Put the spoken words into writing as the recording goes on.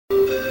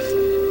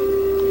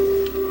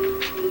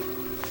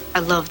I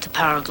love the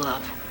Power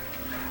Glove.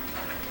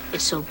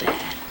 It's so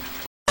bad.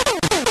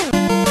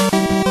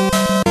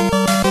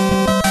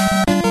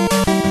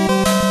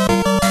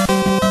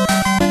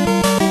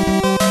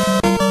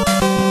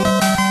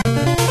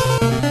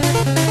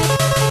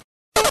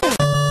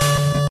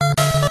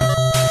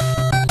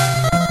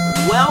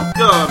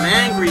 Welcome,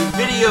 angry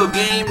video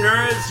game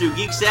nerds, to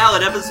Geek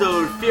Salad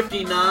episode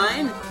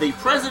 59. The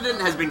president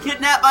has been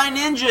kidnapped by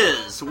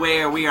ninjas,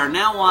 where we are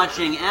now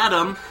watching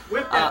Adam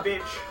Whip that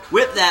bitch.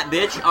 Whip that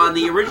bitch on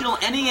the original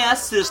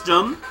NES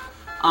system.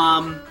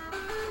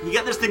 He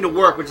got this thing to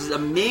work, which is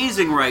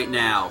amazing right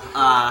now.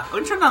 I'm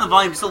going to turn down the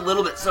volume just a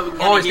little bit so we can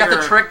hear. Oh, he's got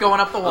the trick going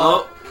up the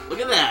wall. Oh, look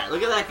at that.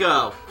 Look at that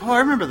go. Oh, I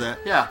remember that.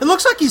 Yeah. It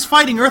looks like he's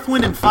fighting Earth,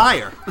 Wind, and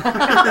Fire.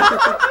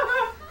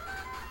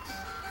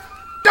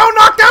 Don't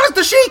knock down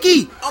his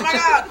dashiki! Oh my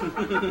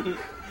god!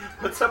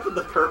 What's up with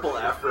the purple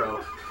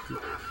afro?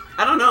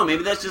 I don't know.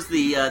 Maybe that's just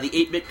the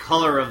 8-bit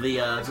color of the...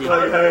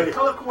 Hey,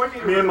 Color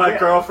coordinator. me and my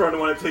girlfriend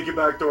want to take you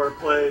back to our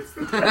place.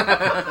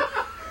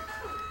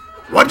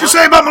 What'd you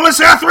say about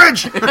Melissa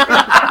Etheridge?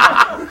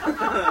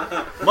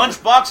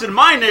 Lunchbox in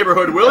my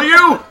neighborhood, will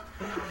you?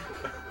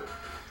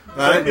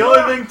 The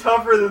only thing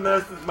tougher than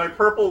this is my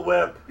purple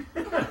whip.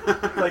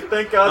 Like,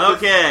 thank God.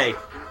 Okay.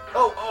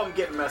 Oh, I'm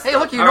getting messed Hey,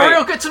 up. look, All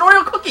right. it's an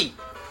Oreo cookie.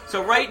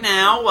 So right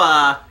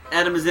now,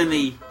 Adam is in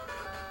the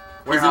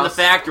Warehouse.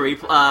 factory,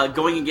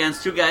 going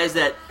against two guys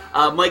that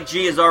Mike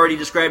G has already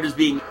described as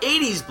being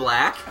 80s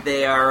black.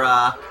 They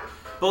are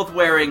both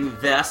wearing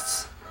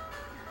vests.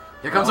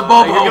 Here comes a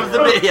Bobo. Here comes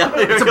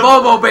the It's a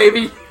Bobo,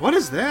 baby. What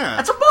is that?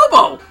 That's a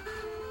Bobo.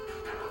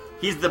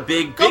 He's the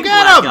big Go get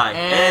black him! guy.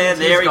 And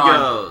there he's he gone.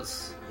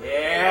 goes.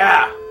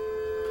 Yeah.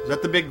 Is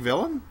that the big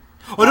villain?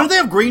 Oh, don't they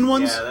have green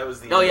ones? Yeah, that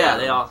was the. Oh yeah,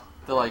 they all.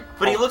 They're like,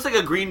 But he looks like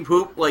a green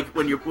poop, like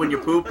when you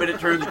poop and it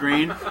turns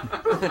green.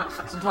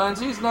 sometimes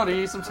he's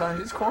nutty, sometimes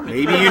he's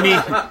corny.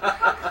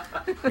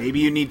 Maybe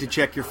you need to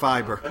check your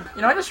fiber.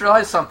 You know, I just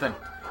realized something.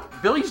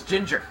 Billy's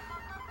ginger.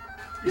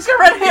 He's got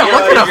red hair. Yeah,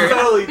 Look at him. he's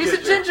totally He's a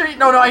ginger. ginger.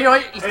 No, you know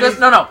what? He's And just,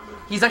 he's- no.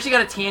 He's actually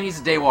got a tan. He's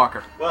a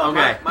daywalker. Well,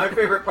 Okay. my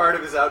favorite part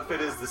of his outfit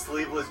is the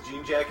sleeveless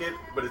jean jacket,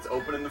 but it's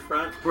open in the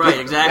front. Right,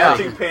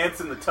 exactly. Matching pants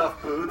and the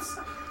tough boots.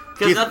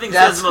 Because nothing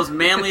That's- says the most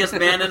manliest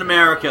man in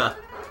America.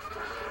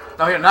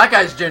 No, here, that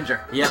guy's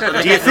ginger. Yeah.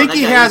 Do you think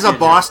he has a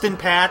Boston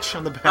patch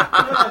on the back?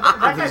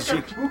 That guy's got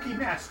a kabuki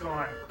mask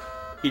on.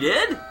 He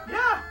did?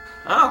 Yeah.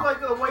 Oh.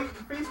 Like a white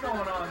face going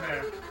on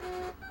there.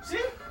 See?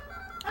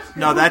 That's a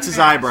No, that's his kabuki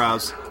mask.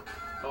 eyebrows.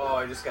 Oh,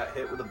 I just got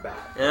hit with a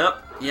bat.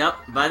 Yep,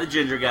 by the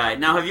ginger guy.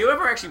 Now, have you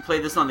ever actually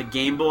played this on the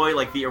Game Boy,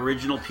 like the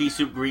original Pea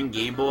Soup Green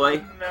Game Boy?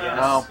 No. Yes,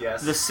 No.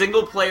 yes. The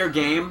single-player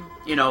game,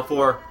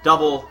 for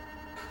Double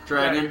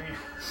Dragon. Yeah,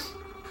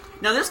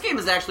 Now, this game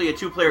is actually a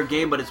two-player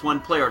game, but it's one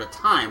player at a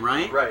time,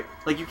 right? Right.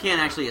 Like, you can't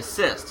actually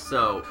assist,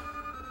 so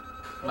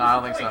No, I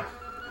don't think so.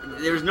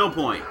 there's no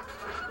point.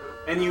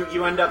 And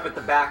you end up at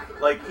the back.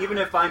 Like, even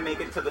if I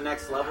make it to the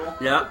next level,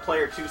 Yeah. the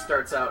player 2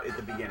 starts out at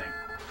the beginning,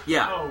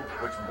 Yeah. Oh.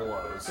 which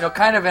blows. You know,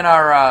 kind of in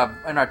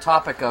our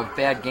topic of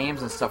bad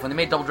games and stuff, when they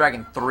made Double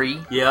Dragon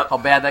 3, Yep. how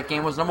bad that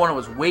game was. Number one, it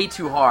was way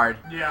too hard.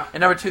 Yeah.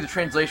 And number two, the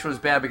translation was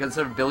bad because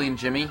instead of Billy and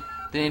Jimmy,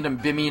 they named him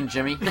Bimmy and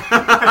Jimmy.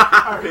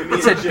 Bimmy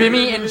It said and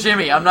Jimmy. Bimmy and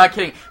Jimmy. I'm not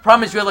kidding.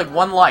 Problem is, you had like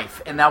one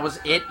life, and that was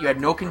it. You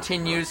had no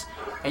continues,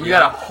 and you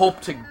had to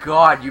hope to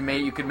God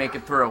you could make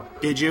it through.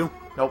 Did you?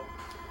 Nope.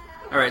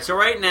 All right, so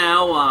right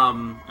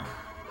now,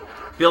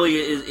 Billy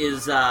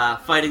is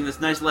fighting this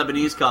nice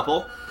Lebanese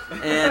couple,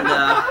 and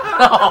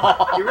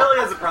He really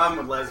has a problem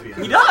with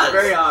lesbians. He does. It's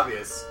very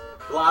obvious.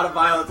 A lot of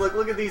violence.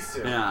 Look at these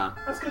two. yeah.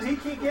 That's because he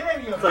can't get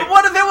any of like- them.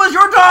 What if it was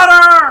your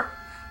daughter?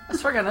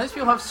 That's right. Nice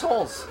people have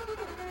souls.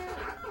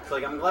 It's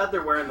like, I'm glad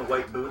they're wearing the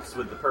white boots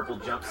with the purple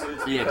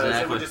jumpsuits. Yeah, because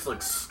exactly. it would just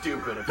look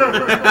stupid if they were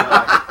wearing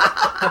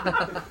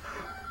black.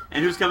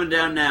 And who's coming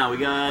down now? We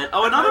got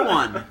another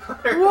one.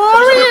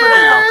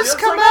 Warriors, Feels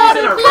come like out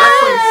she's in a and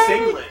wrestling play!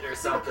 singlet or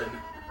something.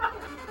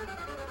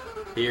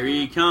 Here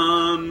he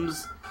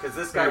comes. Because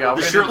this guy There you go.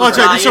 would The be- shirt Well, it's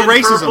a Italian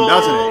racism, purple.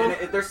 doesn't And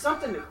it? there's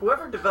something.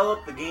 Whoever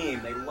developed the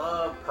game, they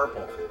love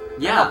purple.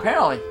 Yeah.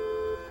 Apparently.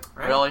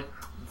 Right? Really?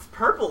 It's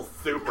purple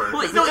super.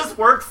 Wait, 'Cause no, it just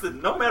works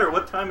no matter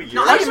what time of year.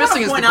 No, All I you're just wanna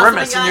missing is the point out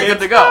grimace, and something, you're guys.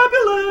 good to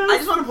go. I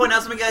just want to point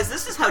out something, guys.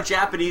 This is how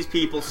Japanese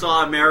people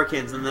saw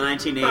Americans in the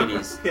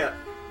 1980s. Yeah.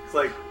 It's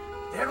like,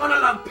 they're gonna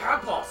love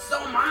purple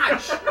so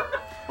much.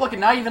 Look,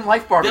 and now even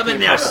Lifebar Them in became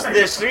their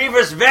purple.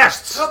 sleeveless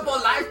vests. Purple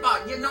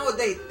Lifeboat, you know,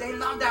 they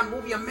love that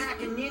movie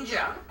American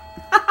Ninja.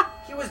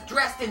 He was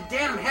dressed in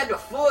denim head to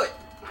foot.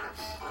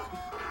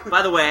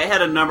 By the way, I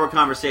had a number of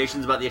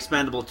conversations about the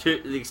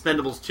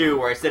Expendables 2,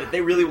 where I said if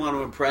they really want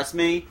to impress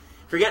me,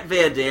 forget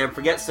Van Damme,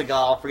 forget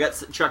Seagal,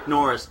 forget Chuck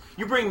Norris.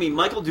 You bring me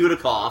Michael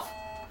Dudikoff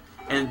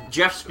and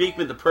Jeff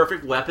Speakman, the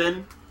Perfect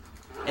Weapon,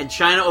 and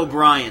China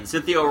O'Brien,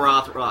 Cynthia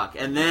Rothrock,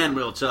 and then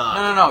we'll talk.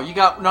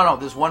 No.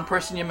 There's one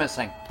person you're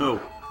missing. Who?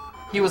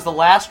 He was the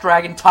last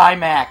dragon, Ty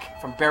Mack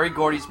from Barry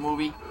Gordy's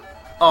movie.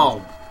 Oh,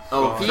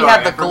 He sorry,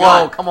 had the I glow.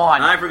 forgot. Come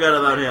on. I forgot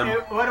about him.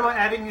 What about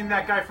adding in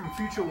that guy from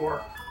Future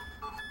War?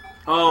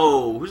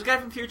 Oh, who's the guy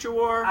from Future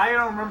War? I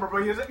don't remember,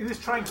 but he was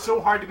trying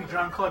so hard to be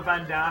Jean-Claude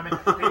Van Damme,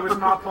 and he was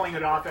not pulling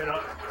it off at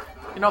all.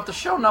 You know, if the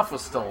show Nuff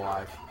was still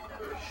alive.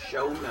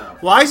 Show no.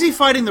 Why is he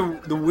fighting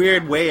the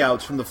weird way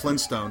outs from the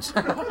Flintstones?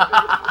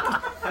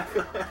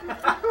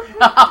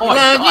 Oh,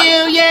 Love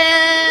you,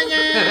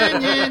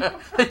 yeah.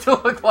 They do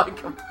look like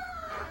him.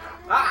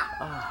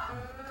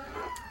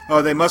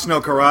 Oh, they must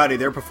know karate.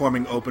 They're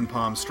performing open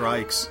palm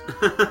strikes.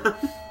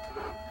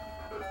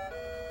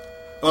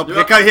 Oh,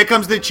 here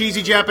comes the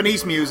cheesy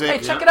Japanese music. Hey,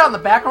 check it out in the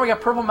background. We got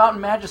Purple Mountain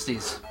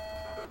Majesties.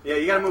 Yeah,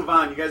 you gotta move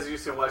on. You guys are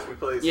just gonna watch me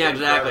play this. Yeah, game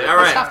exactly. forever.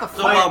 All right. Let's have the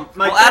So, fun.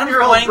 My Adam's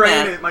 10-year-old playing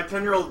brain, that. my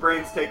 10-year-old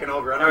brain's taking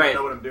over. I don't All even right.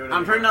 know what I'm doing.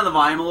 I'm turning down the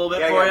volume a little bit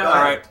Yeah, for yeah, you. go All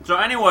ahead. right. So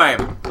anyway,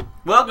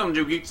 welcome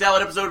to Geek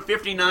Salad episode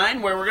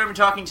 59, where we're going to be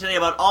talking today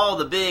about all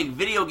the big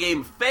video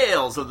game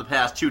fails of the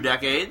past 2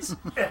 decades.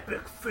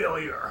 Epic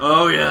failure.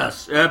 Oh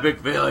yes, epic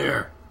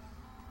failure.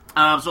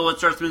 So let's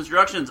start some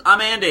introductions.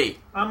 I'm Andy,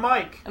 I'm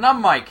Mike. And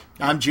I'm Mike.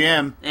 I'm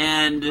Jim.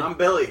 and I'm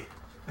Billy.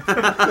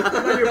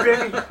 No, you're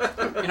Benny.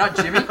 You're not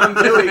Jimmy? I'm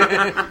Billy.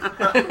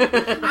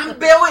 I'm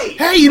Billy.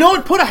 Hey, you know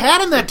what? Put a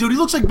hat on that dude. He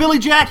looks like Billy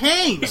Jack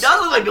Haynes. he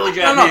does look like Billy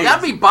Jack No, Haynes.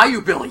 that'd be Bayou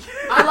Billy.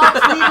 I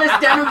like sleeveless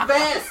denim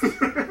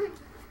vest.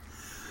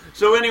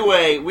 So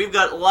anyway, we've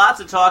got lots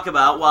to talk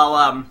about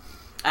while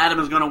Adam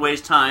is going to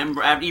waste time.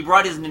 He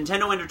brought his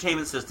Nintendo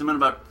Entertainment System and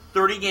about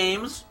 30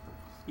 games.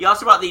 He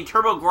also brought the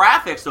Turbo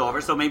Graphics over,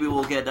 so maybe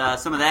we'll get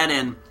some of that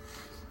in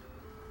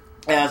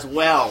as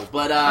well.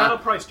 But That'll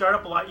probably start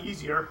up a lot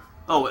easier.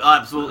 oh,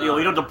 absolutely!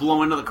 You don't have to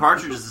blow into the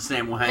cartridges the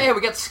same way. Hey,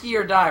 we got Ski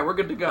or Die. We're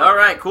good to go. All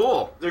right,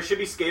 cool. There should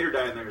be Skater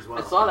Die in there as well.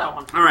 I saw that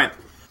one. All right.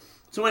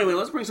 So anyway,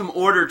 let's bring some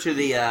order to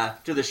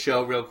the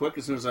show real quick.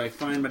 As soon as I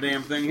find my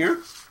damn thing here.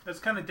 That's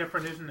kind of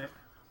different, isn't it?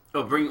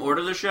 Oh, bring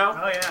order to the show.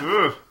 Oh,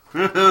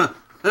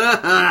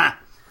 yeah.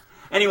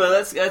 Anyway,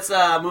 let's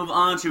move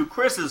on to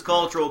Chris's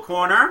cultural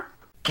corner.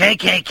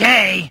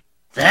 KKK?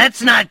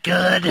 That's not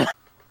good.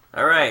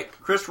 All right,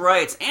 Chris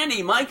writes,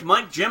 Andy, Mike,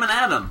 Jim, and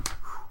Adam.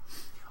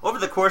 Over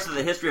the course of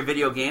the history of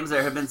video games,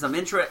 there have been some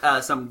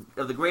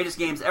of the greatest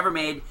games ever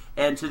made,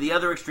 and to the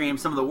other extreme,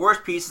 some of the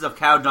worst pieces of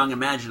cow dung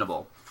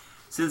imaginable.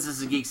 Since this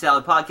is a Geek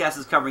Salad podcast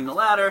is covering the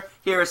latter,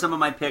 here are some of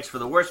my picks for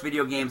the worst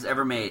video games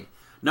ever made.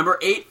 Number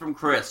 8 from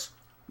Chris,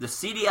 the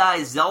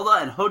CDI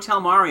Zelda and Hotel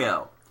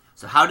Mario.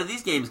 So how did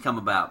these games come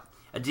about?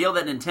 A deal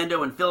that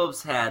Nintendo and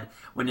Philips had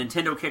when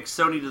Nintendo kicked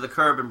Sony to the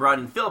curb and brought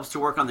in Philips to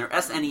work on their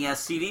SNES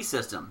CD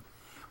system.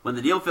 When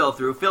the deal fell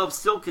through, Philips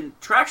still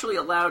contractually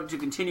allowed to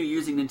continue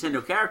using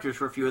Nintendo characters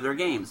for a few of their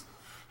games.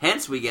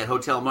 Hence, we get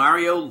Hotel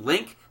Mario,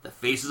 Link, The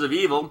Faces of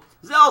Evil,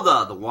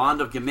 Zelda, The Wand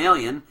of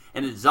Gamalion,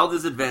 and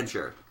Zelda's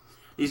Adventure.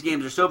 These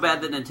games are so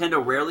bad that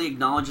Nintendo rarely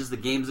acknowledges the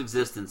game's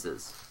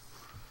existences.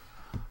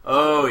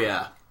 Oh,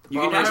 yeah.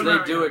 Well, can actually...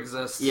 they do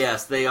exist.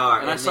 Yes, they are.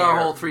 And I they saw a are-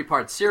 whole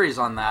 3-part series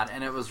on that,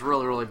 and it was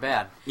really, really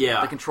bad. Yeah.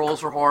 The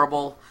controls were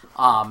horrible.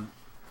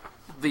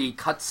 The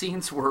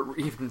cutscenes were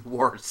even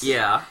worse.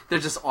 Yeah. They're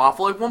just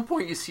awful. At one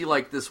point, you see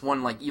like this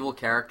one like evil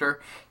character.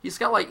 He's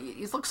got like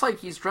he looks like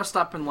he's dressed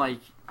up in like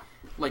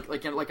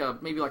a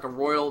maybe like a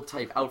royal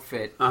type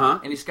outfit,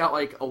 and he's got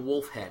like a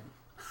wolf head.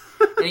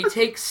 And he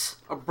takes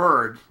a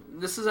bird.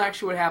 This is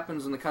actually what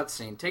happens in the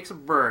cutscene. Takes a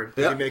bird,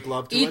 Does he make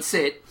love to eats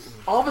it.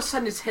 All of a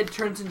sudden, his head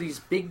turns into these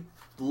big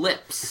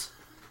lips.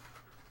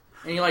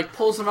 And he like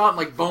pulls them out and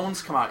like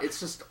bones come out. It's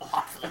just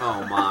awful.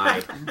 Oh,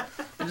 my.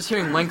 I'm just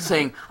hearing Link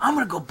saying, "I'm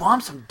gonna go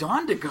bomb some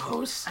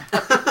Dondigos."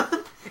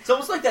 It's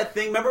almost like that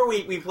thing. Remember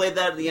we played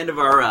that at the end of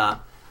our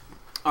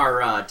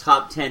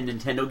top 10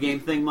 Nintendo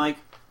game thing, Mike?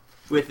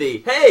 With the,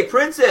 hey,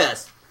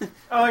 princess!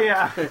 Oh,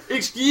 yeah.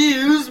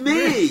 Excuse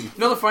me! You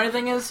know the funny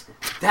thing is,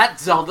 that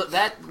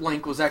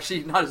Link was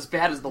actually not as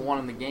bad as the one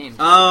in the game.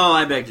 Oh,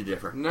 I beg to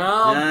differ. No.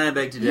 I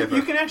beg to differ.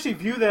 You can actually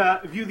view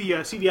the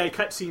CDI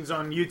cutscenes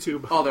on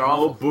YouTube. Oh, they're Oh,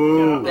 awful.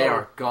 boo. They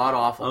are god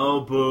awful.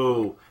 Oh,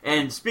 boo.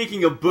 And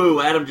speaking of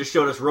boo, Adam just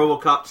showed us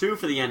RoboCop 2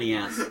 for the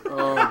NES.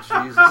 Oh,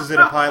 Jesus. Is it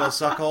a pile of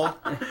suckhole?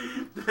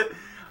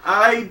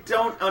 I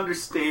don't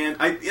understand.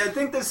 I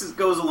think this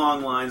goes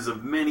along lines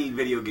of many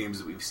video games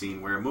that we've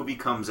seen where a movie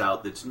comes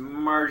out that's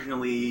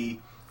marginally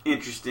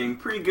interesting,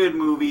 pretty good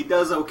movie,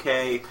 does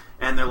okay,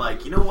 and they're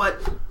like, you know what?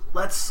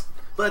 Let's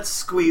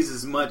squeeze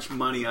as much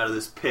money out of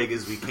this pig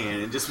as we can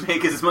and just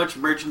make as much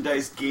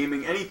merchandise,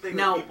 gaming, anything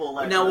that people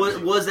like. Now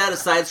was that a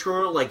side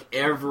scroller like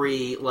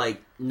every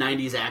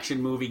 90s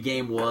action movie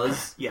game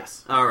was?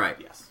 Yes. All right.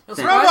 Yes. The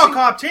surprising,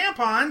 RoboCop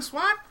tampons,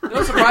 what? you know,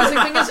 the surprising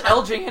thing is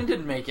LJN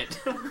didn't make it.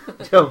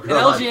 Oh, And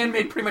LJN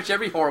made pretty much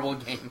every horrible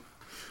game.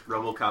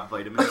 RoboCop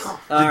vitamins.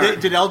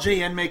 Did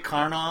LJN make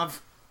Karnov?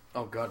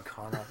 Oh god,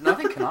 Konami. No, I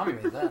think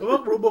Konami made that.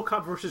 What about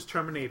RoboCop versus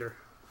Terminator?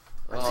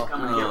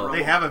 Oh.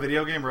 They have a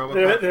video game,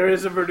 RoboCop? There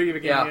is a video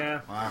game, Yeah.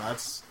 yeah. Wow,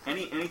 that's...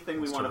 Anything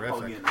we That's want to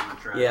plug terrific. in on the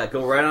track. Yeah,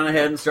 go right on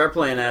ahead and start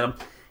playing, Adam.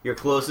 You're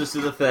closest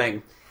to the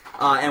thing.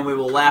 And we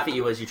will laugh at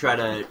you as you try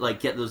to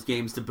get those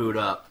games to boot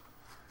up.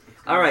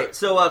 Alright,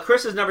 so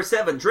Chris is number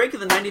 7, Drake of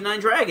the 99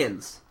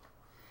 Dragons.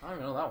 I don't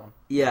even know that one.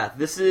 Yeah,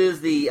 this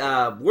is the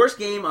worst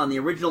game on the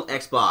original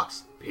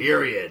Xbox.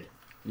 Period.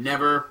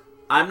 Never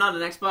I'm not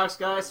an Xbox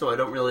guy, so I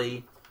don't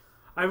really...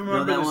 I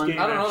remember that this one? game.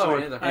 I don't know that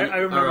one actually. either. I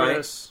remember Alright.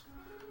 this.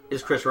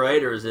 Is Chris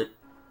right, or is it...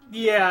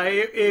 Yeah,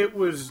 it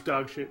was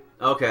dog shit.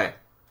 Okay.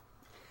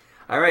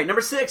 Alright,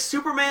 number 6,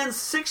 Superman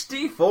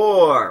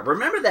 64.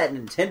 Remember that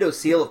Nintendo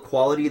seal of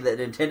quality that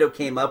Nintendo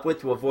came up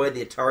with to avoid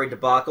the Atari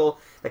debacle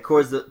that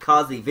caused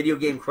the video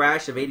game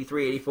crash of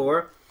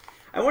 83-84?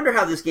 I wonder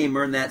how this game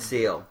earned that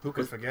seal. Who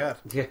could forget?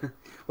 Yeah.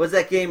 Was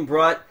that game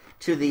brought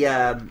to the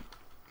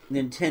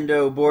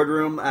Nintendo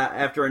boardroom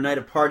after a night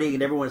of partying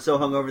and everyone was so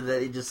hungover that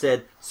they just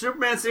said,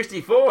 Superman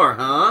 64,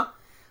 huh?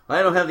 Well,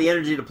 I don't have the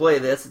energy to play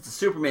this. It's a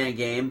Superman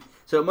game,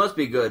 so it must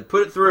be good.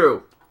 Put it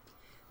through.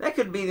 That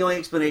could be the only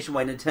explanation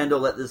why Nintendo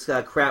let this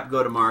crap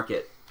go to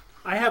market.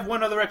 I have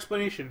one other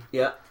explanation.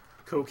 Yeah.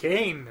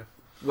 Cocaine.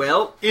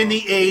 Well, In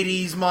the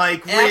 80s,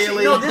 Mike,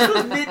 actually, really? no, this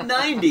was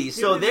mid-90s,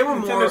 so they were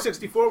Nintendo more...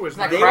 64 was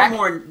Not not. They crack? were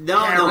more... No,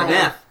 Heroin.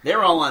 meth. They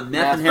were all on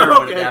meth and Meth.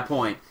 heroin Okay. at that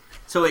point.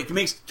 So it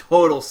makes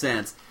total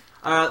sense.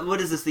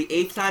 What is this, the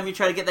 8th time you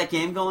try to get that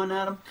game going,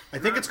 Adam? I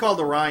think it's called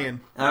Orion.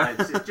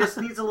 It just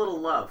needs a little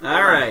love.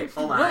 All right.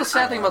 Hold You on. know the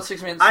sad thing about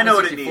Superman I know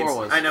what it 64 needs.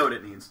 was? I know what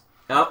it needs.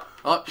 Oh,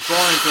 Oh,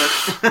 going into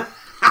it.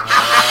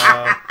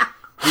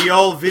 The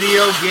old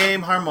video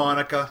game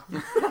harmonica.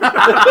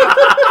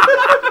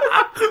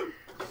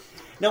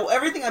 no,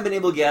 everything I've been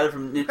able to gather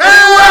from... It works!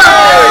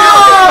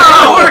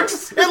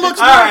 It looks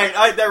All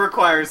right, that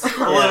requires a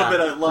Yeah, little bit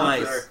of love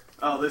nice. there.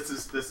 Oh, this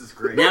is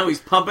great. Now he's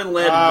pumping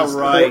lead. All into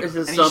right. into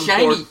And some he's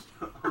shiny.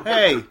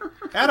 Hey,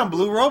 Adam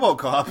Blue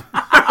RoboCop.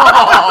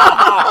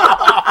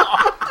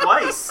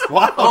 twice.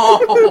 Wow.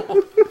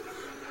 Oh.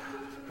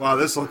 Wow,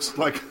 this looks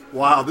like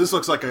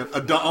an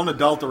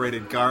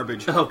unadulterated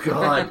garbage. Oh,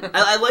 God.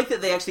 I like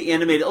that they actually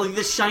animated... Oh,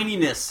 the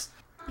shininess.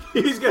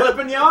 He's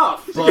flipping you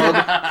off.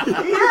 Bub. He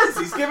is.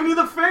 He's giving you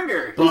the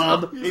finger.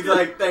 Bub. He's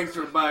like, thanks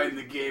for buying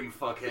the game,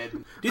 fuckhead.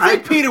 Do you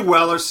think Peter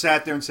Weller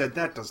sat there and said,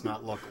 that does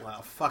not look like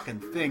a fucking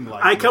thing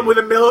like I me." come with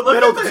a metal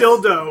at this.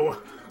 dildo.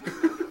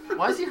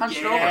 Why is he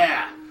hunched over?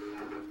 Yeah.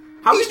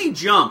 How can he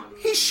jump?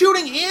 He's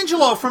shooting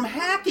Angelo from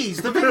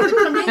Hackey's, the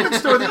convenience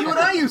store that you and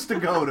I used to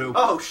go to.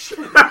 Oh, shit.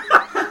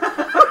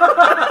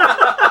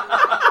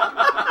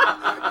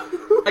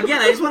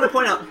 Again, I just want to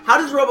point out, how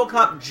does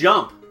RoboCop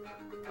jump?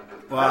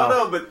 I don't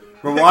know, but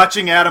We're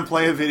watching Adam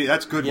play a video.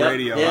 That's good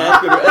radio. Yeah,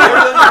 huh? that's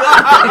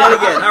good. There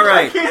again. All I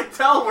right. can't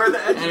tell where the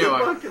edge Anyway. of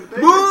the fucking thing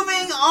is.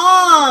 Moving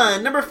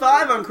on. Number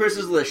 5 on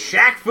Chris's list,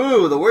 Shaq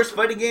Fu, the worst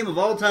fighting game of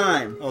all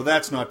time. Oh,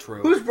 that's not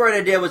true. Whose bright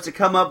idea was to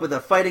come up with a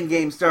fighting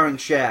game starring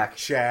Shaq?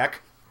 Shaq?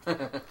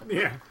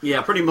 Yeah.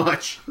 Yeah, pretty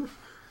much.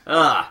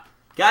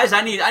 Guys,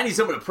 I need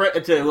someone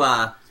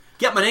to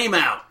get my name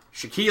out.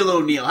 Shaquille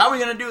O'Neal. How are we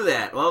going to do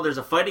that? Well, there's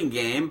a fighting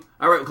game.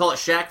 All right, we'll call it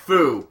Shaq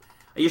Fu.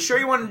 Are you sure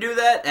you want to do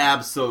that?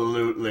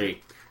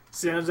 Absolutely.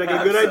 Sounds like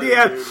a good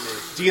idea.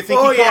 Do you think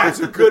Oh, he yeah, calls,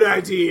 it's a good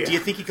idea. Do you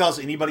think he calls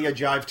anybody a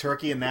jive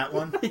turkey in that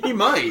one? He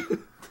might.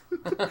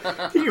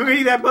 You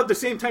made that about the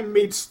same time you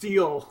made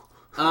Steel.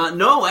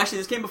 No, actually,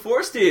 this came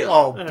before Steel.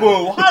 Oh,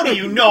 boo. How do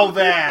you know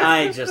that?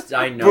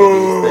 I know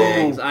Boo. these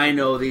things. I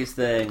know these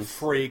things.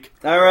 Freak.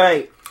 All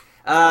right.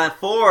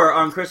 4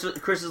 on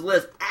Chris's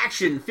list,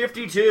 Action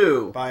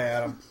 52. Bye,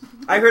 Adam.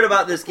 I heard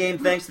about this game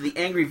thanks to the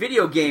Angry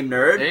Video Game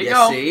Nerd. There you You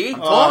go. see?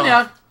 I'm telling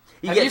ya.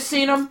 You Have get- you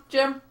seen him,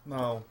 Jim?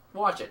 No.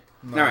 Watch it.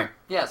 All right.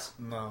 Yes.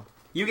 No.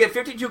 You get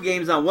 52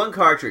 games on one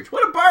cartridge.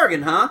 What a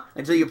bargain, huh?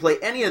 Until you play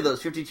any of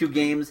those 52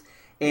 games,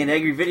 and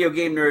Angry Video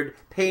Game Nerd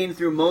paying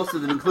through most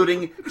of them,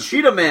 including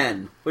Cheetah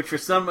Man, which for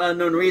some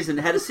unknown reason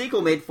had a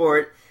sequel made for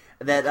it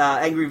that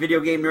Angry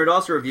Video Game Nerd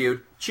also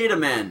reviewed, Cheetah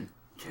Man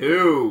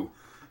 2.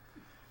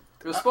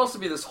 It was supposed to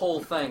be this whole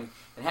thing,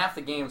 and half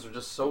the games were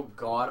just so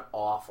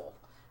god-awful.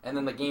 And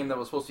then the game that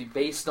was supposed to be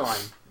based on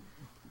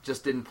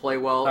just didn't play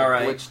well, All it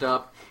right. glitched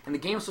up. And the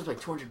game was supposed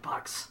to be like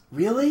 $200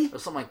 Really? or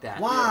something like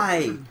that.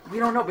 Why? We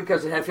don't know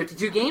because it had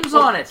 52 games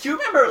on it. Do you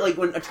remember, like,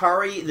 when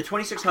Atari, the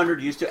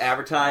 2600 used to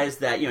advertise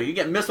that, you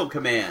get Missile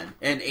Command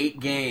and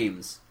 8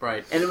 games.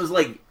 Right. And it was,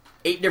 like,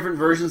 8 different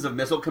versions of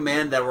Missile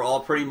Command that were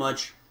all pretty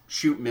much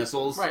shoot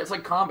missiles. Right, it's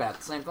like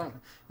combat, same thing.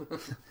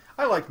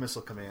 I liked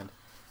Missile Command.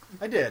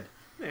 I did.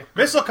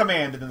 Missile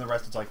Command, and then the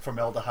rest is like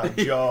Formaldehyde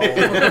Joe,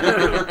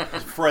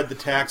 Fred the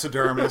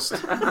Taxidermist.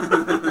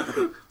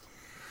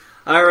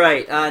 All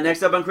right,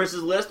 next up on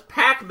Chris's list,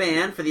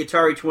 Pac-Man for the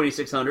Atari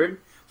 2600.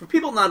 For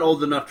people not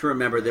old enough to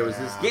remember, there was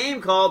this game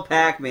called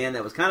Pac-Man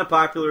that was kind of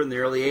popular in the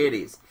early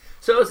 80s.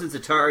 So since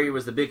Atari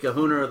was the big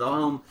kahuna of the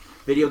home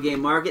video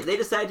game market, they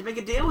decided to make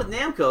a deal with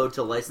Namco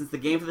to license the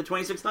game for the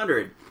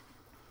 2600.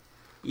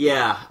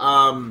 Yeah,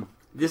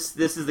 this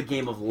is the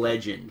game of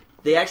legend.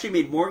 They actually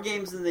made more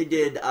games than they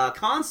did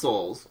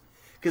consoles,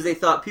 because they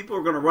thought people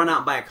were going to run out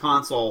and buy a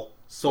console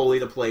solely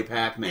to play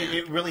Pac-Man.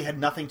 It really had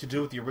nothing to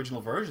do with the original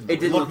version. It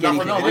didn't look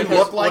nothing. anything It like didn't it.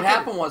 look like what it.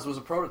 happened was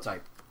a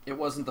prototype. It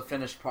wasn't the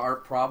finished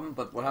problem,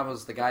 but what happened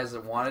was the guys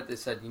that wanted it, they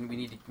said,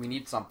 we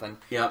need something.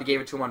 Yeah. They gave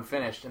it to them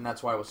unfinished, and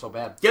that's why it was so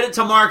bad. Get it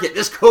to market.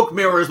 This Coke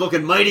mirror is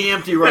looking mighty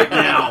empty right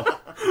now.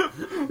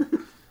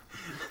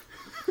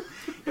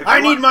 I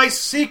need my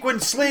sequin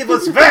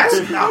sleeveless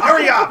vest! Now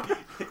hurry up!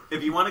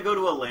 If you want to go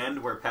to a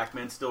land where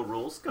Pac-Man still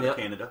rules, go to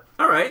Canada.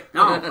 All right.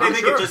 No, I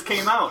think it just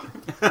came out.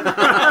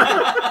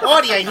 Oh,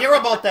 do you hear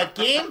about that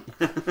game?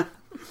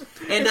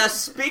 And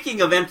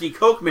speaking of empty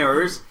Coke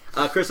mirrors,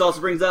 Chris also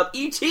brings up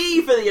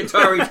E.T. for the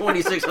Atari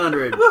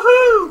 2600.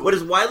 Woohoo! What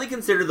is widely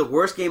considered the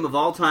worst game of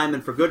all time,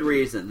 and for good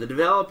reason. The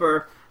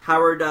developer,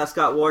 Howard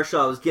Scott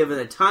Warshaw, was given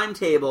a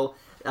timetable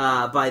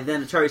by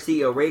then Atari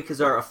CEO Ray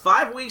Kazar of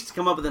 5 weeks to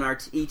come up with an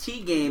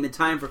E.T. game in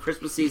time for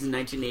Christmas season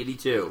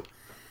 1982.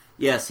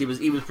 Yes, he was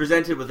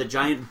presented with a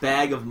giant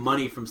bag of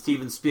money from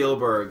Steven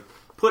Spielberg.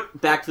 Put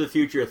Back to the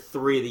Future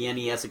 3, the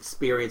NES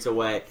experience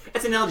away.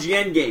 It's an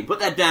LGN game. Put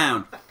that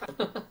down.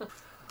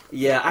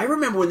 Yeah, I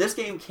remember when this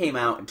game came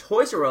out, and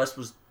Toys R Us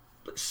was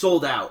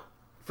sold out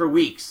for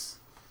weeks.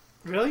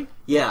 Really?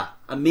 Yeah,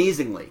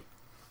 amazingly.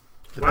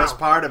 The best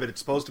part of it, it's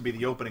supposed to be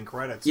the opening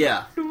credits.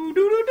 Yeah.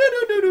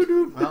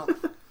 Well,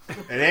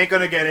 it ain't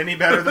going to get any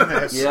better than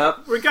this.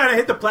 Yep. We kind of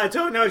hit the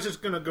plateau, now it's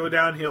just going to go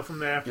downhill from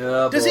there.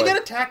 Oh, does he boy. get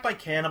attacked by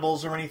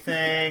cannibals or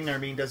anything? I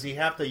mean, does he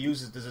have to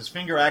use does his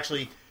finger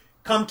actually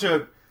come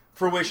to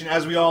fruition?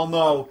 As we all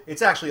know,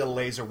 it's actually a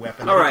laser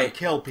weapon. All that right. can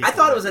kill people. I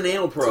thought it was an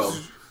anal probe.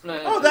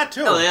 Oh, that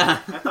too. Oh, yeah.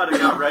 I thought it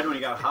got red when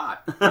he got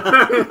hot.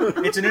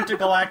 It's an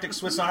intergalactic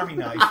Swiss Army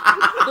knife.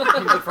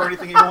 Use it for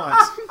anything he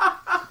wants.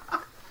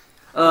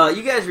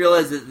 You guys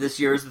realize that this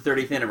year is the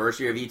 30th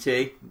anniversary of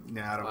E.T.?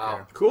 Nah, I don't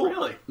care. Cool.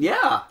 Really?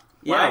 Yeah.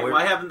 Yeah.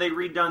 Why haven't they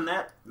redone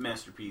that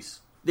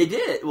masterpiece? They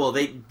did. Well,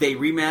 they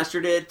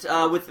remastered it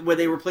where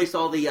they replaced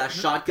all the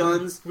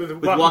shotguns with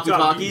walkie-talkies.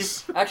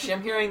 walkie-talkies. Actually,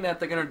 I'm hearing that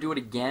they're going to do it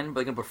again, but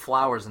they're going to put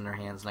flowers in their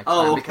hands next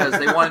Oh. time because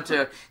they wanted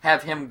to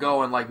have him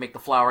go and make the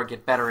flower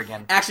get better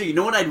again. Actually, you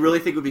know what I'd really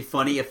think would be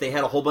funny if they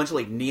had a whole bunch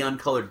of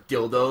neon-colored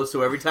dildos.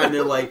 So every time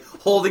they're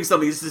holding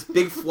something, it's this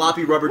big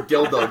floppy rubber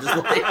dildo, just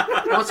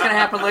What's going to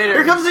happen later?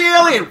 here comes the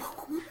alien.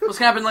 What's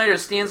going to happen later?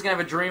 Stan's going to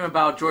have a dream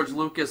about George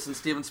Lucas and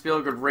Steven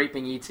Spielberg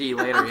raping E.T.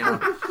 later, you know.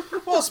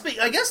 Well,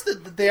 I guess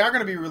that they are going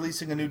to be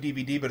releasing a new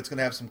DVD, but it's going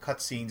to have some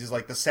cutscenes. It's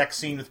like the sex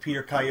scene with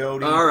Peter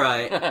Coyote. All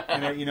right.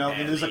 And, there's you know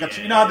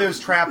how there's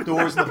trap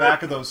doors in the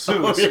back of those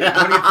suits. Oh, yeah.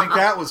 What do you think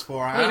that was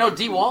for? Huh? Hey,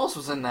 Dee Wallace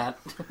was in that.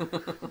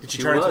 Did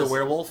she turn into a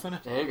werewolf in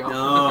it? There you go.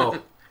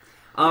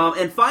 No.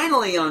 And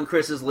finally on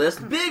Chris's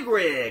list, Big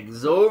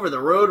Rigs,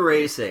 over-the-road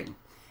racing.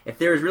 If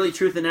there is really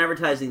truth in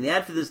advertising, the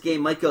ad for this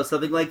game might go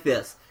something like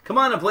this. Come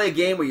on and play a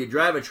game where you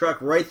drive a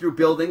truck right through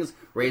buildings,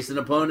 race an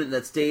opponent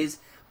that stays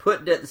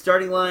put at the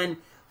starting line,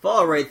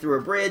 fall right through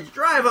a bridge,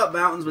 drive up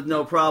mountains with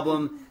no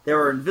problem. There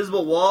are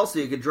invisible walls so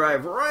you could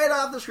drive right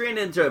off the screen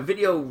into a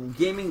video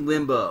gaming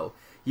limbo.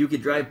 You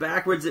could drive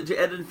backwards at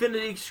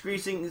infinity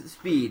increasing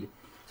speed.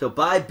 So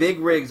buy Big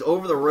Rigs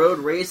over-the-road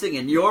racing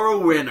and you're a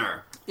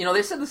winner. You know,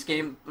 they said this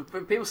game,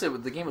 people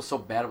said the game was so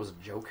bad it was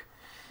a joke.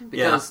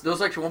 Because there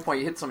was actually one point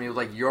you hit somebody, it was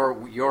like,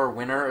 you're a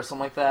winner or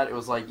something like that. It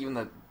was like, even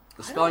the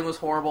spelling was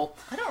horrible.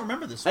 I don't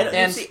remember this one.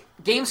 And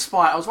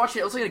GameSpot, I was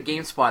looking at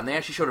GameSpot, and they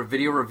actually showed a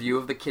video review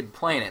of the kid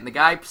playing it. And the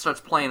guy starts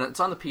playing it, it's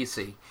on the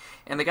PC.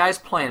 And the guy's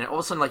playing it, all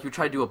of a sudden, you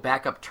try to do a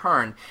backup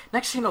turn.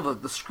 Next thing you know,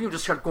 the screen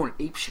just started going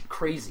apeshit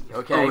crazy,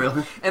 okay? Oh,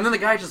 really? And then the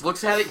guy just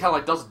looks at it, kind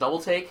of does a double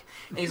take,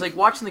 and he's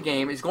watching the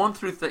game, he's going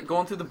through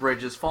the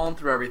bridges, falling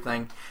through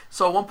everything.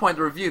 So at one point in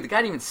the review, the guy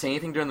didn't even say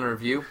anything during the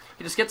review.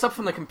 He just gets up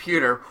from the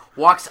computer,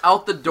 walks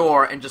out the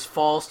door, and just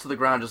falls to the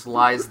ground, just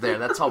lies there.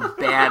 That's how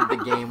bad the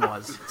game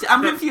was. See,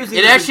 I'm confusing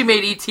It actually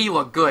made E.T.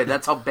 look good.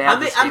 That's how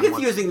bad this game I'm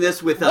confusing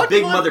this with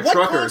Big Mother What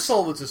Truckers.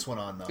 console was this one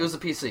on, though? was. It was a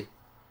PC.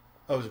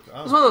 Oh, It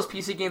was one of those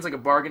PC games, like a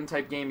bargain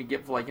type game you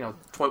get for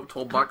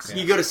 $12.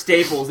 You go to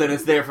Staples and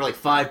it's there for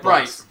 $5.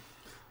 Right.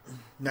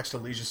 Next to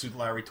Leisure Suit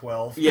Larry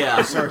 12.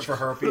 Yeah. Search for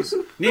herpes.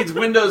 Needs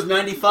Windows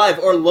 95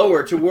 or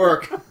lower to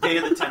work. Day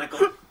of the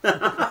Tentacle.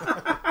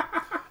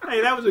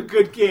 Hey, that was a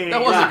good game.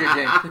 That was a good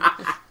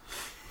game.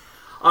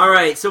 All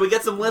right, so we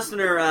got some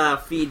listener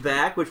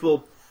feedback, which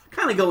we'll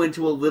kind of go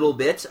into a little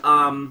bit.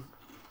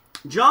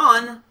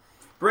 John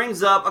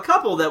brings up a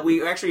couple that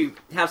we actually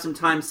have some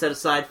time set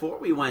aside for.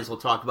 We might as well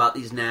talk about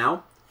these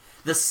now.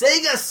 The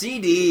Sega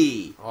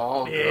CD.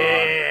 Oh, God.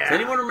 Yeah. Does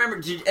anyone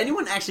remember? Did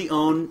anyone actually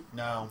own?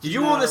 No. Did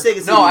you own the Sega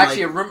CD? No,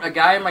 actually, a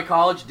guy in my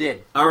college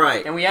did. All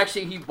right. And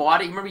he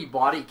bought it. Remember, he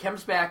bought it. He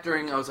comes back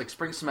during,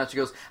 spring semester. He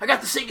goes, I got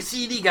the Sega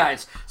CD,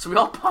 guys. So we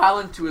all pile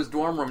into his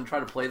dorm room and try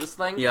to play this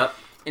thing. Yep.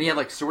 And he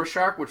had, Sewer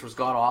Shark, which was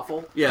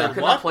god-awful. Yeah. I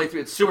could What? not play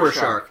through it. Sewer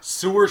Shark.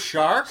 Sewer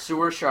Shark?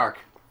 Sewer Shark.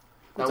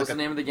 That was like the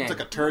name of the game. It's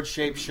like a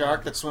turd-shaped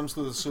shark that swims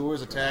through the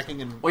sewers attacking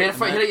and... Well,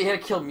 he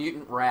had to kill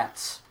mutant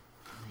rats.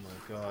 Oh,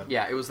 my God.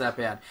 Yeah, it was that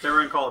bad. They were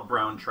going to call it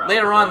Brown Trout.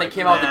 Later on, they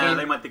came out with the game...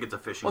 They might think it's a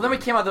fishing Well, then we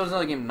game. came out, there was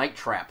another game, Night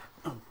Trap.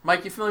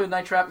 Mike, you familiar with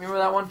Night Trap? Remember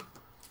that one?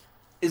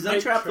 Is Night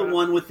Night Trap the Trap.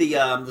 one with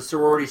the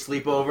sorority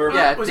sleepover?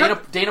 Yeah, Was Dana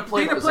that- Plato Dana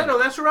was in Plato,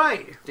 it. that's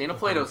right. Dana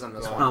Plato's in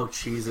this one. Oh,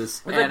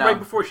 Jesus. It was like And, right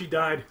before she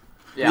died.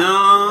 Yeah.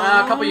 No,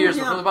 a couple years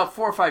yeah. before, about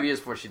 4 or 5 years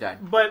before she died.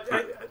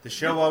 But The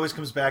show always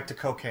comes back to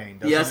cocaine,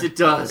 doesn't Yes, it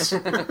does.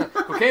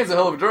 Cocaine's a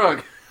hell of a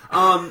drug.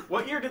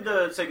 What year did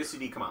the Sega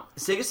CD come out?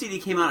 Sega CD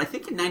came out, I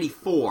think, in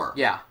 '94.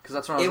 Yeah, because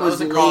that's when I It was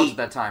was in college late.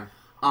 at that time.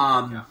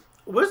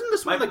 Wasn't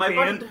this one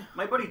banned?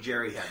 My buddy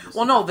Jerry had this.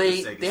 Well, no,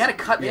 this they Sega had to CD.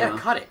 cut. They had to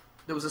cut it.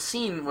 There was a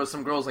scene where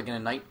some girl's like in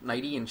a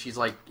nightie and she's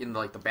like in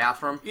like the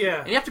bathroom. Yeah.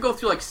 And you have to go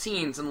through like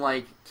scenes and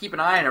like keep an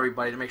eye on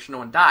everybody to make sure no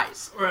one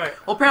dies. Right.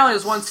 Well, apparently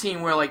there's one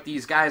scene where like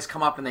these guys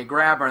come up and they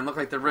grab her and look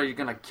like they're really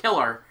gonna kill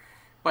her,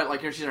 but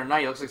like she's in her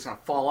night, it looks like it's gonna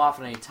fall off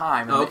at any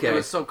time. And Okay. It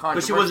was so But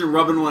controversial. she wasn't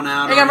rubbing one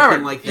out or Hey, I remember.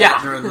 anything like that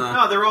Yeah. during the...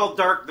 No, they're all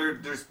dark. They're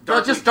just They're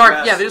dark. just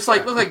dark. Yeah, they just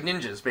like look like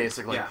ninjas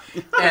basically. Yeah.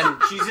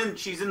 And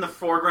she's in the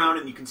foreground,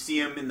 and you can see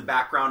him in the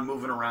background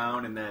moving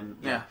around, and then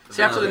yeah.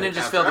 See, after the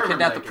ninjas failed to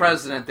kidnap the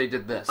president, they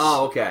did this.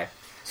 Oh, okay.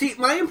 See,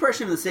 my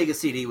impression of the Sega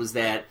CD was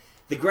that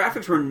the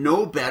graphics were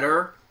no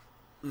better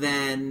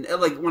than...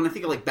 Like, when I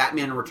think of, like,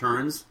 Batman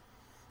Returns,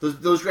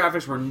 those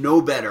graphics were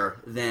no better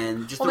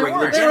than just Well, the they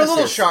regular were. They were a Genesis.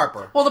 little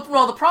sharper. Well,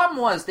 the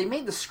problem was they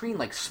made the screen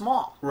like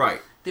small.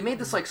 Right. They made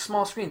this like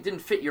small screen, it didn't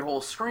fit your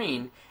whole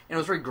screen, and it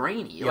was very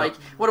grainy. Yeah. Like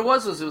what it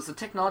was the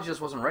technology just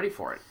wasn't ready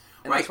for it,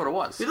 and that's what it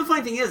was. See, the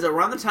funny thing is, that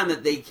around the time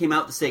that they came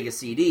out with the Sega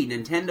CD,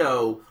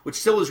 Nintendo, which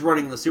still was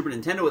running the Super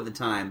Nintendo at the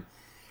time,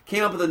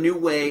 came up with a new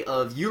way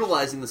of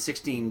utilizing the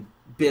 16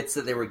 bits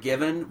that they were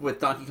given with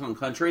Donkey Kong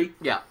Country.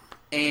 Yeah.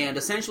 And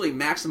essentially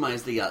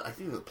maximized the I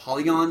think it was the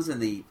polygons and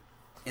the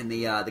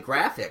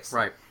graphics.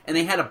 Right. And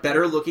they had a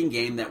better looking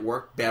game that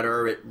worked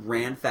better. It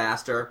ran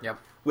faster. Yep.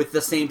 With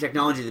the same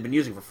technology they've been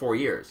using for 4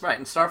 years. Right,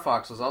 and Star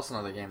Fox was also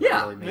another game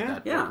that really made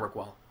that work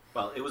well.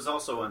 Well, it was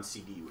also on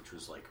CD, which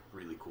was like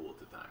really cool at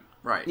the time.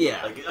 Right.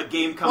 Yeah. Like a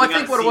game coming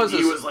out on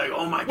CD was like,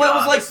 oh my god. Well, it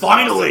was like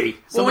finally.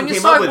 Well, when you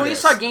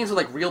saw games with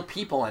like real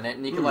people in it,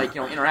 and you could like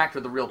interact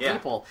with the real Yeah.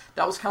 people,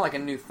 that was kind of like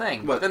a new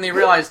thing. But then they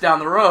realized down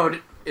the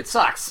road it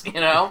sucks.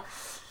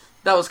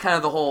 That was kind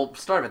of the whole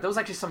start of it. There was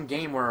actually some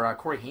game where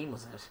Corey Haim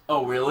was in it.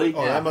 Oh, really?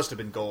 Oh, Yeah. that must have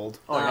been gold.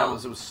 Oh, yeah,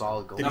 it was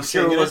solid gold. Did I'm he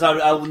sure sing it in was. it?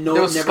 I will know.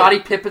 There was never... Scottie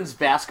Pippen's It was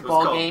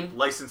basketball called game.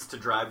 License to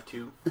Drive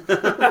 2.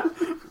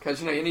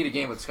 Because, you need a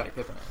game with Scottie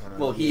Pippen in it.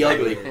 Well, he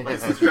ugly.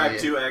 License to Drive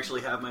 2, I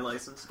actually have my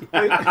license.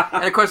 And,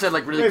 of course, they had,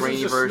 like, really This is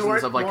grainy a versions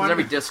snort of, like, because one.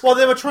 every disc... Well,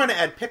 they were trying to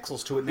add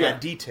pixels to it and Yeah. add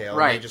detail,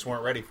 Right. and they just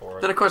weren't ready for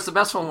it. Then, of course, the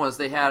best one was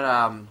they had...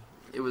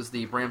 it was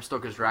the Bram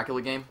Stoker's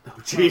Dracula game.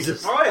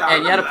 Jesus. Oh yeah, I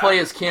And you had to remember play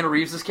that. as Keanu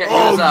Reeves' cat.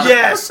 Oh,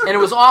 yes! And it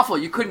was awful.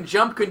 You couldn't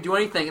jump, couldn't do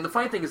anything. And the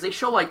funny thing is they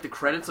show, like, the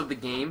credits of the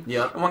game.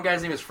 Yep. And one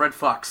guy's name is Fred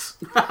Fucks.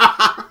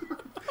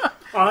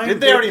 Didn't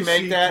they already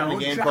make that in a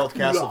game called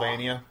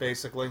Castlevania,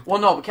 basically? Well,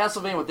 no, but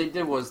Castlevania, what they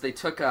did was they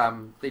took,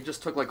 they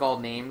just took, like, all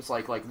names,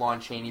 like Lon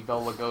Chaney,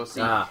 Bela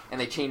Lugosi, and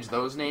they changed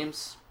those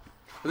names.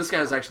 But this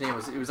guy's actually name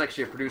was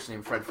actually a producer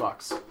named Fred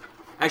Fucks.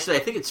 Actually, I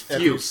think it's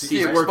Fuchs.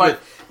 He's Fuchs, worked but,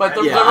 with... but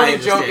the Yeah, I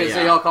running joke understand, is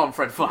yeah. they all call him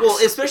Fred Fucks. Well,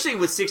 especially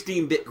with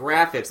 16-bit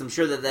graphics, I'm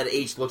sure that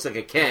H looks like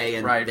a K,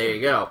 and Right. there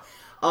you go.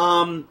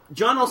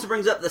 John also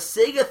brings up the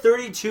Sega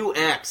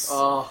 32X.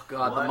 Oh,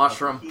 God, What the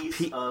mushroom. a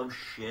piece of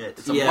shit.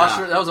 It's a Yeah.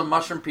 mushroom. That was a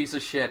mushroom piece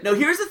of shit. Now,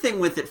 here's the thing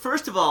with it.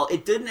 First of all,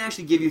 it didn't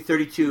actually give you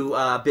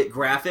 32-bit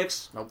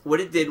graphics. Nope. What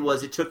it did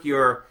was it took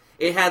your...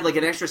 It had like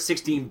an extra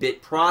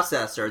 16-bit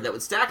processor that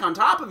would stack on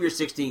top of your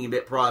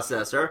 16-bit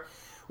processor,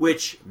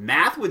 which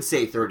math would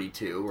say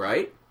 32,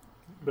 right?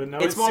 But no,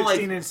 It's it's more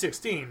 16 like- and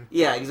 16.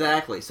 Yeah,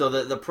 exactly. So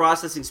the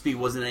processing speed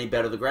wasn't any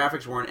better, the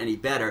graphics weren't any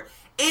better,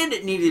 and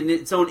it needed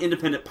its own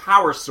independent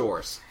power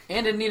source.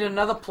 And it needed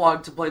another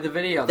plug to play the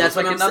video. That's There's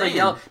what like I'm another saying.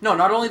 yellow. No,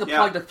 not only the Yeah.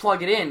 plug to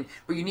plug it in,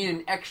 but you need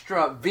an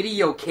extra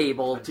video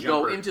cable to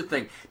go jumper. into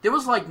thing. There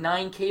was like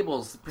 9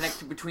 cables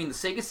connected between the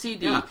Sega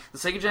CD, Yeah. the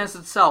Sega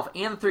Genesis itself,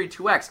 and the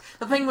 32X.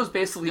 The thing was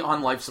basically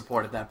on life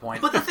support at that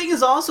point. But the thing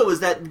is also is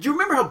that, do you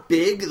remember how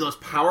big those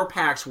power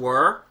packs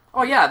were?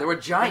 Oh yeah, they were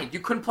giant. You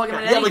couldn't plug them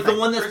in Yeah, anything. like the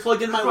one that's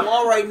plugged in my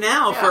wall right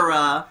now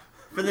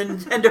for the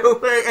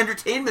Nintendo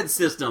Entertainment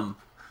System.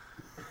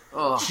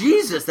 Ugh.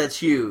 Jesus, that's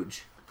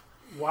huge.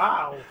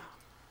 Wow.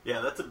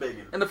 Yeah, that's a big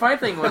one. And the funny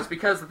thing was,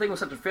 because the thing was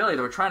such a failure,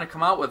 they were trying to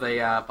come out with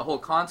a whole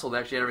console that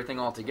actually had everything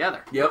all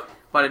together. Yep.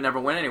 But it never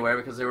went anywhere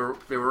because they were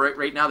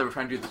right now they were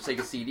trying to do the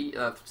Sega CD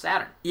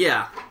Saturn.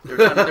 Yeah. They were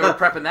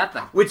prepping that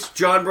thing. Which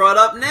John brought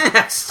up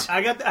next.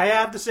 I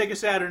have the Sega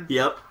Saturn.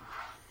 Yep.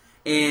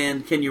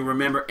 And can you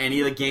remember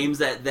any of the games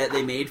that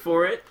they made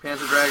for it?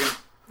 Panzer Dragon.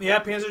 Yeah,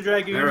 Panzer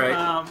Dragoon, All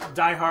right.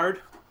 Die Hard,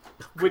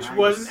 which Nice.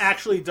 wasn't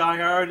actually Die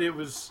Hard. It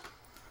was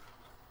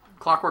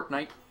Clockwork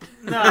Knight.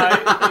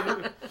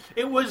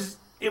 it was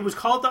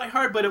called Die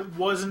Hard, but it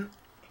wasn't.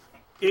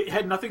 It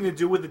had nothing to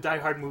do with the Die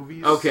Hard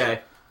movies. Okay.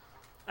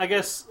 I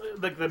guess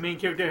like the main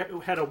character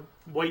had a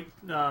white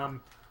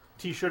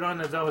T-shirt on.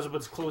 That was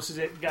as close as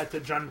it got to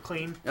John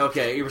McClane.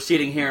 Okay, your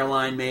receding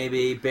hairline,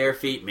 maybe. Bare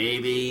feet,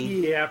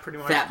 maybe. Yeah, pretty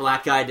much. Fat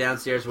black guy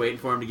downstairs waiting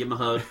for him to give him a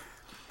hug.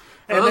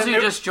 For those of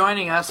you just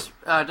joining us,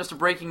 just a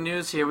breaking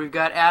news here. We've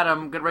got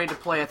Adam getting ready to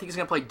play. I think he's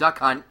going to play Duck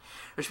Hunt,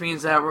 which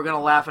means that we're going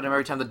to laugh at him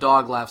every time the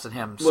dog laughs at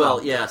him. So.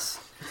 Well, yes.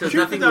 Because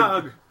shoot the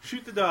dog.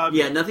 Shoot the dog.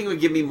 Yeah, nothing would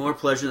give me more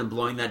pleasure than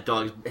blowing that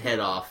dog's head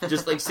off.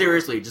 Just like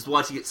seriously, just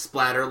watching it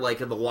splatter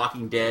like in The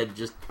Walking Dead.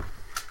 Just.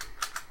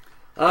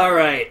 All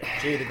right.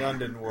 Gee, the gun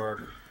didn't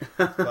work.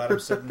 Glad I'm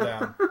sitting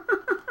down.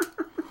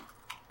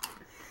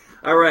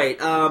 All right.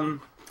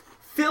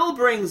 Phil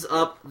brings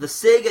up the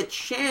Sega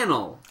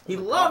Channel. He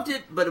loved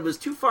it, but it was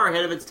too far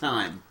ahead of its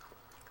time.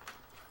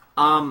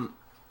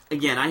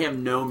 Again, I have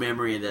no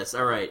memory of this.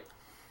 All right.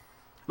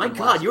 My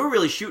God, you're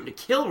really shooting to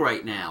kill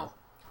right now.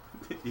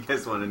 You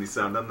guys want any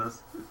sound on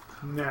this?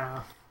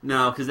 No.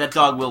 No, because that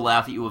dog will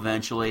laugh at you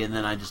eventually, and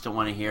then I just don't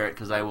want to hear it,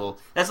 because I will...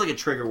 That's like a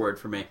trigger word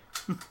for me.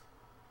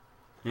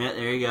 Yeah,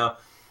 there you go.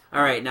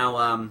 All right, now,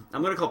 I'm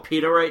going to call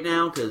Peter right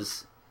now,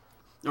 because...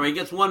 All right, he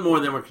gets one more,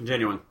 then we're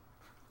continuing.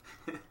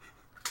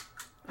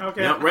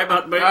 Okay. Yep, right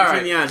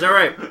between the eyes. All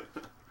right.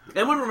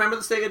 Anyone remember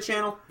the Sega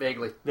Channel?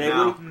 Vaguely.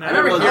 No. I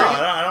remember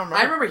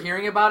I remember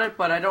hearing about it,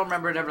 but I don't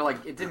remember it ever,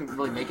 like, it didn't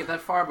really make it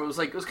that far, but it was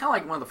kind of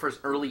like one of the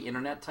first early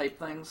internet type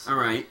things. All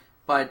right.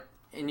 But,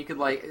 and you could,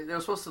 like, they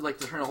were supposed to, like,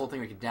 to turn the whole thing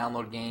where you could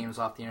download games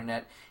off the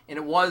internet, and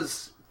it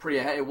was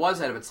ahead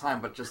of its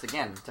time, but just,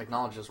 again,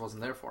 technology just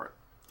wasn't there for it.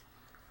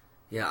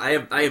 Yeah,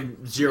 I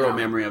have zero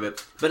memory of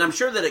it. But I'm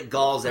sure that it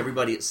galls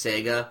everybody at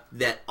Sega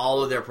that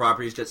all of their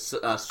properties get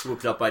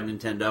swooped up by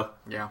Nintendo.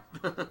 Yeah.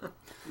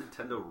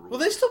 Nintendo rules. Well,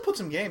 they still put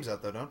some games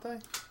out, though, don't they?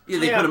 Yeah,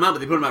 they put them out, but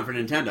they put them out for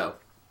Nintendo.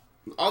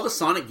 All the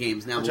Sonic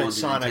games now belong to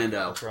Sonic,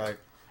 Nintendo. That's right.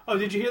 Oh,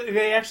 did you hear?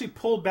 They actually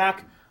pulled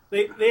back.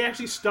 They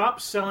actually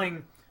stopped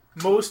selling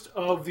most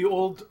of the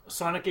old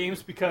Sonic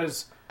games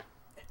because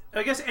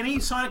I guess any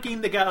Sonic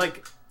game that got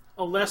like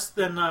a less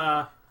than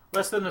a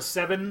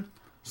 7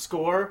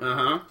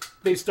 score,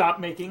 they stopped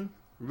making.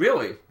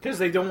 Really? Because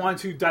they don't want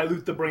to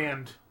dilute the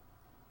brand.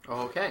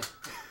 Okay.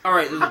 All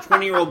right, there's a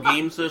 20-year-old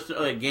game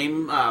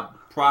system,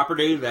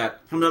 property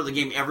that comes out with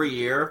the game every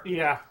year.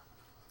 Yeah.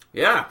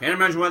 Yeah, can't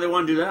imagine why they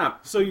want to do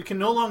that. So you can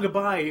no longer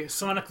buy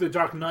Sonic the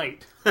Dark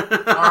Knight. All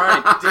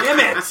right. Damn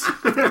it!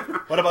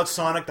 What about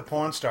Sonic the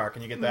Porn Star?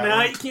 Can you get that No,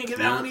 one? you can't get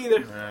that one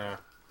either.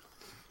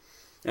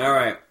 All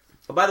right.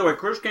 Oh, by the way,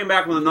 Chris came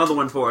back with another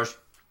one for us.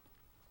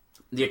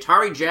 The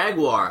Atari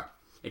Jaguar.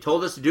 They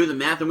told us to do the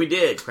math, and we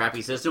did.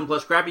 Crappy system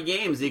plus crappy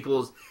games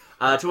equals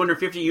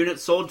 250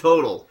 units sold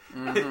total.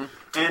 And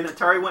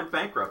Atari went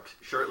bankrupt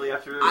shortly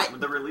after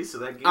the release of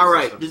that game. All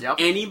right. system.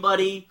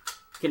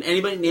 Can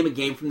anybody name a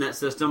game from that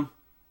system?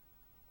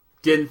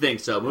 Didn't think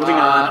so. Moving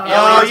on.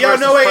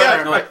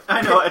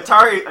 I know.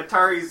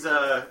 Atari's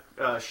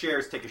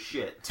shares take a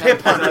shit.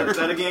 Pimp Hunter. Is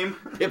that a game?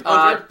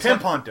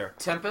 Pimp Hunter.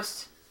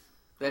 Tempest.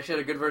 They actually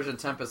had a good version of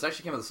Tempest. It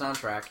actually came with a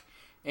soundtrack.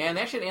 And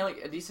they actually had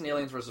a decent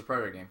Aliens vs.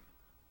 Predator game.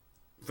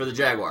 For the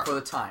Jaguar. For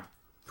the time.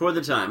 For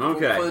the time,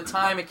 okay. For the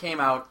time it came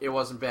out, it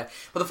wasn't bad.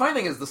 But the funny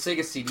thing is, the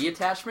Sega CD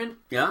attachment,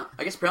 yeah,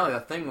 I guess apparently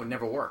that thing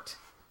never worked.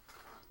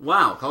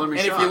 Wow, color me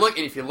shocked.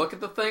 If you look at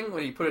the thing,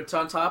 when you put it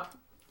on top,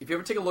 if you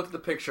ever take a look at the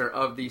picture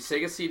of the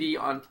Sega CD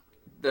on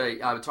the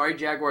Atari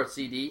Jaguar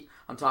CD,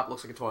 on top it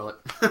looks like a toilet.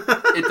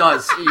 It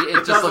does.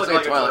 It just looks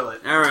like a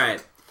toilet. All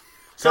right.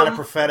 Kind of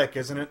prophetic,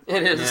 isn't it?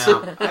 It is.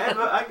 Yeah.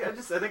 I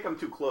think I'm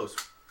too close.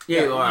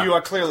 Yeah, you are. You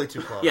are clearly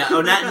too close. Yeah. Oh,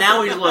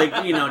 now he's like,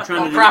 trying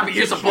to do... crap, he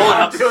used a bullet.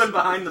 I'm doing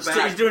behind the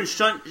back. He's doing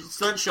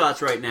stunt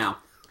shots right now.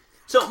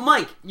 So,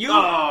 Mike, you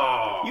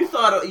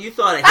thought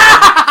ahead.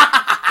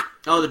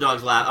 Oh, the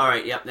dog's loud. All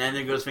right, yep. And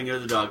then goes finger to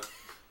the dog.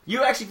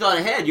 You actually thought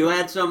ahead. You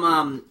had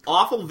some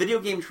awful video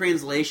game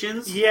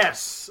translations.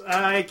 Yes,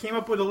 I came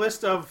up with a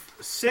list of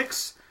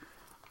 6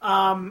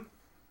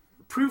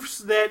 proofs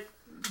that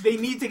they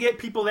need to get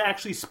people that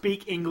actually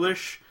speak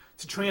English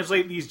to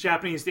translate these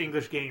Japanese to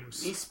English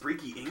games. He's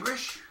freaky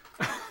English?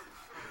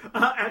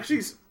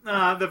 Actually,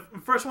 the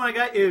first one I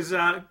got is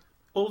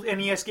old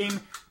NES game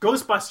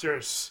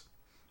Ghostbusters.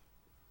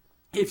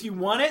 If you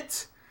want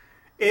it,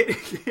 it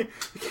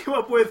came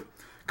up with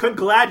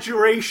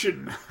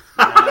congratulation.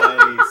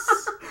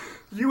 Nice.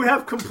 You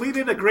have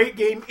completed a great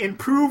game,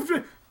 improved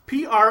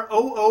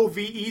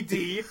PROOVED,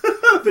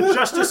 the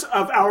justice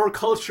of our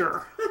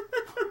culture.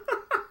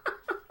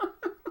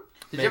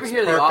 Did you ever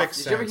hear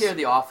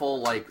the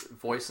awful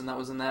voice that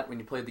was in that when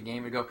you played the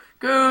game? You go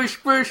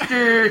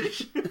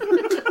Ghostbusters.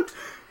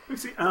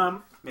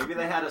 Maybe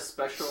they had a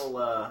special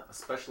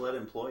ed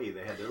employee.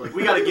 They had to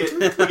we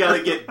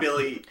gotta get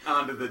Billy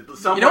onto the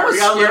somewhere. You know what's we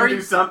gotta let him scary?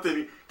 do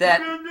something.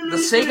 That the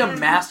Sega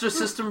Master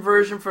System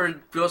version for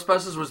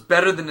Ghostbusters was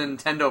better than the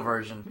Nintendo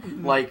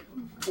version.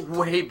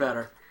 Way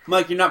better.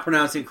 Mike, you're not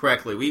pronouncing it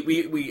correctly.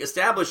 We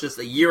established this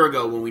a year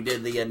ago when we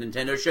did the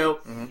Nintendo show.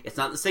 Mm-hmm. It's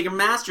not the Sega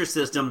Master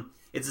System.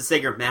 It's the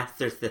Sega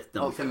Master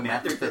System. Oh, Sega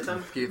Master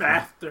System.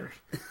 Master.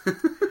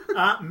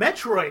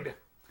 Metroid.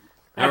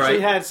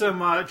 Actually had some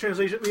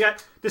translation. We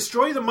got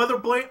destroy the mother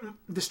brain,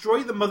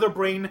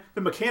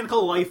 the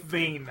mechanical life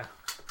vein.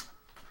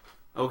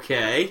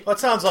 Okay. That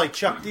sounds like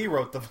Chuck D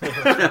wrote the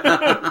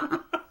version.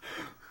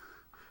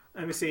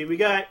 Let me see. We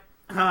got.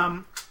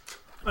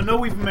 I know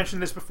we've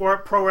mentioned this before.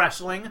 Pro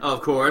wrestling.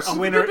 Of course. A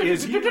winner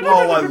is.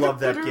 Oh, I love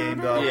that game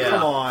though. Yeah.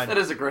 Come on. That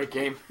is a great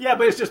game. Yeah,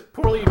 but it's just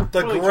poorly.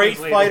 The poorly great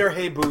translated. fighter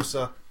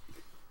Hayabusa.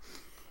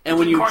 And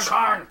when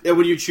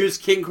you choose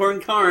King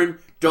Corn Karn,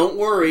 don't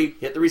worry.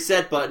 Hit the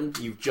reset button.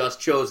 You've just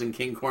chosen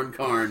King Corn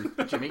Karn.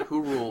 Jimmy,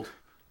 who ruled?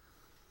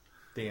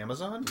 The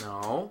Amazon?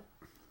 No.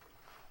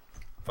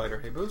 Fighter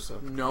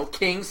Hayabusa. No,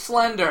 King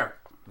Slender.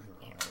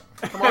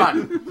 Come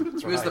on.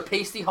 He was the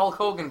pasty Hulk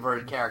Hogan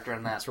character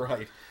in that. That's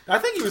right. I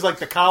think he was like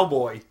the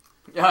cowboy.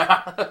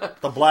 Yeah.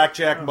 The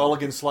Blackjack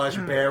Mulligan /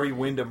 Barry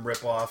Windham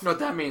ripoff. You know what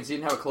that means? He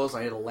didn't have a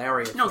clothesline. He had a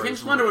lariat. No, King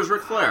Splinter was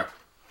Ric Flair.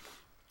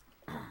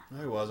 No,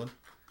 he wasn't.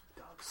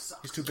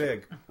 He's too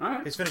big. All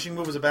right. His finishing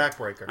move was a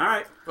backbreaker. All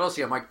right. What else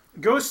you got, Mike?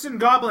 Ghosts and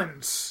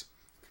Goblins.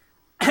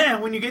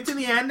 When you get to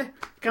the end,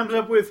 it comes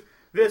up with,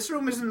 this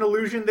room is an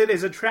illusion that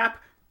is a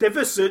trap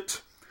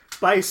deficit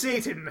by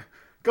Satan.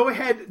 Go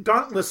ahead,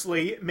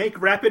 dauntlessly,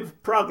 make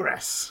rapid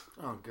progress.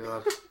 Oh,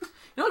 God.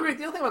 You know, the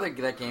other thing about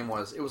that game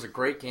was, it was a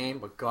great game,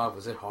 but God,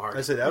 was it hard.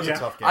 I said that was a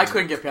tough game. I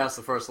couldn't get past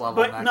the first level.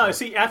 But no,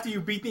 see, after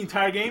you beat the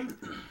entire game,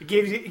 it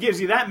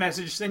gives you that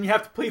message, then you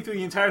have to play through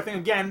the entire thing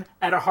again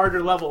at a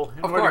harder level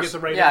in order to get the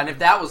right ending. ending. And if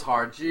that was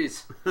hard,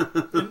 jeez.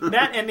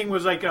 That ending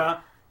was like,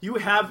 you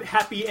have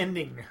happy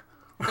ending.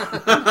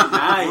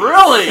 Nice.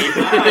 Really?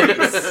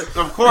 Nice.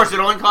 Of course, it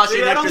only costs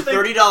you an extra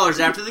 $30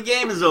 after the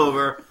game is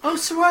over. Oh,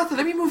 Sir Arthur,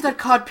 let me move that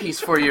cod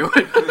piece for you.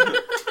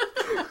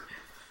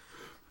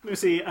 Let me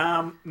see.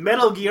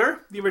 Metal Gear,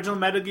 the original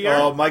Metal Gear.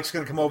 Oh, Mike's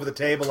going to come over the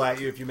table at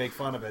you if you make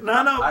fun of it. No.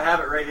 I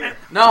have it right here.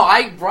 No,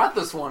 I brought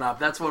this one up.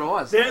 That's what it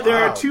was.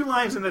 There are two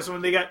lines in this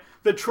one. They got,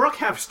 the truck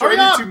have started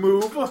to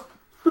move.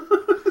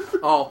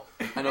 Oh,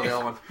 I know the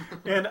other one.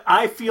 And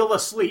I feel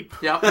asleep.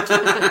 Yep.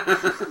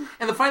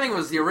 And the funny thing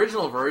was the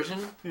original version,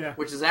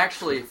 which is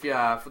actually,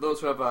 for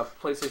those who have a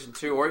PlayStation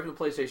 2 or even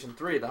PlayStation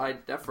 3, the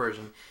high-def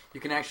version,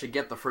 you can actually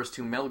get the first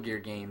two Metal Gear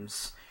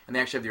games. And they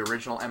actually have the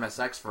original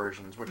MSX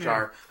versions, which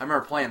are, I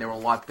remember playing, they were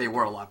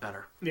a lot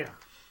better. Yeah.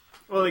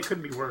 Well, they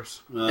couldn't be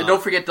worse. And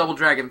don't forget Double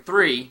Dragon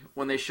 3,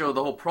 when they showed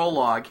the whole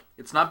prologue,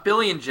 it's not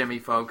Billy and Jimmy,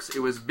 folks, it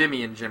was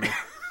Bimmy and Jimmy.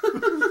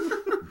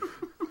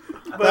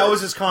 That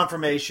was his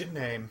confirmation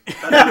name.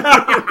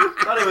 I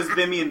thought it was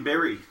Bimmy and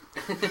Barry.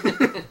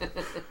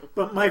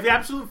 But my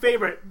absolute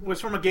favorite was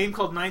from a game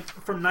from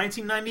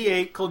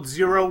 1998 called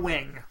Zero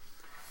Wing.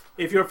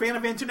 If you're a fan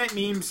of internet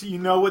memes, you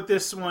know what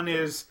this one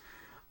is.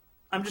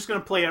 I'm just going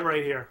to play it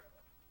right here.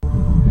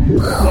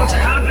 What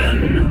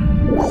happened?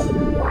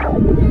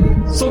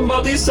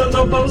 Somebody set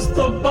up us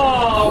the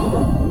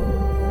bomb.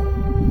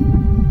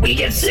 We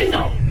get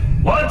signal.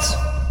 What?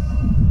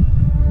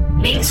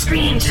 Main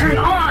screen, turn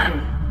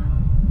on.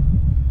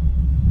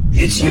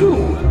 It's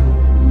you.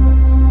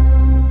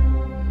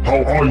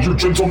 How are you,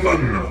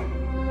 gentlemen?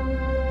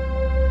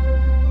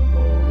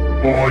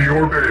 All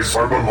your base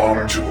are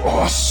belong to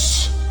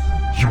us.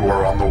 You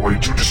are on the way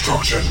to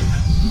destruction.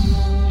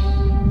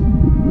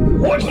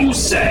 What you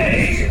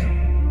say?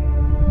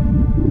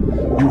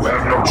 You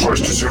have no choice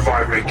to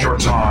survive. Make your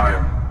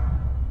time.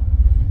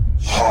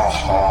 Ha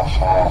ha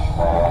ha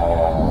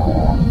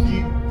ha.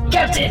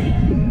 Captain!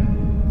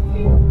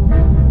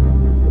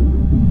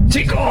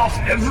 Take off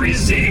every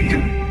zig.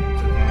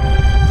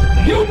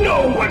 You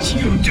know what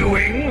you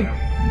doing.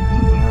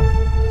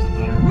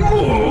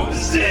 Move,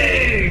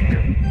 zig.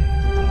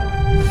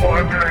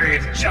 For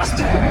brave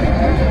justice.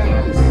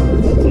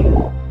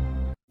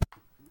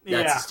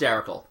 That's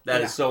hysterical.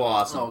 That is so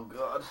awesome. Oh,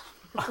 God.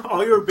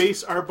 All your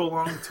base are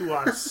belong to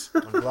us.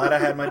 I'm glad I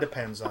had my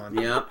Depends on.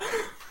 Yeah.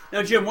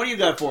 Now, Jim, what do you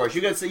got for us?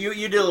 You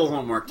did a little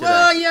homework today.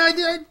 Well, yeah,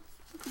 I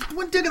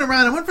went digging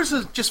around. I went for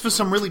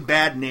some really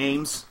bad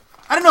names.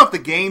 I don't know if the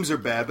games are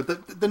bad,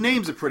 but the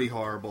names are pretty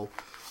horrible.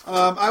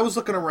 I was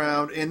looking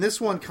around, and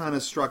this one kind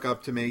of struck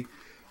up to me.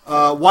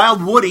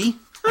 Wild Woody.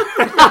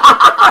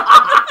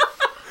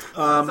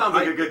 Sounds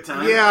like a good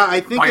time. Yeah,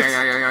 I think it's,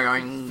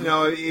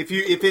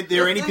 if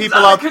there are any people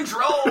out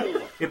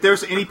control. If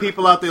there's any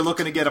people out there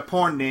looking to get a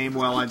porn name,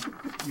 well,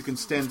 you can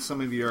send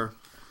some of your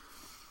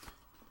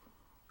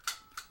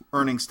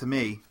earnings to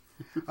me.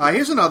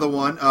 Here's another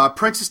one.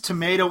 Princess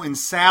Tomato in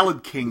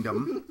Salad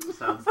Kingdom.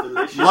 Sounds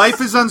delicious. Life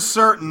is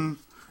uncertain.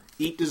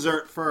 Eat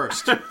dessert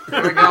first. There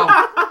we go.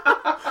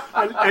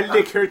 I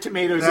lick her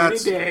tomatoes any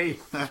day.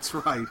 That's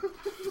right.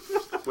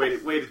 Way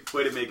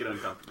to make it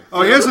uncomfortable.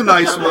 Oh, here's a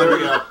nice one. There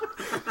we go.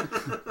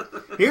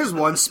 Here's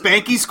one.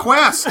 Spanky's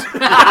Quest.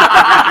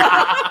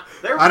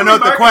 I don't know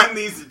what the quest.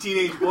 These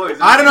teenage boys.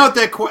 I don't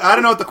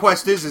know what the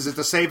quest is. Is it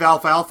to save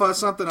Alfalfa or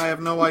something? I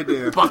have no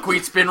idea.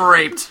 Buckwheat's been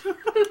raped.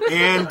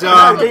 And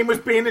that game was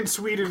banned in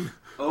Sweden.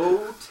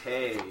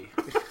 Okay.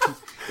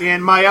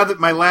 And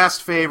my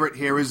last favorite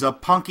here is a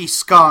Punky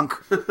Skunk.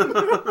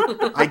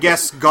 I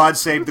guess God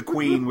Save the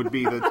Queen would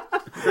be the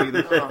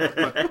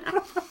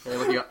They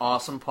look like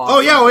Awesome Possum. Oh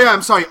yeah,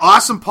 I'm sorry.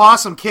 Awesome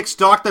Possum kicks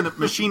Dr.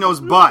 Machino's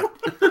butt.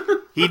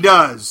 He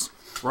does.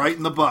 Right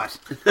in the butt.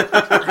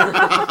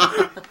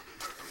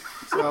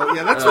 So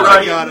yeah, that's what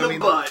I got. In the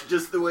butt,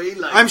 just the way he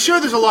likes I'm sure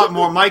there's a lot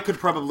more. Mike could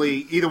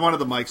probably, either one of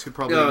the Mikes could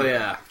probably. Oh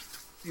yeah,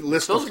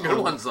 list those are good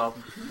ones though.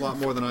 A lot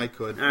more than I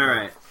could. All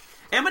right.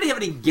 Anybody have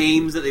any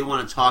games that they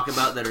want to talk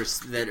about that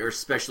are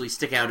especially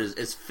stick out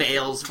as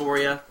fails for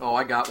you? Oh,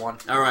 I got one.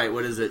 All right,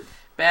 what is it?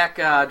 Back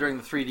during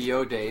the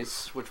 3DO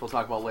days, which we'll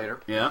talk about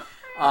later. Yeah.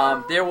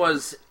 There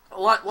was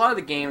a lot of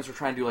the games were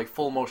trying to do like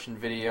full motion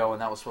video,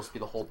 and that was supposed to be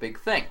the whole big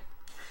thing.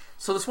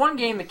 So this one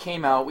game that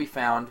came out, we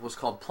found, was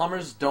called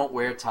Plumbers Don't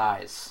Wear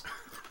Ties.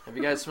 Have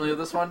you guys familiar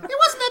with this one? It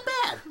wasn't that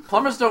bad.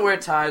 Plumbers Don't Wear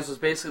Ties was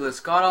basically this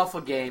god-awful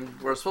game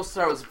where it was supposed to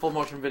start with a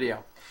full-motion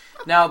video.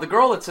 Now, the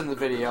girl that's in the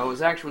video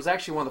was actually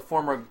one of the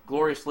former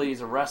glorious ladies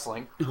of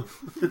wrestling.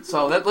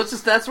 So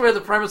that's where the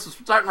premise was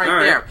starting right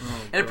there.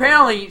 And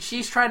apparently,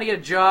 she's trying to get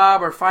a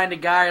job or find a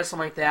guy or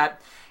something like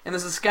that. And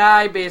there's this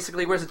guy,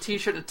 basically, wears a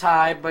t-shirt and a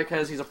tie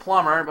because he's a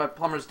plumber, but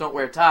plumbers don't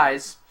wear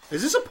ties.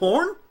 Is this a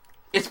porn?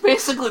 It's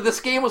basically,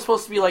 this game was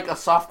supposed to be like a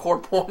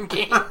softcore porn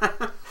game.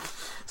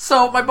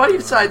 So my buddy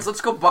decides,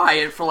 let's go buy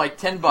it for like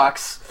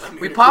 $10.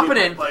 We pop it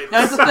in.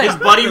 Now, here's the thing. His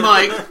buddy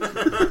Mike.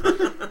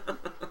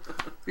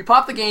 We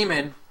pop the game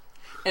in,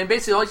 and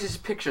basically all these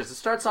pictures. It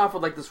starts off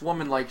with like this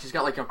woman, like she's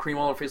got like a cream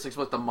all over her face, like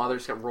with the mother.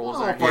 She's got rolls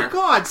in her hair. Oh, for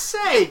God's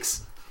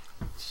sakes!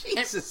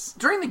 Jesus.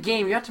 And during the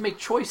game, you have to make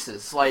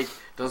choices. Like,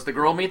 does the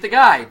girl meet the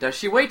guy? Does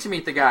she wait to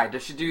meet the guy?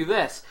 Does she do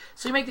this?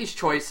 So you make these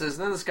choices,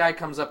 and then this guy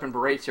comes up and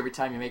berates you every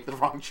time you make the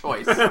wrong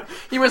choice.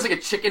 He wears like a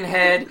chicken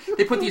head.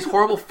 They put these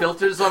horrible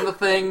filters on the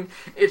thing.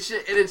 It's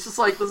just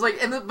like,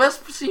 and the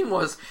best scene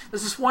was,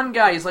 there's this one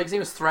guy, his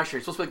name is Thresher.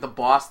 He's supposed to be like the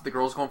boss that the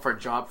girl's going for a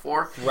job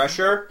for.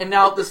 Thresher? And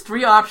now there's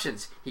 3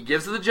 options. He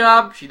gives her the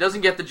job, she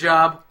doesn't get the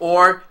job,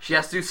 or she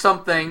has to do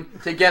something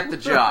to get the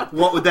job.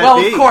 What would that be?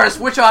 Well, of course,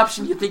 which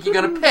option do you think you're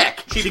going to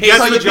pick? She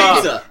gets the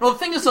job. Well, the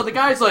thing is, so the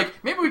guy's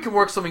like, maybe we can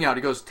work something out.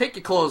 He goes, take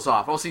your clothes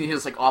off. All of a sudden he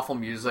hears like awful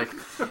music.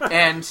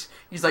 And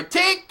he's like,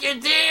 take your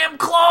damn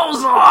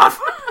clothes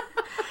off.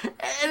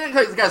 And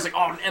the guy's like,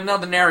 oh, and then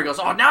the narrator goes,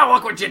 oh, now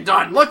look what you've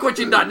done. Look what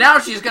you've done. Now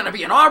she's going to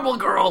be an horrible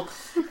girl.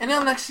 And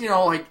then next, she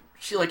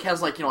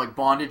has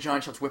bondage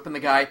on. She's whipping the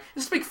guy.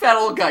 This big fat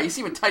old guy. You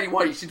see him in tidy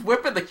whities. She's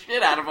whipping the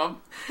shit out of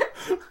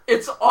him.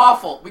 It's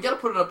awful. We got to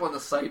put it up on the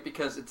site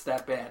because it's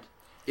that bad.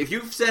 If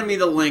you send me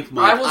the link,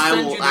 Mike, I will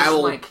send you this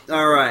link.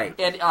 All right.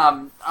 And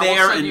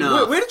fair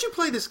enough. Where did you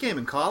play this game?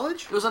 In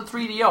college? It was on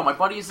 3DO. My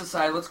buddies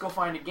decided, let's go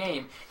find a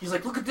game. He's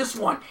like, look at this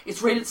one.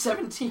 It's rated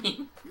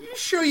 17. You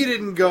sure you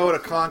didn't go to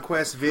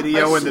Conquest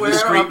Video in the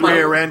discreet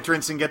rear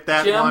entrance and get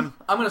that Jim, one?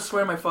 I'm going to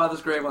swear my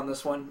father's grave on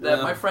this one.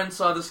 That my friend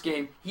saw this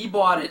game. He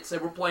bought it,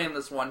 said we're playing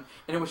this one,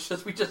 and we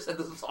just said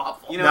this is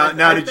awful.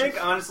 I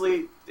think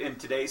honestly, in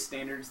today's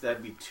standards,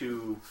 that'd be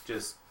too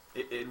just.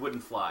 It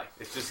wouldn't fly.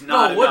 It's just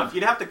not enough.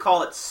 You'd have to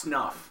call it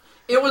snuff.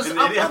 It was. You'd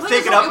have to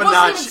take it up a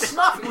notch. It wasn't even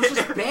snuff. It was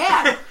just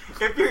bad.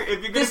 if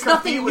you're there's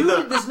nothing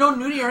nudity. There's no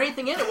nudity or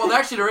anything in it. Well,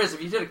 actually, there is.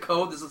 If you did a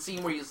code, there's a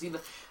scene where you see the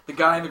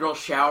guy and the girl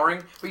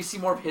showering, but you see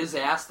more of his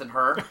ass than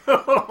her. It's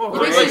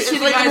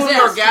like a movie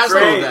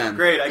Orgasmo then.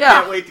 Great. I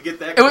can't wait to get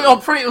that.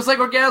 It was like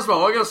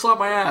Orgasmo. I gotta slap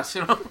my ass.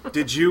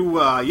 Did you?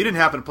 You didn't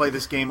happen to play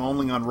this game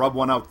only on Rub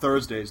One Out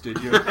Thursdays,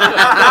 did you? No, it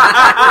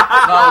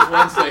was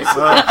Wednesdays.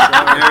 All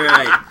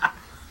right.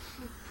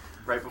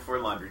 Right before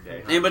laundry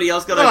day. Anybody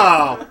else got a...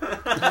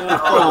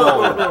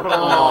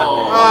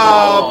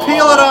 Oh,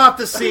 peel it off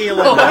the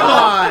ceiling. Come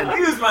on.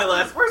 Where's my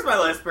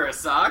last pair of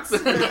socks?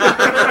 Look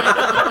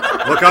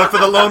out for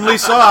the lonely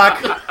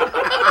sock.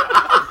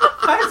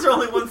 Why is there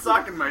only one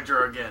sock in my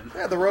drawer again?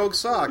 Yeah, the rogue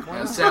sock.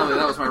 Yeah, sadly,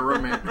 that was my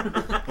roommate.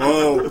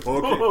 Oh,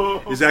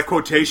 okay. Is that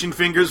Quotation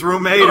Fingers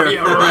roommate? Or...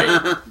 Yeah,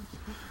 right.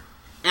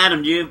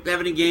 Adam, do you have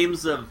any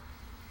games of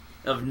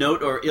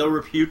note or ill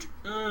repute?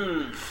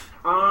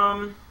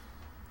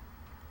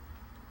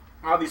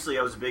 Obviously,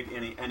 I was a big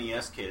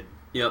NES kid.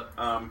 Yep.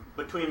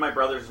 Between my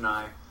brothers and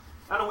I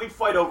don't know, we'd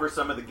fight over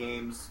some of the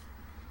games.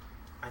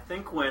 I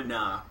think when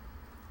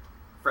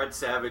Fred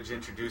Savage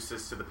introduced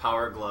us to the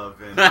Power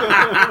Glove and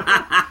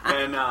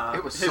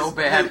it was so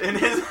bad. And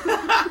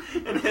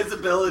his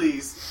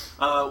abilities,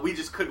 we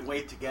just couldn't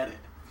wait to get it.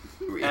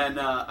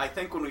 And I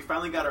think when we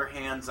finally got our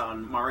hands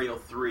on Mario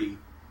 3,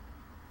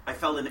 I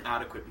felt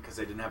inadequate because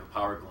I didn't have a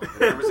Power Glove.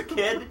 And there was a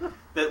kid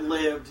that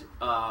lived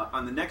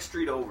on the next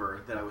street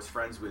over that I was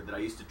friends with that I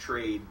used to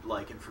trade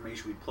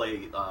information. We'd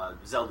play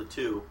Zelda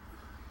 2,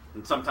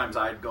 and sometimes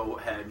I'd go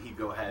ahead and he'd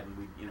go ahead and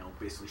we'd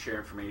basically share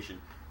information.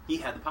 He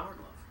had the Power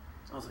Glove.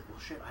 So I was like, well,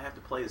 shit, I have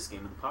to play this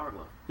game with the Power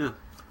Glove. Yeah.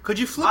 Could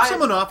you flip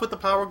someone off with the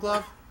Power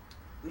Glove?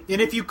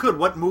 And if you could,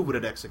 what move would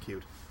it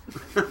execute?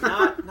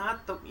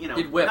 Not the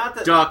He'd whip. Not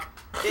the duck.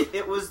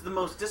 It was the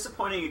most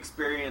disappointing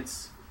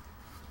experience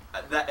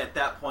at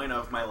that point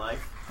of my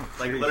life.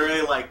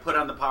 Literally, put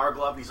on the Power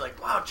Glove, and he's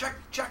like, "Wow, check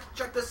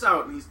this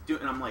out." And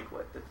and I'm like,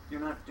 "What?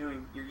 You're not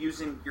doing. You're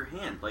using your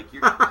hand.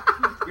 You're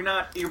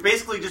not. You're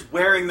basically just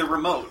wearing the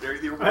remote. Or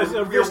you're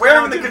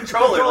wearing the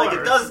controller.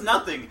 It does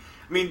nothing."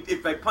 I mean,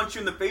 if I punch you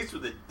in the face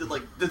with it,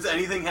 does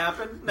anything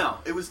happen? No,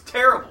 it was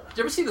terrible. Did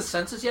you ever see the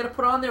sensors you had to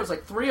put on there? It was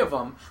 3 of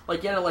them. You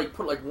had to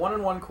put one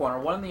in one corner,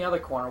 one in the other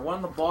corner, one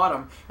in the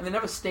bottom, and they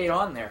never stayed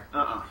on there.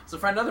 So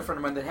another friend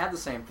of mine that had the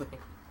same thing.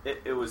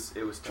 It was.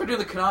 Try to do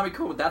the Konami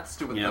code with that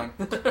stupid thing.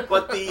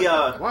 But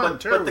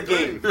the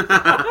game,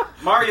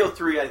 Mario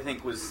 3, I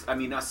think was. I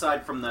mean,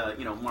 aside from the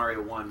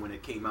Mario 1 when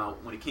it came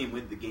out, when it came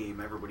with the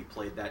game, everybody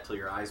played that till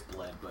your eyes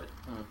bled. But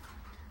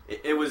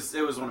it was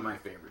one of my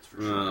favorites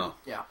for sure.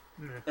 Yeah.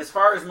 As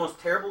far as most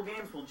terrible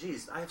games, well,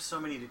 geez, I have so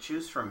many to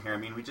choose from here. I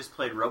mean, we just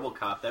played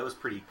RoboCop. That was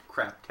pretty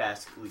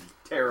craptastically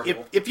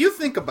terrible. If you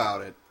think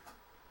about it,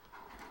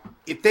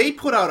 if they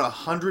put out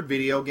 100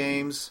 video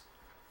games,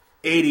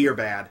 80 are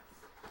bad.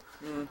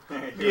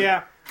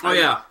 Yeah. Oh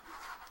yeah.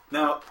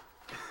 Now,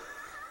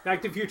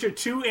 Back to the Future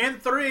 2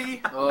 and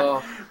 3.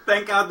 Oh,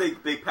 thank God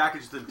they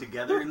packaged them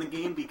together in the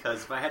game,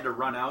 because if I had to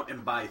run out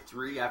and buy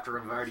 3 after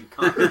I've already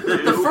conquered 2...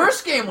 the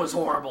first game was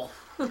horrible.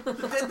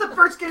 the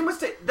first game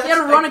was... You had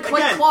to run it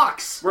like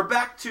clocks. We're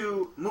back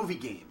to movie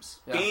games.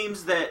 Yeah.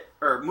 Games that...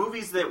 Or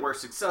movies that were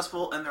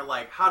successful, and they're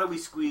like, how do we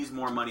squeeze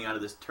more money out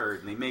of this turd?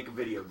 And they make a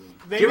video game.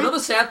 Do you know the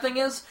sad thing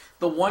is?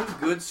 The one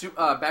good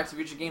Back to the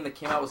Future game that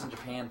came out was in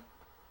Japan.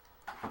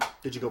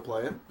 Did you go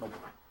play it? Nope.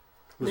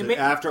 Was it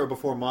after or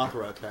before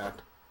Mothra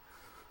attacked?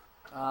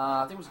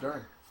 I think it was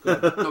during.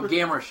 No,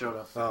 Gamera showed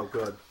up. Oh,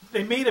 good.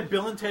 They made a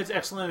Bill and Ted's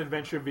Excellent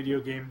Adventure video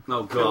game.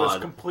 Oh, That was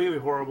God. completely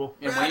horrible.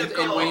 In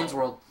Wayne's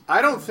World.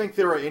 I don't think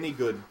there are any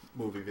good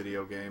movie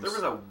video games. There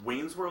was a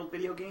Wayne's World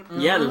video game?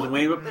 Yeah, there's a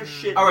Wayne. What the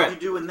shit All did right. you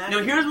do in that Now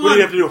game? here's What do one.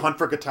 you have to do? Hunt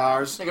for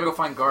guitars? I gotta go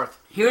find Garth.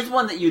 Here's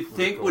one that you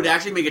think would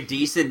actually make a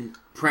decent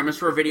premise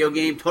for a video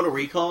game: Total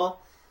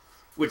Recall,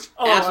 which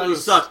absolutely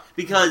sucks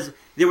because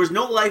there was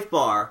no life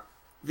bar.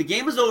 The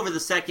game is over the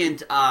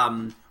second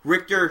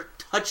Richter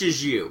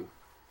touches you.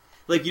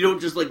 Like, you don't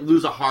just, like,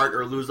 lose a heart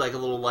or lose, like, a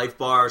little life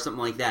bar or something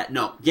like that.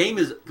 No, game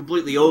is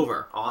completely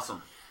over.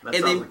 Awesome. That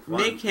And sounds they like fun.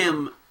 make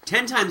him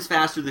 10 times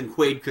faster than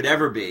Quaid could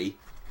ever be.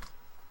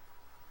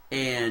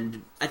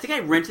 And I think I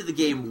rented the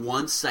game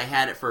once. I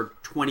had it for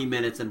 20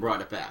 minutes and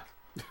brought it back.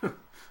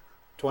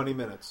 20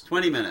 minutes.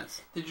 20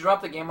 minutes. Did you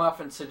drop the game off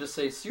and just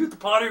say, "See you at the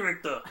party,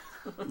 Richter"?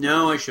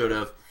 No, I should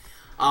have.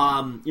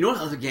 You know what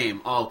other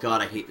game? Oh,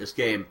 God, I hate this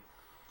game.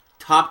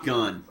 Top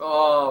Gun.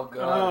 Oh,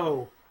 God.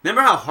 Oh.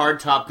 Remember how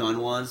hard Top Gun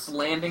was?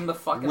 Landing the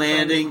fucking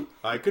Landing. thing.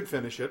 I could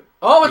finish it.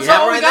 Oh, it's Yeah,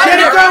 all right we got there.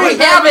 here. Get it going, We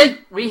have it.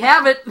 We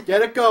have it.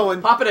 Get it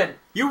going. Pop it in.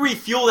 You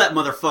refuel that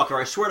motherfucker.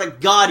 I swear to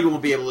God you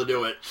won't be able to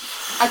do it.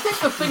 I think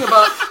the thing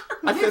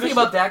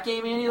about that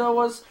game, Andy, though,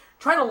 was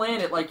trying to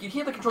land it. Like, you'd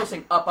hear the control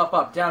saying up, up,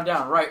 up, down,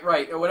 down, right,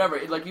 right, or whatever.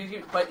 But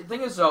the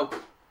thing is, though,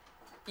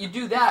 you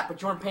do that,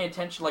 but you weren't paying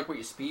attention like what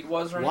your speed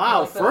was or anything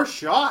Wow, like that. first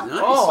shot. Nice.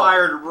 He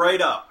fired right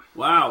up.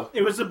 Wow.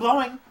 It was the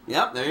blowing.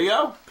 Yep, there you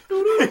go.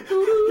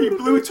 He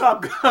blew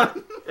Top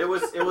Gun. It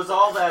was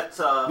all that...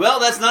 Well,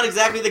 that's not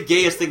exactly the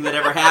gayest thing that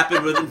ever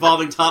happened with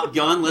involving Top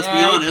Gun, let's be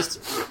honest.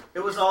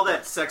 It was all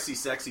that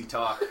sexy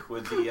talk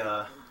with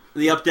the...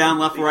 The up, down,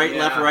 left, right,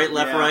 left, right,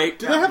 left, right.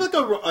 Do they have like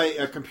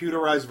a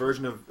computerized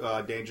version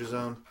of Danger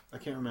Zone? I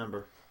can't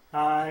remember.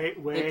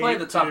 Highway They played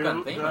the Top to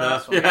Gun theme.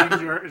 the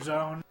Danger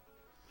Zone.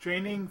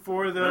 Training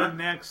for the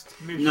next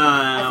mission.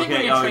 I think when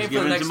okay, you're oh, training he's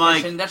for the giving it next to Mike.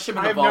 mission, that should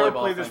have been I've the never volleyball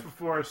played this thing.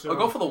 before, so... I'll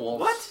go for the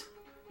Wolves. What?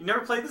 You never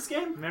played this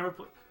game? Never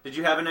played. Did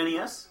you have an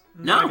NES?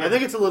 No. I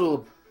think it's a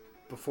little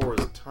before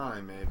the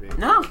time, maybe.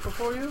 No.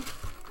 Before you?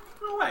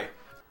 No way.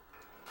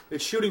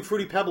 It's shooting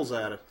Fruity Pebbles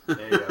at it.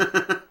 There you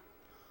go.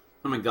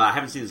 Oh my God, I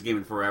haven't seen this game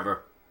in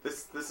forever.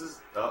 This is...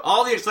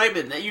 All the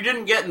excitement that you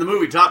didn't get in the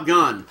movie Top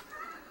Gun.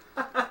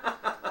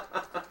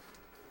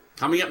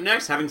 Coming up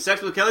next, having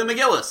sex with Kelly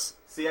McGillis.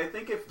 See, I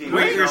think if Danger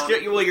Wait,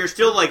 Zone... you're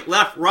still like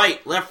left, right,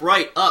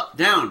 up,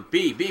 down,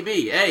 B,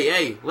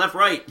 A, left,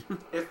 right.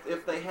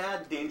 If they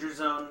had Danger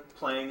Zone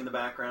playing in the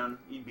background,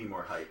 you'd be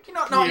more hyped. You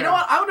know what?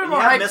 I would have been And more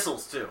you have hyped.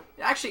 missiles, too.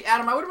 Actually,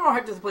 Adam, I would have been more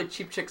hyped if they played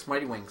Cheap Chicks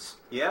Mighty Wings.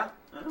 Yeah?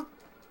 I know.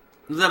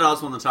 Is that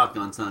also on the Top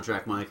Gun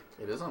soundtrack, Mike?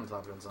 It is on the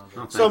Top Gun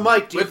soundtrack. Oh, So,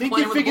 Mike, do you With think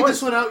Playing you with figured the this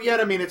Boys. one out yet?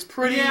 I mean, it's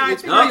pretty... Yeah, I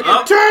it's think pretty...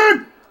 Oh,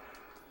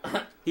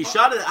 Turn! He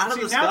shot it out of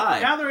See, the now, sky.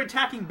 now they're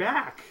attacking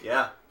back.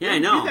 Yeah. Yeah, I They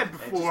know. did that It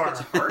before.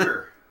 just gets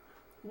harder.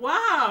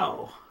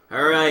 Wow.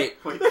 All right.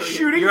 They're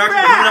shooting You're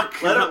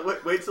actually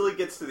back. Wait till he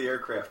gets to the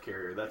aircraft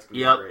carrier. That's going to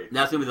Yep, be great.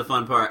 that's gonna be the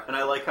fun part. And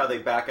I like how they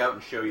back out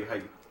and show you how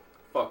you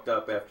fucked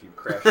up after you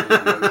crashed into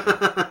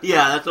the ocean.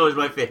 Yeah, that's always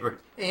my favorite.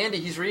 Andy,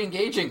 he's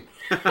re-engaging.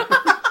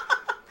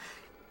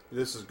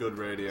 This is good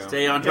radio.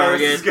 Stay on Yeah, target.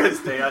 this is good.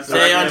 Stay on target.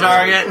 Stay on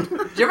target.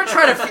 Did you ever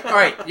try to? All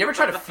right. You ever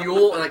try to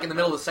fuel like in the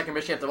middle of the second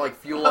mission? You have to like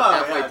fuel up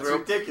halfway yeah, it's through.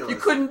 ridiculous. You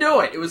couldn't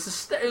do it. It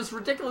was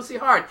ridiculously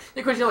hard.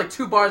 Because you had like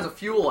 2 bars of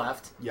fuel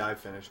left. Yeah, I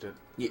finished it.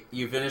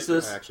 You finished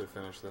this? I actually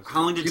finished this.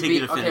 How long did it take you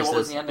to finish what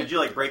was this? the ending? Did you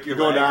like break your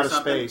You're going leg out or of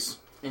something? space.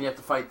 And you have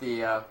to fight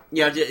the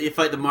Yeah, you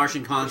fight the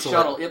Martian consul.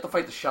 shuttle. You have to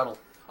fight the shuttle.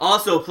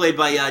 Also played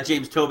by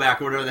James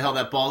Toback, or whatever the hell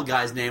that bald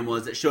guy's name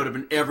was, that showed up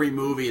in every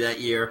movie that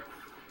year.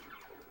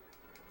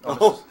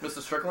 Oh,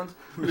 Mr. Strickland.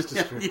 Mr.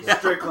 Strickland. Yeah.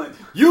 Strickland.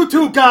 You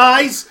two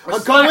guys We're are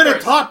going to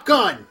slackers. Top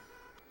Gun.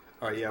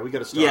 All right, yeah, we got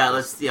to start. Yeah,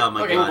 this. let's. Yeah, oh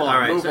my Okay, God. move on, All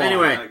right. move So on.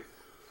 anyway,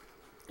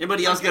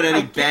 anybody else got any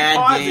I can't bad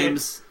pause it.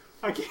 games?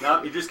 I can't.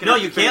 No, you're just gonna No,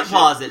 have you to can't finish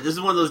pause it. This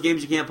is one of those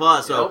games you can't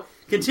pause. So Nope.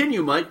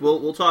 continue, Mike.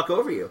 We'll talk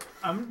over you.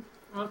 I'm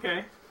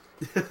okay.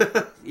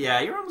 Yeah,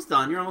 you're almost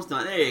done. You're almost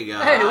done. There you go.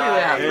 Hey, look at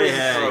that. Hey,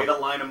 Hey, hey. way to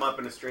line them up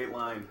in a straight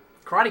line.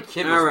 Karate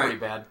Kid was All right. pretty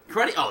bad. The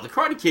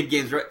Karate Kid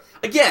games, right?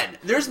 Again,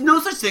 there's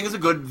no such thing as a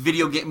good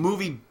video game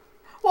movie.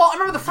 Well, I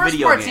remember the first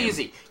Video part's game.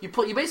 easy. You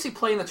basically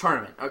play in the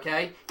tournament,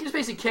 okay? You just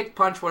basically kick,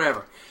 punch,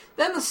 whatever.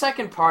 Then the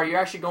second part, you're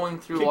actually going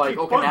through Kick, like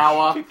kick,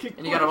 Okinawa, punch. Kick,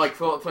 and you got to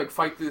punch. like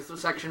fight through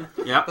this section.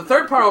 Yep. The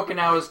third part of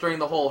Okinawa is during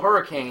the whole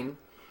hurricane,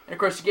 and of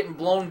course you're getting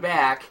blown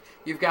back.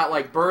 You've got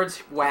like birds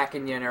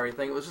whacking you and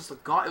everything. It was just it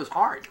was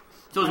hard.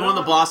 So it was one of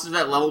the bosses of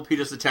that level,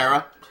 Peter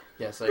Cetera.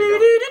 Yes, there you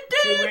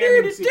go.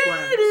 Landing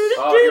sequence.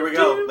 Oh, here we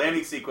go.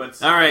 Landing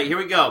sequence. All right, here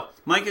we go.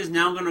 Mike is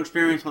now going to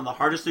experience one of the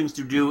hardest things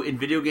to do in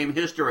video game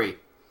history.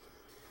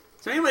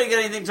 So anybody got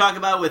anything to talk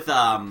about with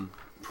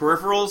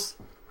peripherals?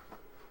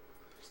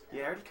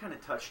 Yeah, I already kind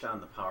of touched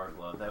on the Power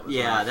Glove. That was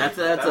That's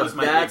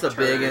a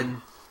big turn.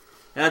 one.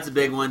 That's a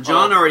big one.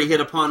 John already hit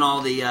upon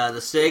all the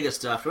Sega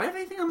stuff. Do I have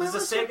anything on my Does the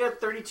list? Sega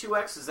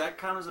 32X, does that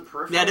count as a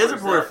peripheral? That is a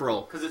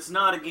peripheral. Because it's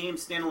not a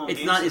standalone It's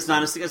game not.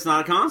 system. It's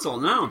not a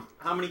console. No.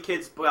 How many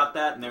kids got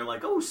that and they're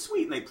like, oh,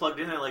 sweet, and they plugged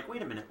in and they're like,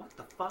 wait a minute, what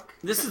the fuck?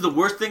 This is the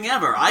worst thing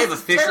ever. I have This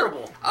is officially.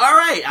 terrible. All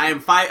right,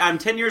 I'm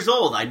 10 years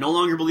old. I no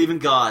longer believe in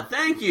God.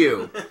 Thank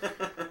you.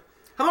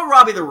 How about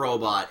Robbie the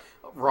Robot?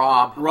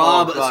 Rob.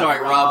 Rob Oh, God.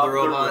 sorry, Rob the the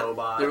Robot.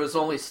 Robot. There was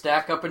only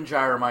Stack Up and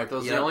Gyromite.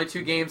 Those are the only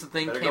two games the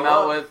thing Better came go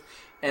out up. with,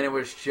 and it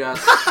was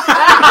just...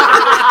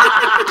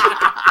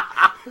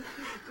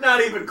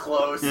 Not even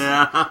close.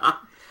 Yeah.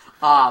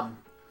 That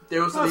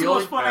was Those are the the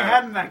only most fun I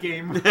had in that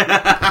game.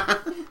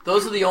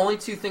 those are the only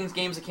two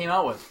games that came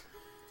out with,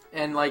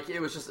 and like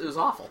it was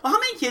awful. Well, how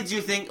many kids do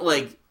you think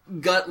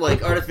got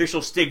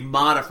artificial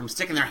stigmata from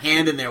sticking their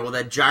hand in there while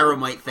that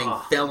gyromite thing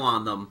fell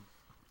on them?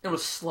 It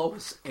was slow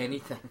as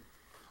anything.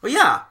 Well,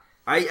 yeah,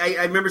 I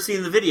remember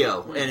seeing the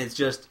video, and it's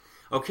just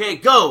okay,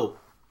 go.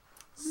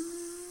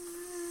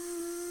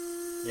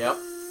 Yep.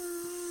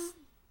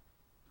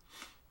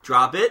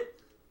 Drop it.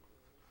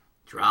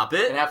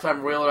 And half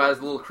time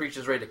realized the little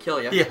creature's ready to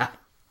kill you. Yeah.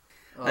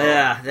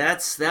 Yeah,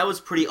 that was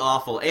pretty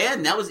awful.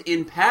 And that was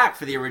in pack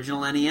for the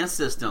original NES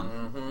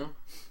system.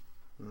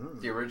 Mm-hmm.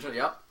 The original,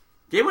 yep.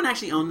 Did anyone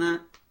actually own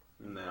that?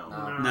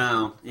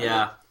 No.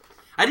 Yeah.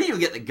 I didn't even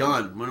get the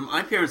gun. When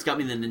my parents got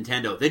me the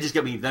Nintendo, they just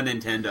got me the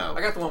Nintendo.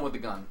 I got the one with the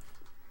gun.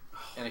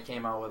 And it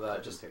came out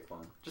with just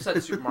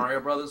had Super Mario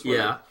Brothers where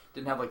Yeah. it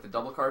didn't have like the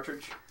double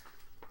cartridge.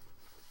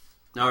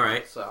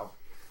 Alright. So.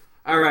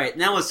 Alright,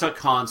 now let's talk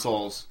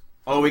consoles.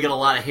 Oh, we got a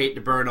lot of hate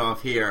to burn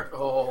off here.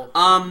 Oh.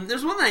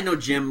 There's one that I know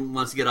Jim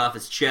wants to get off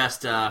his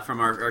chest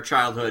from our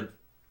childhood.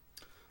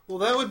 Well,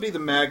 that would be the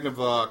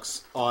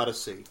Magnavox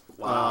Odyssey.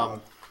 Wow.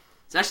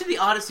 It's actually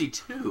the Odyssey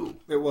 2.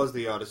 It was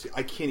the Odyssey.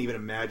 I can't even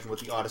imagine what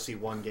the Odyssey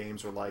 1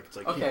 games were like. It's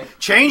like, Okay.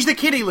 change the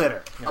kitty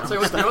litter. I'll tell you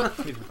what,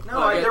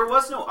 there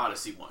was no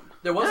Odyssey 1.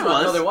 There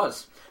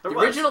was. The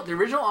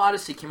original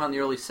Odyssey came out in the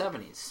early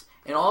 70s.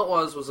 And all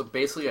it was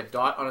basically a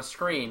dot on a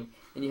screen,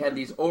 and you had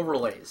these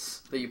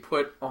overlays that you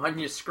put on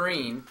your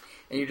screen,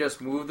 and you just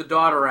move the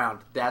dot around.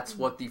 That's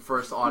what the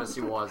first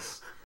Odyssey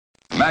was.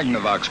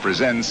 Magnavox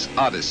presents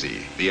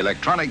Odyssey, the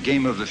electronic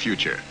game of the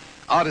future.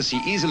 Odyssey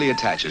easily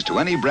attaches to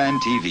any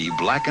brand TV,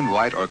 black and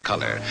white or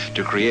color,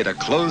 to create a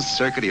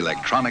closed-circuit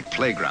electronic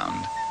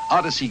playground.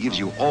 Odyssey gives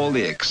you all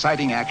the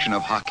exciting action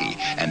of hockey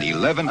and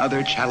 11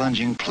 other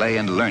challenging play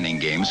and learning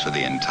games for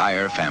the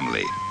entire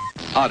family.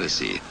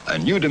 Odyssey, a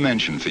new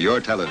dimension for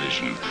your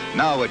television,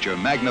 now at your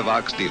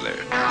Magnavox dealer.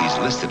 He's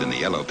listed in the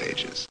yellow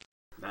pages.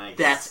 Nice.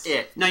 That's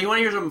it. Now, you want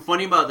to hear something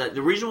funny about that?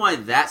 The reason why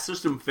that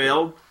system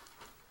failed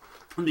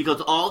was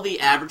because all the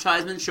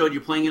advertisements showed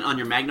you playing it on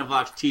your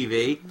Magnavox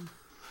TV,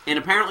 and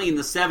apparently in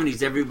the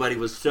 70s, everybody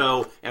was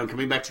so, and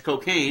coming back to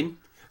cocaine,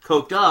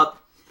 coked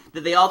up,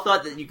 that they all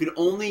thought that you could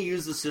only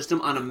use the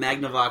system on a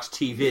Magnavox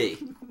TV.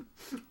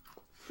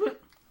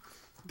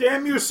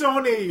 Damn you,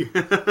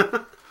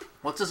 Sony!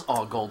 What's this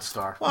all gold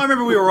star? Well, I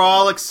remember we were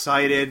all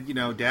excited. You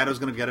know, Dad was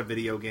going to get a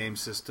video game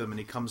system, and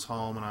he comes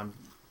home, and I'm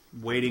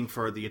waiting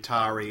for the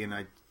Atari, and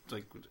I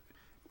like,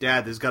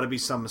 Dad, there's got to be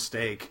some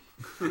mistake.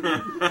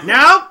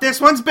 No, this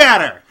one's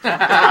better.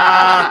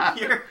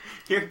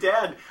 Your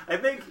dad, I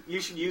think you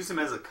should use him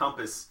as a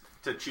compass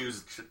to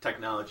choose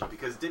technology,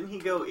 because didn't he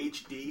go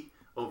HD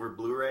over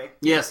Blu-ray?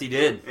 Yes, he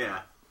did.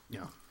 Yeah.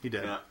 Yeah, he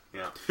did. Yeah.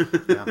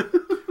 Yeah.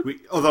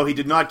 Although he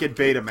did not get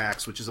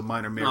Betamax, which is a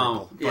minor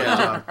miracle. Oh,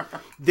 yeah.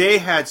 But they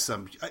had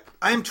some...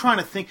 I'm trying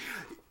to think...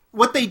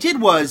 What they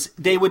did was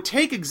they would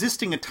take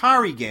existing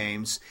Atari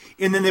games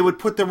and then they would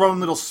put their own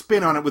little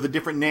spin on it with a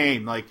different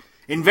name. Like,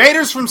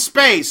 Invaders from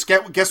Space.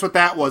 Guess what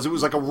that was? It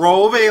was like a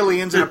row of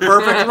aliens in a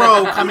perfect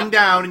row coming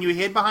down, and you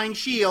hid behind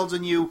shields,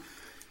 and you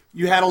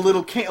had a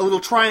little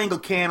triangle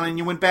cannon, and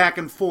you went back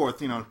and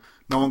forth. You know,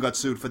 no one got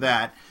sued for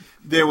that.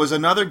 There was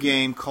another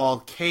game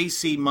called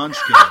KC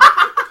Munchkin.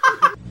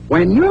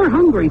 When you're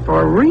hungry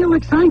for real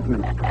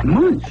excitement,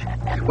 munch.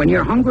 When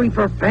you're hungry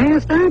for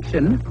fast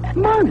action,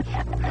 munch.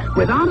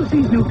 With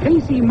Odyssey's new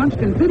KC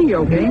Munchkin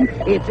video game,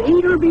 it's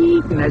eat or be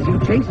eaten as you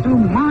chase through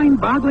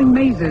mind-boggling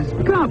mazes,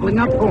 gobbling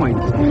up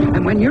points.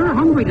 And when you're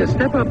hungry to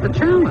step up the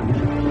challenge,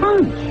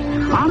 punch.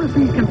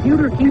 Odyssey's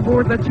computer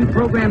keyboard lets you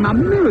program a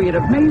myriad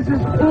of mazes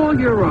all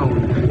your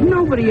own.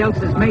 Nobody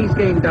else's maze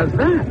game does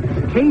that.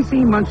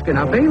 KC Munchkin,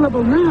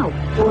 available now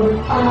for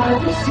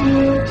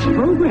Odyssey.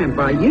 Programmed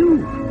by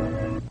you.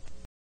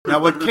 Now,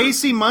 what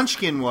KC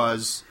Munchkin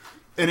was,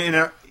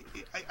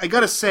 I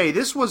gotta say,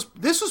 this was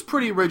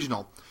pretty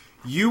original.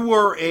 You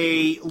were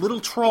a little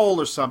troll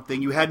or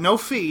something. You had no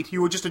feet.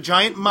 You were just a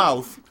giant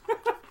mouth,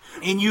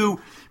 and you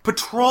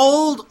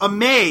patrolled a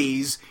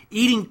maze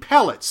eating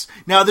pellets.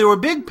 Now, there were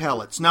big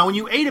pellets. Now, when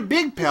you ate a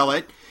big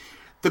pellet,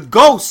 the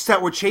ghosts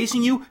that were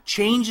chasing you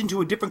changed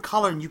into a different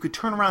color, and you could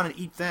turn around and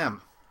eat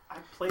them.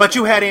 But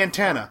you had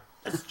antenna.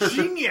 That's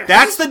genius.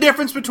 That's the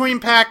difference between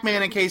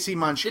Pac-Man and Casey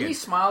Munchkin. Didn't he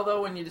smile,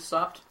 though, when you just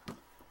stopped?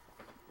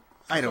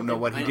 I don't know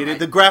what he did.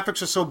 The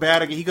graphics are so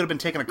bad, he could have been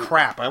taking a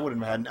crap. I would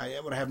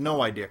have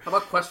no idea. How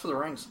about Quest for the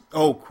Rings?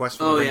 Oh, Quest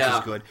for the Rings is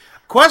good.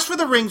 Quest for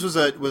the Rings was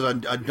a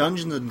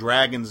Dungeons and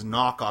Dragons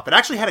knockoff. It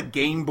actually had a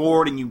game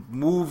board, and you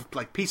moved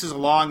like pieces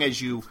along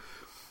as you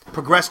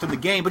progressed in the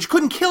game, but you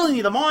couldn't kill any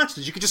of the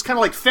monsters. You could just kind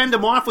of like fend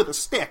them off with a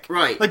stick.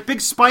 Right. Like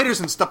big spiders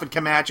and stuff would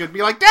come at you. It'd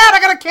be like, Dad,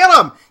 I gotta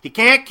kill him. You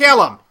can't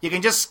kill him. You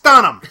can just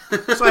stun him.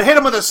 So I'd hit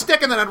him with a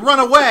stick, and then I'd run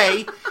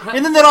away,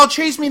 and then they'd all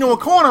chase me into a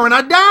corner, and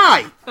I'd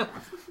die.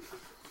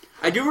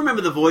 I do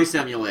remember the voice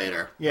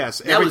emulator. Yes.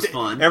 That was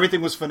fun.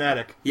 Everything was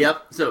phonetic.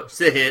 Yep. So,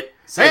 say hit.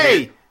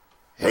 Hey,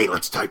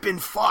 let's type in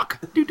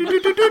fuck. Fook.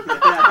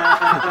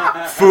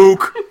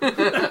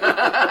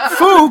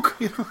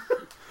 Fook.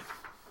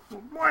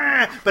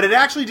 But it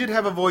actually did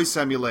have a voice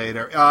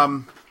emulator.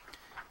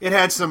 It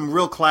had some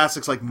real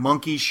classics like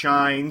Monkey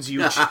Shines.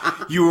 You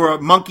were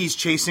monkeys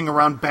chasing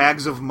around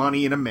bags of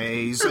money in a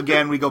maze.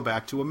 Again, we go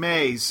back to a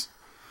maze.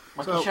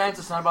 Monkey Shines,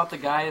 it's not about the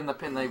guy in the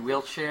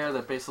wheelchair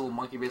that basically little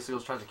monkey basically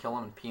was trying to kill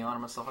him and pee on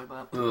him and stuff like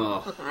that.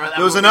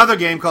 There was another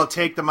game called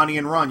Take the Money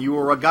and Run. You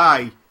were a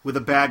guy with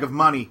a bag of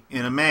money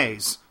in a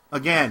maze.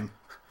 Again.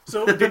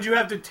 So did you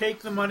have to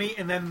take the money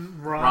and then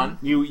run?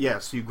 You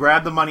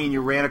grabbed the money and you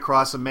ran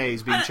across a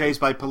maze being chased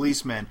by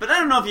policemen. But I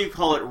don't know if you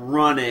call it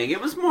running. It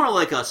was more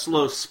like a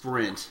slow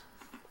sprint.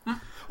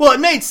 Well,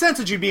 it made sense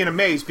that you'd be in a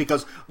maze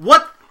because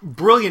what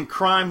brilliant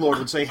crime lord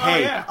would say,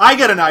 hey, I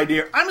got an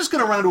idea. I'm just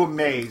going to run into a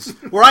maze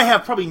where I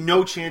have probably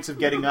no chance of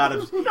getting out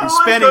of and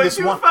spending this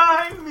one.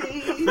 Find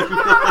me.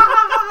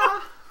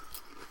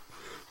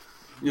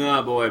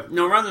 Yeah, boy.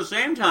 No, around the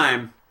same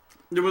time,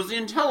 there was the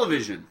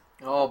Intellivision.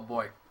 Oh,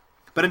 boy.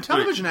 But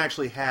Intellivision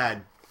actually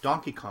had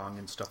Donkey Kong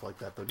and stuff like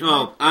that, though.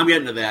 Oh, I'm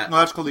getting to that. No,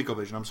 that's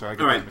ColecoVision. I'm sorry, I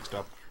got that mixed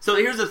up. So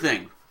here's the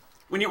thing.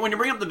 When you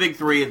bring up the big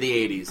three of the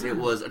 80s, it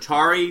was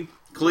Atari,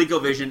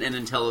 ColecoVision, and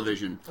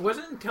Intellivision.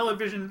 Wasn't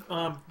Intellivision...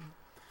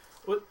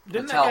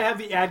 didn't that guy have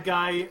the ad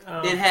guy?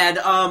 It had,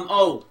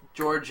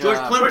 George Plimpton.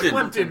 George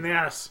Plimpton,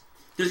 yes.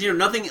 Because,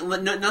 nothing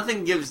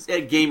gives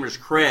gamers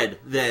cred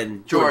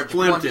than George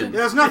Plimpton.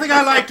 There's nothing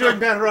I like doing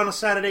better on a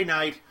Saturday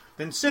night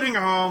than sitting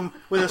home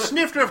with a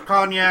snifter of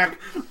cognac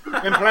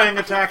and playing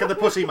Attack of the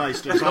Pussy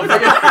Meisters.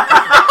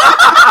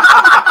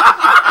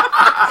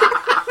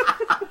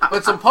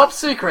 With some Pulp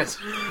Secrets.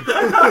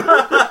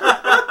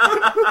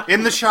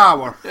 In the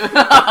shower. With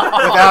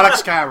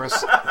Alex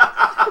Karras.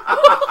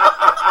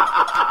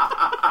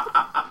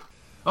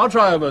 I'll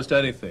try almost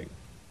anything.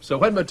 So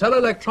when Mattel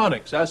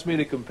Electronics asked me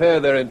to compare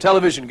their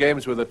Intellivision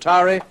games with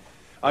Atari,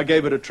 I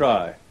gave it a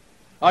try.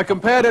 I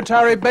compared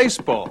Atari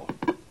baseball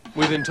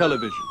with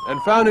Intellivision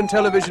and found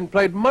Intellivision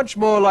played much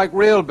more like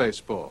real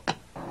baseball.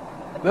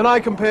 Then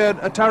I compared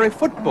Atari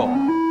football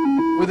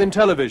with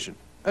Intellivision.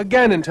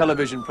 Again,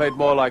 Intellivision played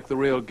more like the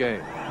real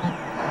game.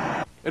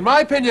 In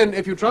my opinion,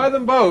 if you try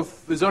them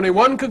both, there's only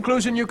one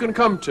conclusion you can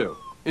come to.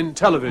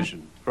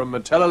 Intellivision from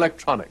Mattel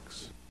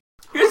Electronics.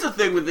 Here's the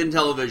thing with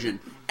Intellivision.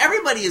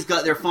 Everybody has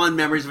got their fond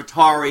memories of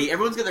Atari.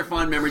 Everyone's got their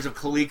fond memories of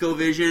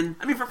ColecoVision.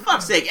 I mean, for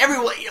fuck's sake,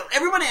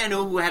 everybody I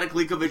know who had a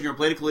ColecoVision or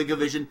played a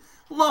ColecoVision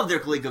loved their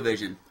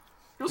ColecoVision.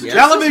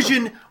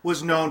 Television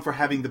was known for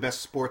having the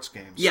best sports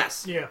games.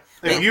 Yes. Yeah.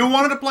 If you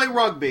wanted to play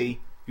rugby,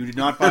 you did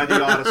not buy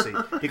the Odyssey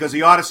because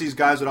the Odyssey's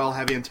guys would all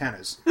have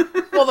antennas.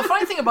 Well, the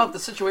funny thing about the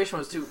situation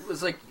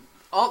was like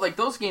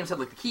those games had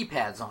like the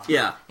keypads on them.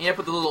 Yeah. And you had to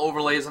put the little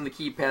overlays on the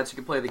keypads so you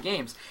could play the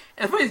games.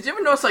 And the funny is, did you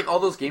ever notice like all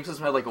those games had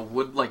like a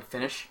wood like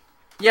finish?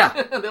 Yeah.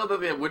 They all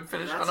had a wood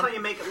finish on them. That's how you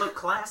make it look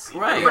classy.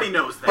 Right. Everybody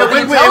knows that. But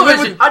wait,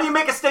 how do you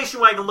make a station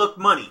wagon look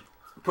money?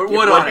 Put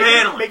wood on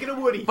it. Make it a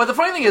Woody. But the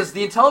funny thing is,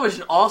 the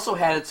Intellivision also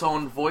had its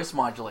own voice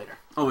modulator.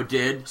 Oh, it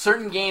did?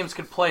 Certain games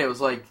could play. It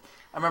was like,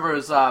 I remember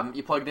it was,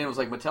 you plugged in, it was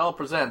like, Mattel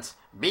presents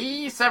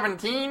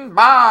B-17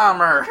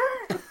 Bomber.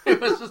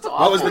 It was just awful.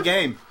 What was the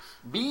game?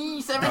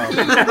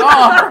 B-17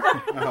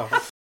 Bomber.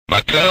 Oh.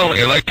 Mattel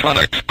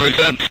Electronics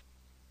presents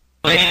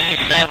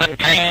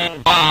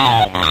B-17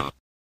 Bomber.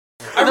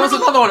 And there was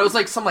another one. It was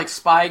like some like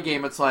spy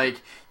game. It's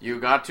like you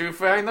got to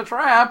find the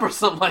trap or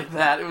something like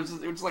that. It was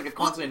like a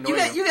constantly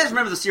annoying. You guys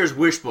remember the Sears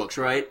Wish books,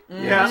 right?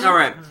 Yeah. All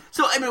right.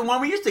 So I mean,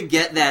 when we used to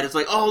get that, it's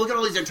like, oh, look at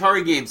all these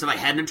Atari games. If I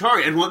had an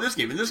Atari, I'd want this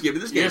game and this game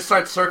and this game. You just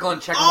start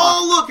circling, check them off.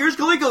 Oh, look, here's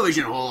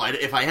ColecoVision. Oh,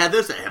 if I had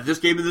this, I'd have this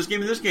game and this game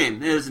and this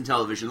game. It is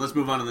Intellivision. Let's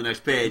move on to the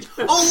next page.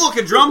 Oh, look,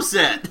 a drum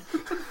set.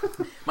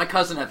 My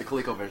cousin had the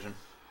ColecoVision.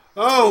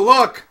 Oh,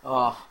 look!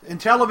 Oh.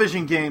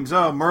 Intellivision games.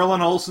 Oh,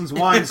 Merlin Olsen's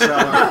wine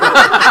cellar.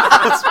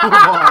 Let's move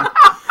on.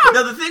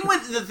 Now, the thing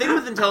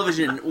with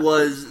Intellivision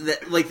was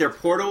that, like, their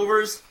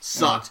portovers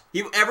sucked.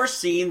 You ever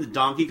seen the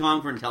Donkey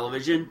Kong for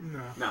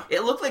Intellivision? No.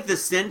 It looked like the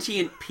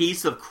sentient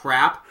piece of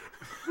crap.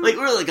 Like,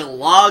 really, like a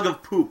log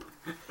of poop.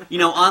 You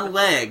know, on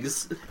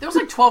legs. There was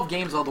like 12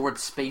 games with all the word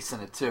space in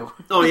it, too.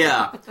 Oh,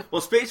 yeah.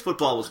 Well, Space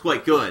Football was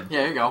quite good. Yeah,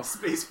 there you go.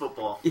 Space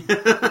Football.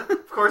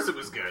 Of course it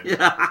was good.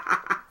 Yeah.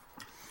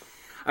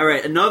 All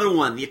right, another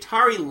one. The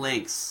Atari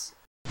Lynx.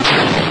 The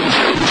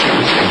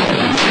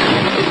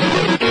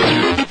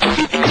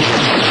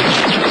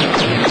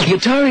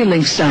Atari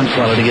Lynx sound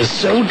quality is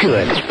so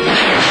good,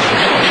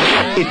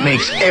 it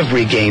makes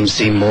every game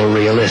seem more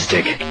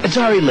realistic.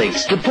 Atari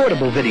Lynx, the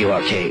portable video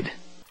arcade.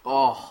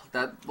 Oh,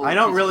 that... I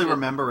don't really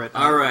remember it.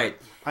 All right.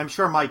 I'm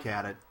sure Mike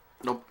had it.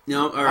 Nope.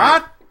 No, all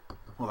right. What?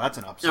 Well, that's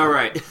an upset. All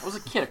right. I was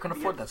a kid. I couldn't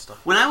afford that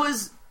stuff. When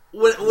I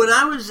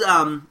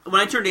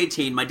turned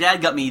 18, my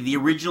dad got me the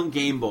original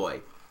Game Boy,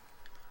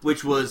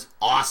 which was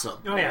awesome.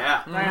 Oh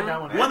yeah, I had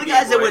that one. One of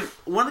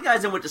the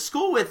guys I went to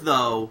school with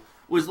though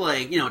was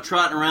like,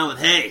 trotting around with,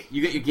 "Hey,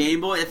 you got your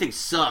Game Boy? That thing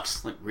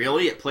sucks." Like,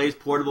 really? It plays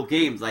portable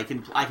games. I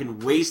can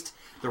waste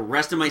the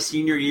rest of my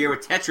senior year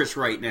with Tetris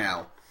right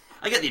now.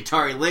 I got the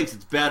Atari Lynx.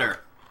 It's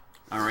better.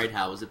 All right,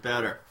 how is it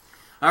better?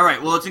 All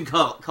right, well, it's in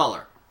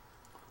color.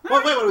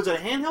 Wait, was it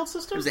a handheld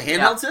system? It was a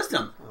handheld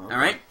system. All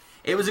right,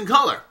 it was in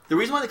color. The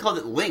reason why they called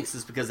it Lynx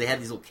is because they had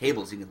these little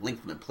cables you can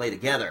link them and play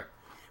together.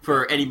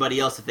 For anybody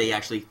else, if they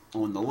actually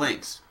own the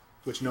Lynx.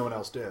 Which no one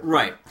else did.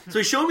 Right. So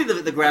he showed me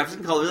the graphics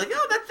in color. Like,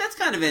 oh, that's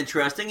kind of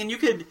interesting. And you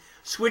could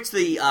switch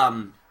the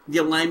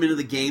alignment of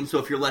the game. So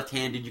if you're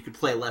left-handed, you could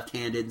play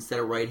left-handed instead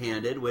of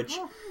right-handed, which,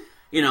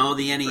 the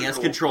NES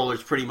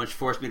controllers pretty much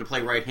forced me to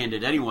play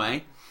right-handed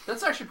anyway.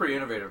 That's actually pretty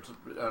innovative,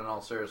 in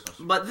all seriousness.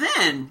 But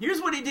then,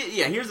 here's what he did.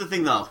 Yeah, here's the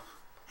thing, though.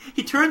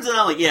 He turns it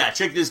on like, yeah,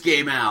 check this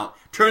game out.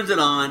 Turns it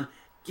on.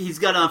 He's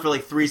got it on for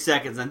like 3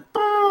 seconds, and...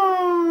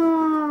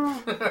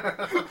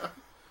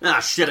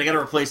 shit, I gotta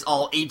replace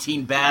all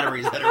 18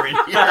 batteries that are in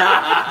here.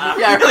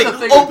 Yeah, he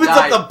opens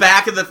up the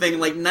back of the thing,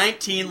 like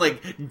 19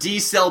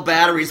 D-cell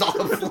batteries all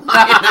flying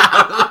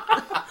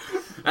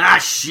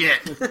out.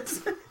 Shit.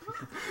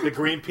 The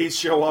Greenpeace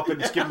show up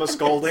and just give him a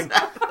scolding.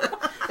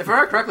 If I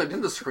remember correctly,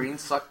 didn't the screen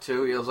suck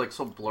too? It was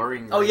so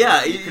blurry. Oh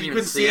yeah, you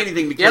couldn't see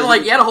anything because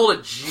you had to hold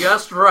it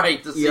just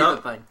right to see the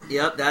thing.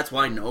 Yep, that's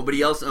why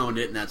nobody else owned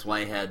it, and that's why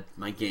I had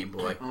my Game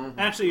Boy. Mm-hmm.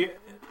 Actually,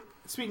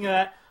 speaking of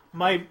that,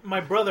 my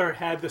brother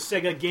had the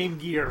Sega Game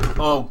Gear.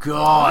 Oh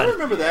God, I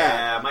remember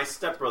that. Yeah, my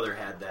stepbrother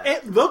had that.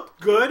 It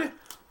looked good,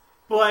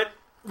 but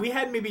we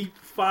had maybe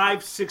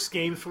 5-6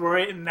 games for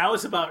it, and that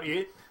was about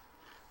it.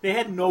 They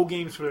had no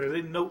games for it. They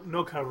had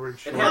no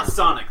coverage. It had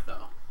Sonic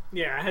though.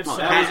 Yeah, it had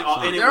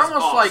Sonic.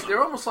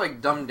 They're almost like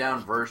dumbed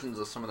down versions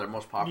of some of their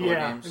most popular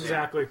games.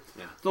 Exactly.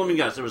 Yeah. So let me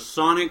guess. There was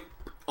Sonic,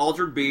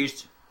 Altered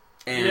Beast,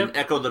 and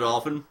Echo the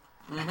Dolphin.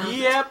 Mm-hmm.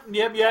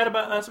 Yep. Yeah,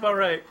 that's about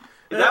right.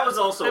 That was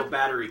also a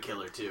battery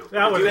killer too.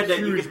 That was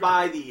you could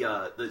buy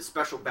the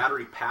special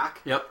battery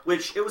pack. Yep.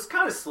 Which it was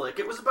kind of slick.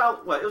 It was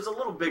about it was a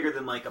little bigger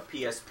than like a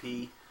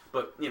PSP,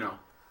 but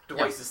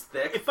twice as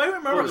thick. If I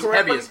remember it was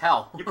heavy as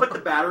hell. You put the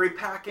battery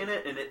pack in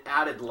it, and it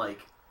added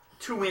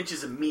 2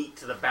 inches of meat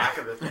to the back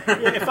of the thing.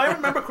 Yeah, if I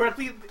remember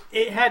correctly,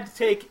 it had to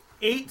take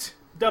 8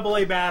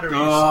 AA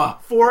batteries,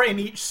 4 in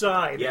each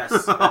side.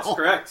 Yes, that's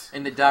correct.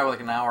 And they die with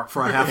an hour.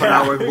 For a half an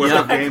hour worth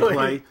of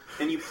gameplay.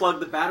 And you plug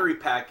the battery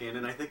pack in,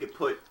 and I think it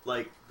put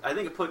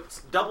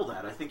double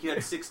that. I think you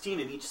had 16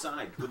 in each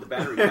side with the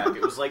battery pack.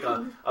 It was like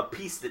a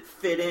piece that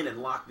fit in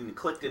and locked and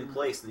clicked in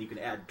place, and you could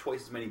add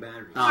twice as many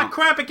batteries.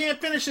 Crap, I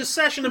can't finish this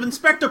session of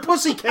Inspector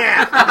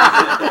Pussycat!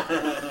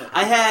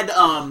 I had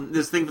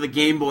this thing for the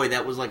Game Boy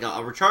that was like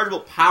a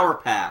rechargeable power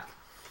pack,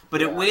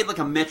 but it weighed like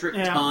a metric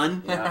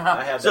ton. Yeah,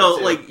 I had so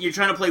that too. you're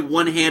trying to play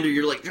one-hander,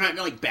 you're trying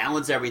to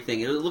balance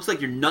everything. It looks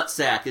like your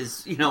nutsack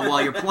is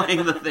while you're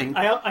playing the thing.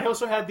 I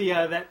also had the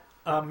that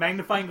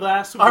magnifying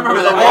glass. I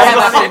remember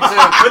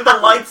that. With the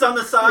lights on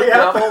the side,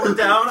 folded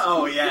down.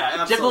 Oh yeah,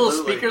 absolutely. Did you have little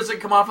speakers that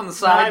come off on the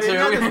side too?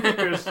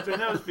 Didn't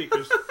have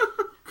speakers.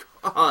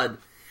 God,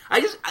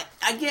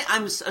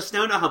 I'm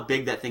astounded at how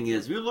big that thing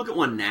is. We look at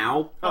one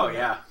now. Oh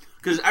yeah.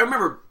 Because I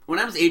remember when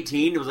I was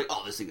 18, it was like,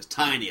 oh, this thing is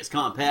tiny, it's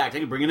compact, I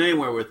can bring it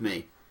anywhere with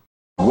me.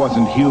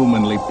 Wasn't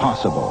humanly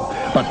possible.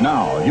 But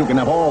now you can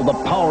have all the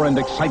power and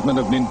excitement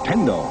of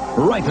Nintendo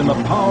right in the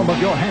palm of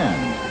your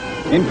hand.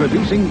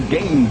 Introducing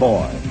Game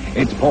Boy.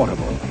 It's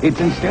portable,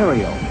 it's in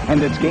stereo,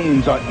 and its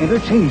games are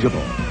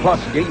interchangeable.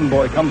 Plus, Game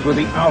Boy comes with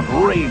the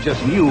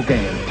outrageous new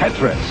game,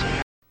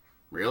 Tetris.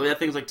 Really? That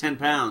thing's like 10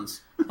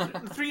 pounds. The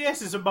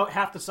 3DS is about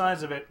half the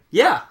size of it.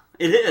 Yeah,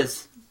 it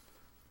is.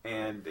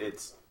 And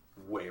it's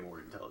way more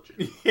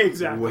intelligent.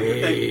 Exactly.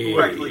 It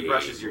correctly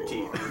brushes your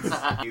teeth. It's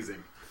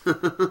amazing.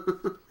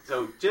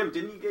 So, Jim,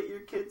 didn't you get your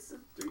kids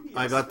the 3DS?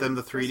 I got them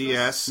the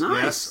 3DS.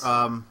 Nice.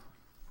 Yes.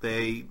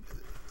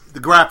 The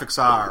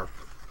graphics are.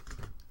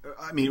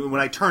 I mean, when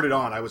I turned it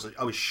on, I was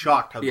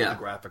shocked how good the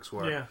graphics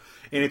were. Yeah.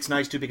 And it's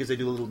nice too because they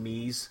do little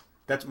Miis.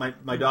 That's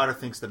my daughter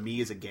thinks the Mii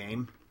is a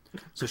game.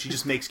 So she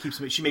just makes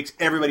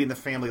everybody in the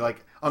family,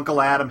 like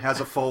Uncle Adam has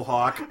a faux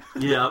hawk.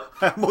 Yep.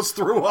 I almost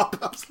threw up.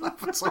 I was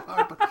laughing so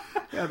hard. But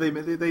yeah,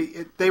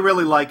 they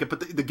really like it. But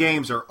the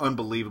games are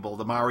unbelievable.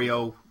 The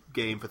Mario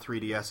game for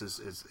 3DS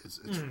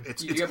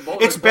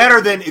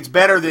it's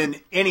better than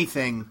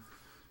anything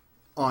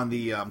on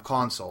the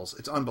consoles.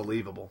 It's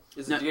unbelievable.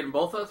 Is it getting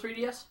both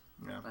 3DS?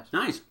 Yeah.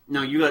 Nice.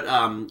 Now you got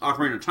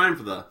Ocarina of Time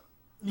for the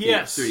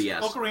 3DS.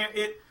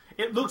 Ocarina.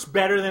 it looks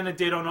better than it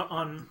did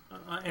on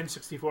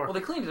N64. Well, they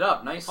cleaned it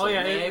up nicely. Oh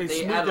yeah, they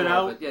smoothed added it a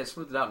little out. bit. Yeah,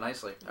 smoothed it out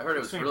nicely. I heard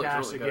it was really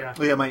good. Yeah.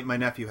 Oh yeah, my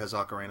nephew has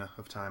Ocarina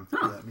of Time.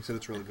 For that. He said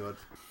it's really good.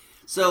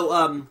 So,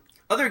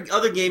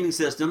 other gaming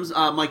systems.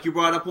 Mike, you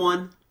brought up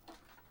one.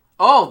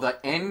 Oh, the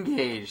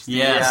N-Gage.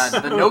 Yes. The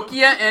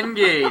Nokia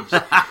N-Gage.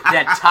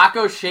 That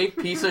taco-shaped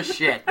piece of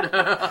shit.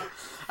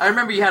 I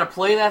remember you had to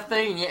play that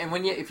thing, and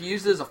if you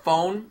used it as a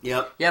phone,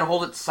 Yep. you had to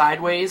hold it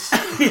sideways.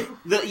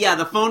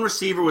 The phone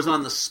receiver was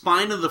on the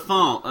spine of the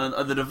phone,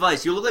 of the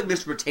device. You look like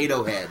Mr.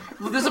 Potato Head.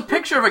 There's a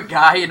picture of a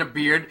guy in a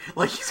beard,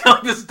 like he's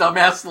got this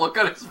dumbass look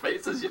on his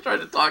face as you're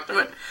trying to talk to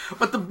it.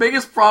 But the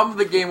biggest problem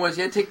with the game was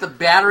you had to take the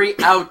battery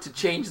out to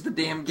change the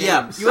damn games.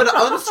 Yeah, you had to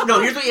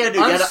here's what you had to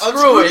do. You had to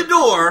Unscrew unscrew the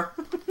door,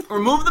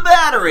 remove the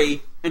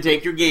battery, and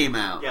take your game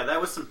out. Yeah, that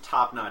was some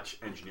top-notch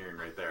engineering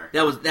right there.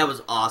 That was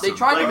awesome. They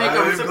tried to make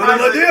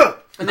Good idea,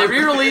 and they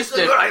re-released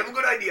it. I have a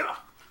good idea.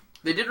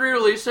 They did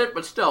re-release it,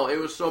 but still, it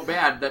was so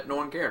bad that no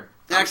one cared.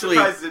 Actually,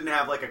 I'm surprised it didn't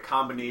have like a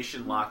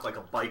combination lock, like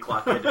a bike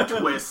lock, had to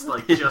twist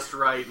like just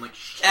right. And, like,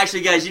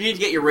 Actually, guys, you need to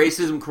get your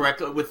racism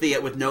correct with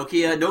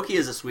Nokia. Nokia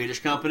is a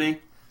Swedish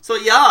company. So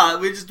yeah,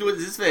 we just do it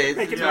this way.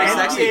 It's very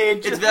sexy.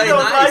 It's very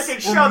nice. Here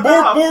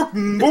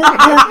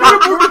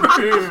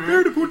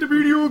to put the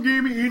video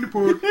game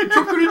input.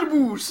 Chocolate in the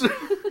booze.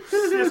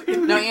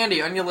 Now,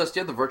 Andy, on your list, do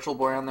you have the Virtual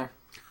Boy on there?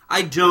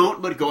 I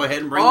don't, but go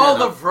ahead and bring that Oh,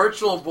 the up.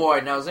 Virtual Boy.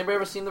 Now, has anybody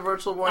ever seen the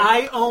Virtual Boy?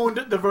 I owned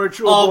the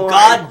Virtual Oh, Boy.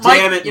 God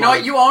damn it, You know what?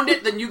 Mike. You owned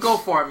it, then you go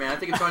for it, man. I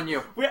think it's on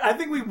you. I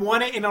think we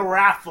won it in a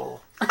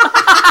raffle.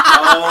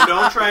 Oh,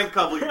 don't try and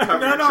cover your No,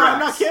 tracks. I'm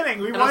not kidding.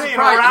 We And won I'm it in a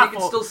surprised you raffle.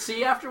 can still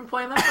see after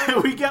playing that thing?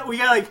 we got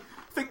like I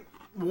think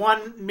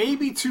one,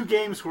 maybe two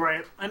games for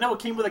it. I know it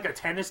came with like a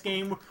tennis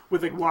game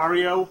with like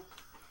Wario.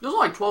 Those are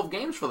like 12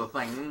 games for the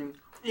thing.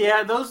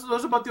 Yeah, those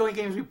are about the only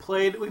games we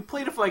played. We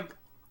played it for like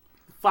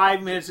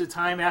 5 minutes at a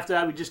time. After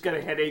that, we just got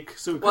a headache.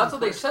 So Well, that's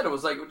what they said. It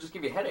was like, it would just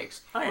give you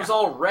headaches. Oh, It yeah. was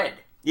all red.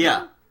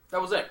 Yeah.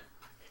 That was it.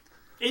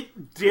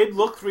 It did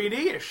look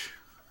 3D-ish.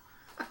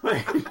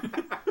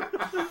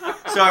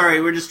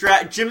 Sorry, we're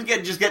distracted. Jim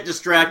just get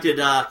distracted.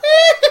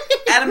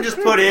 Adam just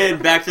put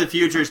in Back to the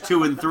Futures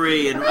 2 and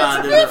 3, and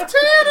there's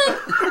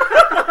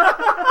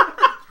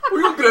Were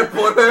you good,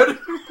 butthead?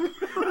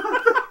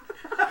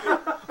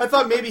 I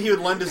thought maybe he would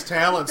lend his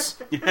talents.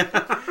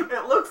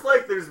 It looks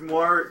like there's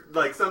more,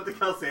 like something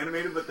else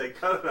animated, but they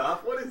cut it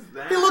off. What is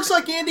that? He looks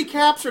like Andy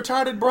Capp's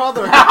retarded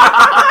brother.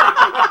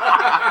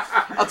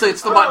 I'll tell you,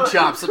 it's the mutton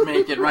chops that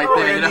make it right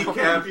there. You Andy know?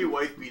 Cap, you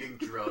wife-beating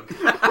drug.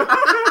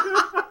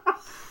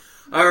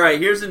 All right,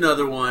 here's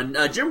another one.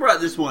 Jim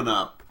brought this one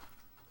up.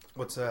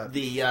 What's that?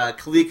 The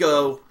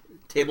Coleco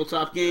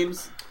tabletop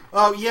games.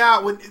 Oh yeah,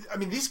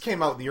 these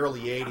came out in the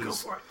early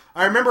 '80s.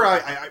 I remember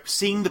I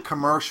seeing the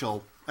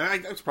commercial. I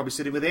was probably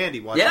sitting with Andy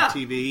watching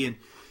TV, and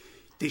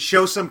they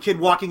show some kid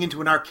walking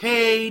into an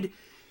arcade,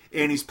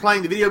 and he's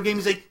playing the video game.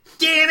 He's like,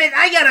 "Damn it,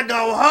 I gotta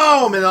go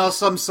home!" And all of a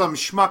sudden, some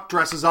schmuck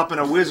dresses up in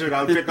a wizard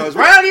outfit, goes,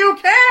 "Well, you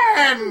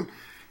can,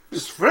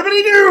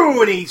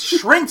 fribbity-doo," and he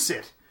shrinks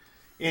it.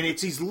 And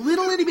it's these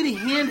little itty bitty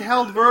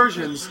handheld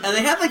versions, and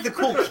they have like the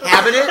cool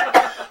cabinet.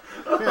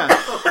 Yeah.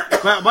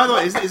 By the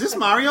way, is this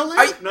Mario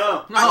Land?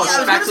 No. I was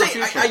Back gonna to the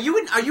say, Future. are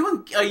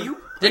you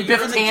Did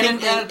Biff in the Tannen in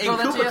throw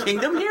that to Koopa you?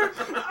 Kingdom here?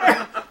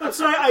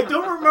 So I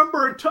don't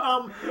remember.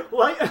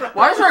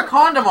 Why is there a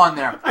condom on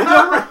there? You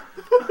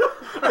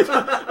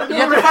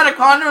have to find a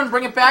condom and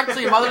bring it back so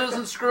your mother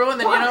doesn't screw, and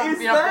then you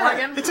know plug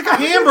in. It's like a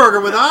hamburger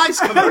with eyes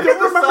coming I out.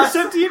 don't remember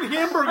sentient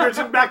hamburgers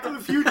in Back to the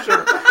Future.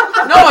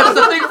 No, it's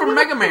the thing from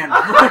Mega Man.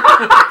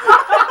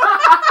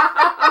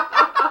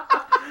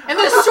 And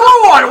there's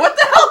sewer water. What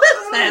the hell is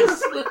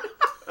this?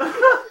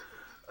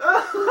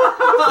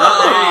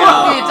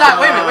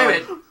 Wait a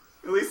minute.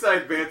 At least I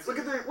advanced. Look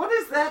at the. What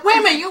is that? Wait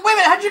a minute.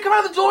 How did you come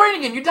out of the DeLorean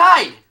again? You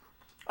died.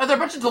 Are there a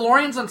bunch of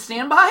DeLoreans on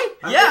standby?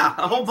 Yeah,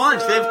 a whole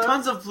bunch. They have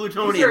tons of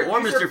plutonium or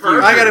Mr.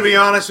 Future. I gotta be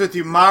honest with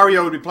you,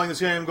 Mario would be playing this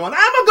game going,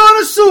 "I'm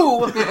gonna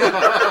sue."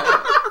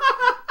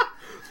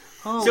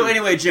 So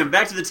anyway, Jim,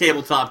 back to the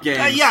tabletop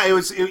games. Yeah, it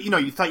was.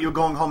 You thought you were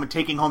going home and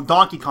taking home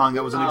Donkey Kong.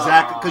 That was an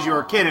exact, because you were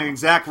a kid, an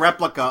exact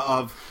replica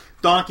of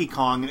Donkey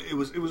Kong. It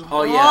was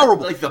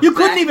horrible. Like you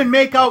couldn't even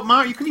make out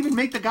Mario. You couldn't even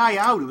make the guy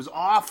out. It was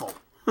awful.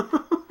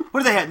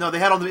 What did they have? No, they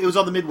had it was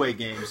all the Midway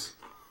games.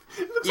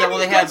 Yeah, well,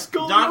 they had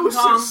Donkey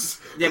Kong,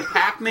 they had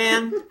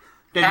Pac-Man,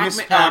 Miss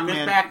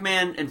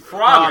Pac-Man, and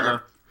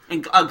Frogger,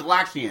 and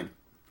Galaxian.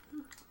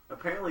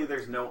 Apparently,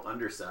 there's no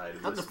underside.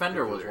 I thought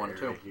Defender was one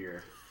too.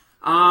 Here.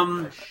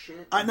 No,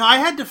 I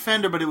had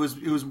Defender, but it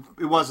wasn't.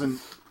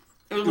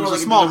 It was a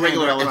small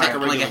regular, like a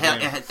regular game. I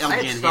had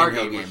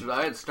Stargate.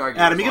 I had Stargate.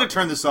 Adam, you got to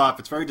turn this off.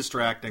 It's very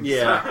distracting.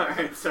 Yeah. All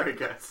right, sorry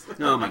guys.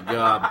 Oh my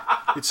god.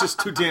 It's just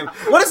too damn.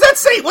 What does that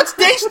say? What's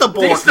Dastaborg?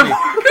 What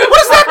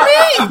does that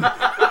mean?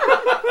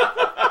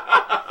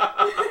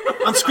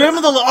 I'm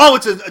scrambling the. Oh,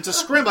 it's a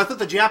scramble. I thought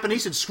the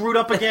Japanese had screwed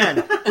up again.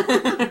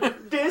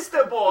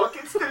 Dastaborg,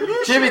 it's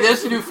delicious. Jimmy,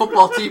 there's a new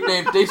football team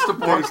named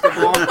Dastaborg.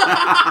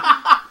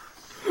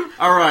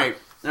 All right.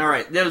 All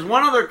right, there's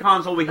one other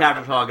console we have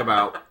to talk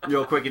about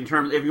real quick in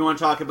terms, if you want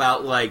to talk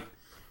about, like,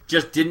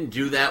 just didn't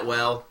do that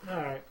well. All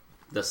right.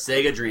 The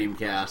Sega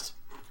Dreamcast.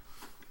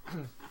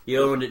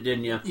 You owned it,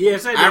 didn't you?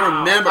 Yes, I did. I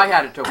remember. I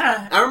had it too.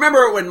 I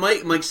remember when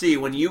Mike C,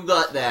 when you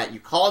got that, you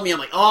called me. I'm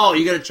like, oh,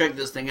 you got to check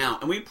this thing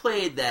out. And we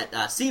played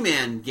that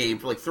Seaman game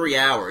for like 3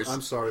 hours.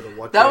 I'm sorry to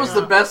what? That was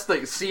the best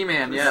thing.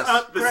 Seaman, yes.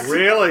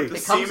 Really? The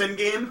Seaman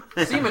game?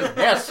 Seaman,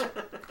 yes.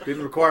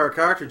 Didn't require a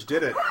cartridge,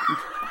 did it?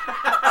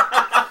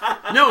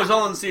 No, it was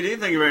all on CD.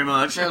 Thank you very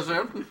much.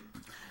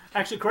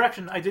 Actually,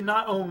 correction. I did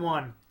not own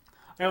one.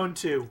 I owned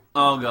 2.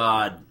 Oh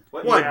God.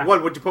 What? Yeah.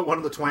 What? Would you put one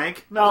in the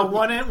twank? No,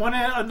 one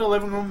in the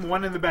living room,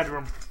 one in the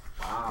bedroom.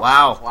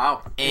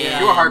 Wow. And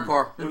you were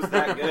hardcore. It was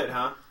that good,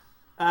 huh?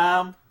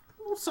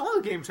 Well, some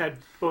of the games had.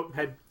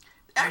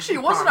 Actually,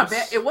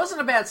 it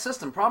wasn't a bad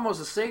system. Problem was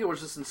the Sega was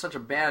just in such a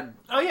bad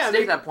state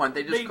at that point.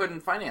 They just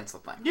couldn't finance the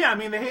thing. Yeah, I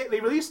mean they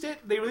released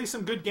it. They released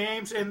some good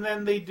games, and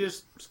then they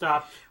just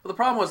stopped. Well, the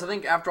problem was I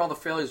think after all the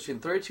failures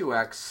between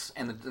 32X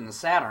and the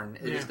Saturn,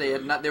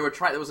 they were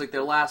trying. It was like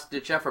their last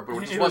ditch effort,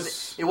 but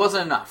it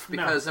wasn't enough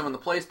because then when the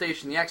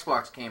PlayStation, the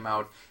Xbox came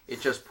out,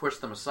 it just pushed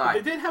them aside.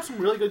 But they did have some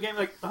really good games,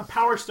 like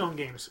Power Stone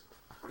games.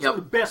 Some of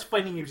the best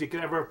fighting games you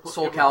could ever.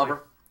 Soul Calibur.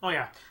 Oh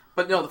yeah.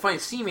 But no, the funny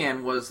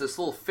Seaman was this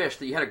little fish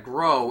that you had to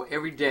grow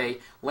every day.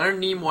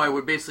 Leonard Nimoy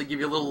would basically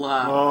give you a little.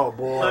 Oh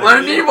boy!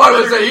 Leonard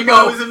Nimoy was there. He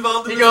was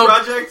involved in this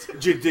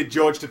project. Did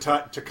George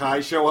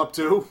Takei show up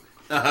too?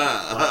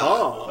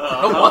 No,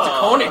 Walter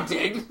Koenig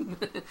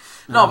did.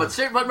 No, but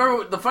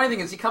remember the funny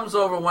thing is Andy comes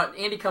over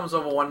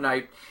one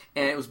night,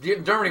 and it was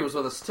Germany was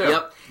with us too.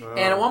 Yep. And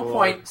at one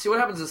point, see what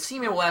happens is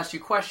Seaman will ask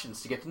you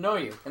questions to get to know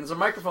you, and there's a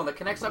microphone that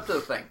connects up to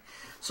the thing.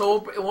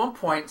 So at one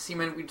point,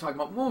 Seaman we'd talk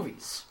about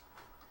movies.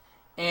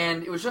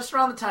 And it was just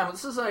around the time,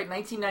 this is like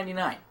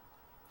 1999.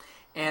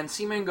 And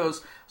Seaman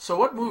goes, so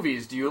what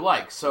movies do you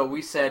like? So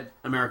we said...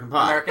 American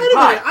Pie. American Wait a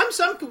Pie. minute,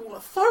 I'm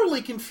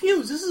thoroughly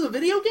confused. This is a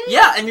video game?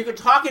 Yeah, and you could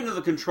talk into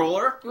the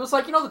controller. It was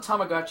like, the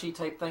Tamagotchi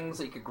type things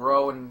that you could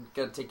grow and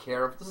get to take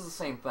care of. This is the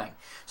same thing.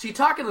 So you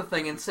talk into the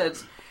thing and so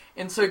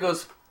he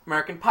goes,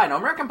 American Pie. Now,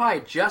 American Pie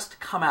had just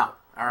come out,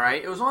 all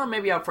right? It was only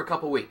maybe out for a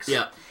couple weeks.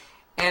 Yeah.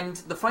 And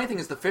the funny thing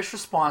is the fish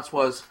response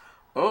was,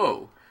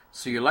 oh...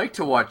 So you like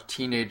to watch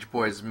teenage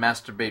boys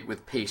masturbate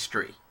with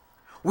pastry?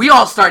 We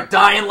all start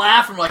dying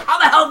laughing. We're like, how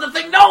the hell did the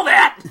thing know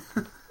that?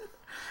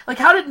 Like,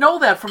 how did it know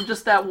that from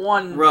just that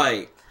one?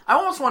 Right. I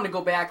almost wanted to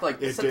go back, set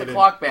the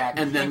clock back,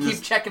 and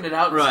keep checking it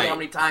out and see how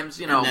many times,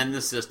 And then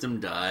the system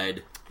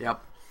died. Yep.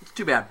 It's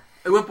too bad.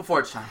 It went before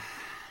its time.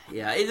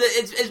 Yeah,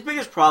 its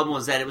biggest problem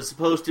was that it was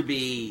supposed to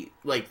be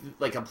like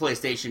a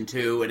PlayStation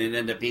 2, and it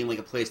ended up being like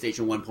a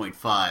PlayStation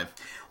 1.5.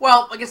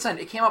 Well, like I said,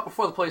 it came out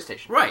before the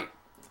PlayStation. Right.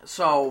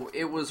 So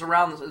it was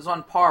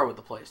on par with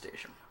the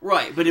PlayStation.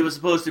 Right, but it was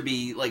supposed to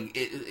be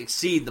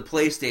exceed the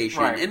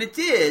PlayStation, and it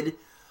did.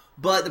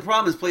 But the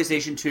problem is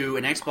PlayStation 2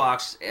 and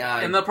Xbox,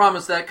 and the problem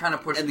is that kind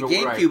of pushed and the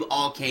GameCube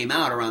all came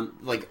out around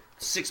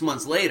 6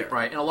 months later.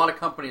 Right, and a lot of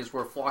companies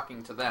were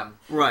flocking to them.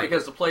 Right,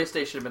 because the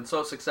PlayStation had been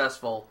so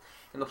successful,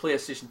 and the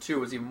PlayStation 2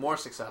 was even more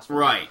successful.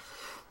 Right.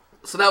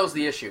 So that was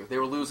the issue. They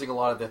were losing a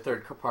lot of their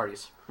third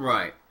parties.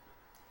 Right.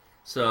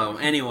 So,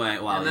 anyway,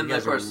 wow, and then you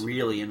guys are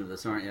really into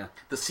this, aren't you?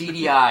 The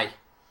CDI.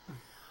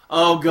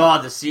 Oh,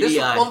 God, the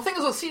CDI. Well, the thing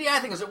is with the CDI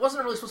thing is it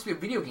wasn't really supposed to be a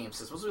video game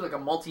system. It was supposed to be like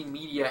a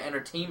multimedia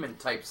entertainment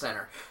type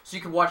center. So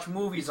you could watch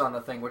movies on the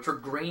thing, which were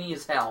grainy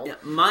as hell. Yeah,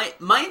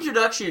 my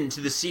introduction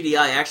to the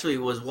CDI actually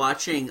was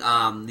watching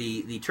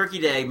the Turkey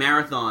Day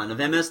Marathon of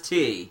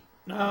MST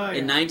in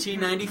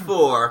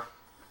 1994.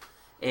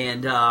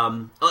 And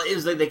it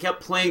was like they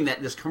kept playing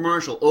this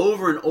commercial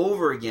over and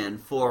over again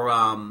for...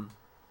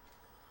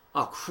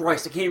 oh,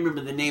 Christ, I can't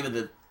remember the name of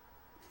the... It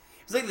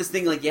was like this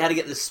thing, you had to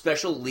get this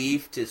special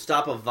leaf to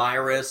stop a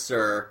virus,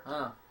 or...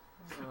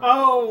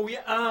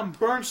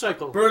 Burn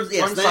Cycle. Burn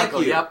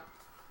Cycle, yep.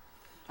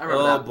 I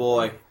remember that. Oh,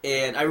 boy.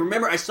 And I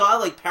remember I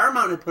saw,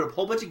 Paramount had put a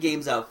whole bunch of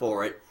games out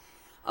for it.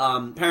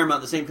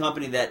 Paramount, the same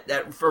company that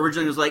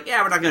originally was like,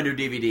 yeah, we're not going to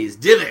do DVDs.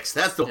 DivX,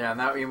 that's the... Yeah,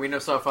 and we know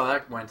so far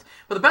that went.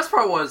 But the best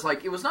part was,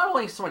 it was not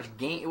only so much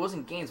game, it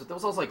wasn't games, but there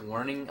was also,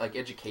 learning,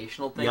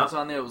 educational things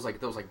on there. It was, there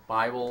was,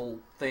 Bible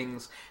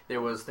things. There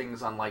was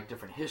things on,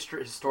 different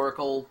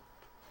historical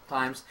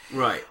times.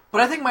 Right.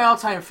 But I think my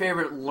all-time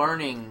favorite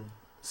learning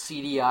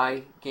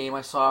CDI game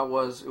I saw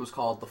was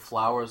called The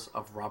Flowers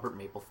of Robert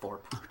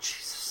Mapplethorpe. Oh,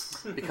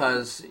 Jesus.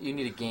 Because you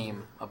need a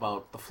game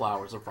about the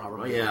flowers of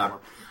Robert Mapplethorpe.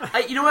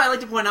 You know what? I'd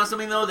like to point out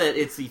something, though, that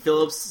it's the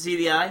Philips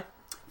CDI.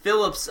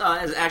 Philips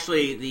is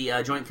actually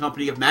the joint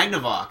company of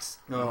Magnavox.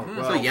 Oh,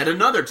 well. So yet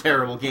another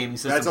terrible gaming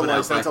system.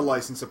 That's a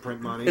license of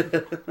print money. In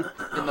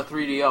the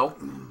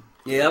 3DO.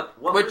 Yep.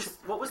 What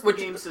was the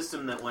game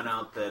system that went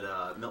out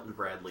that Milton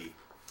Bradley...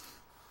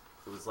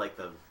 It was like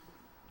the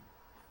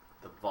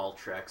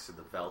Valtrex or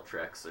the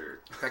Veltrex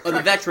or... the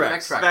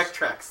Vectrex.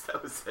 Vectrex,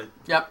 that was it.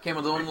 Yep, came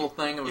with their own little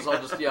thing. It was all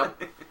just,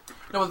 yep.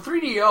 No, the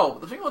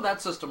 3DO, the thing with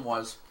that system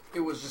was,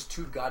 it was just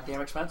too goddamn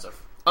expensive.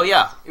 Oh,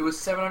 yeah. It was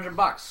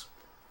 $700.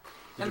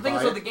 And the thing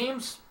is, with the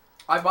games,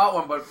 I bought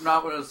one, but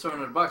not when it was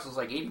 $700. It was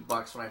like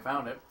 $80 when I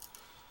found it.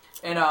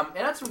 And it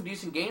had some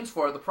decent games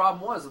for it. The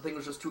problem was the thing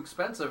was just too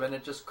expensive, and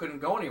it just couldn't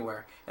go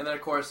anywhere. And then,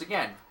 of course,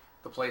 again,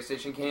 the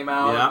PlayStation came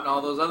out, and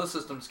all those other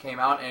systems came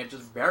out, and it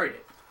just buried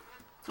it.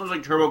 It was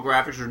like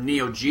TurboGrafx or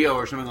Neo Geo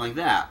or something like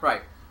that.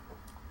 Right.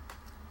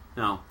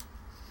 No.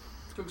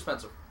 Too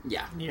expensive.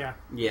 Yeah. Yeah.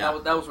 Yeah.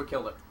 That was what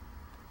killed it.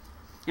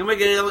 Anybody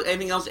get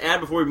anything else to add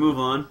before we move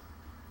on?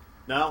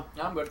 No.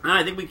 No, I'm good.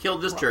 I think we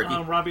killed this turkey.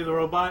 Robbie the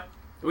Robot.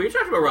 We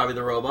talked about Robbie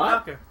the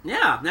Robot. Okay.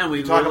 Yeah. Now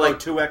we talk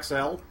like about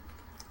 2XL.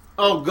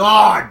 Oh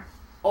God!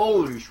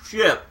 Holy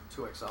shit!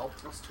 2XL.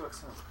 What's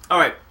 2XL? All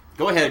right,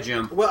 go ahead,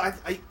 Jim. Well, I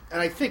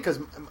think because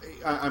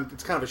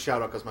it's kind of a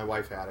shout out because my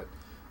wife had it.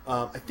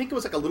 I think it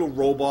was like a little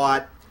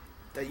robot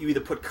that you either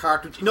put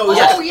cartridge. No,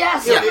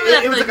 yes.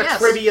 It was like a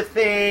trivia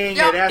thing.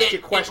 It asked you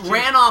questions. It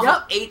ran off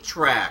of 8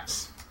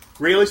 tracks.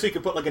 Really? So you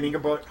could put like an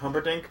Ingeborg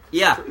Humperdinck?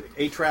 Yeah.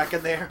 8-track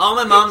in there? All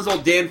my mom's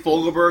old Dan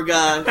Fogelberg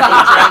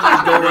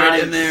 8-track go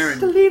right in there.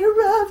 The leader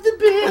of the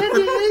band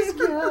is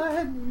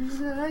gone.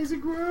 His eyes are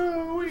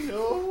growing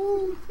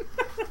old.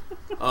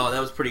 Oh,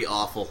 that was pretty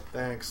awful.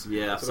 Thanks.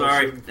 Yeah, That's what I was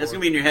sorry. shooting That's for.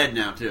 going to be in your head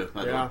now, too,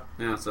 by the way. Yeah.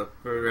 Yeah, so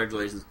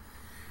congratulations.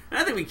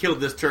 I think we killed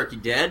this turkey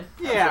dead.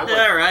 Yeah.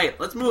 All right,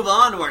 let's move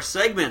on to our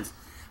segments.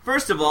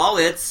 First of all,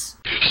 it's...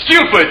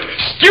 Stupid!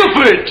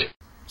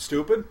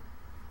 Stupid?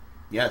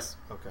 Yes.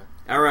 Okay.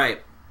 All right.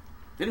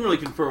 Didn't really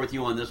confer with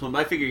you on this one, but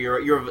I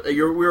figure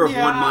we're of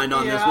one mind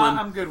on this one.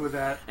 I'm good with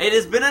that. It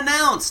has been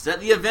announced that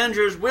the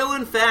Avengers will,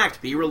 in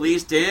fact, be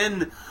released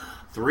in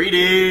 3D.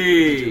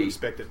 Did you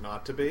expect it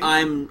not to be?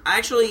 I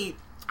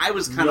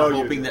was kind of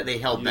hoping that they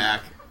held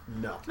back.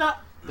 No.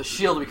 The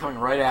shield will be coming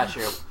right at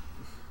you.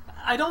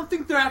 I don't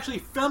think they're actually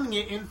filming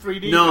it in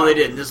 3D. No, they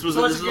didn't. This was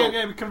so this it's is going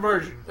to be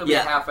conversion. It'll be a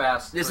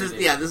half-assed. This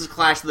 3D. is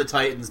Clash of the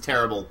Titans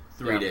terrible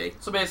 3D. Yeah.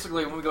 So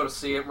basically, when we go to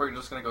see it, we're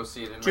just going to go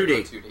see it in 2D.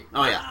 regular 2D.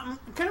 Oh yeah. I'm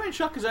kind of in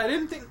shock because I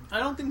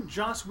don't think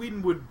Joss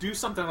Whedon would do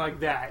something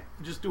like that.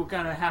 Just do a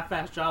kind of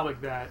half-assed job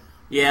like that.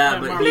 Yeah,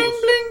 but Marvel's. bling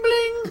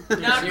bling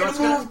bling. Not gonna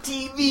move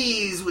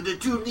TVs with the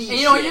 2D. And,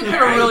 you know, you could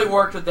have really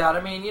worked with that.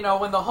 I mean, you know,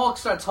 when the Hulk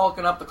starts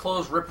hulking up, the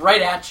clothes rip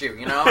right at you.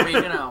 You know, I mean,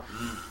 you know.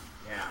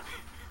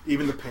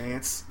 Even the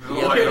pants.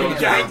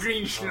 Giant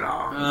green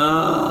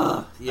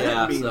schlong. Yeah. I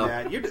didn't mean so.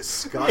 that. You're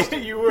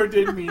disgusting. You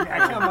didn't mean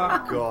that. Come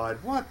on.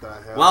 God, what the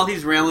hell? While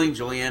he's railing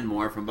Julianne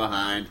Moore from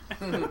behind.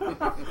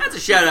 That's a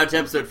shout out to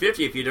episode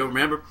 50 if you don't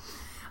remember.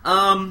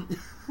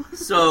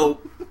 So.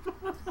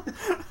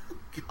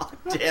 God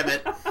damn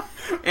it.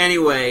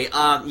 Anyway,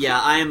 I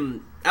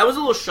was a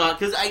little shocked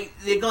because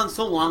they'd gone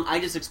so long. I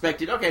just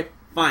expected, okay,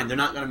 fine, they're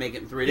not going to make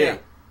it in 3D.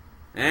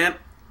 Yeah.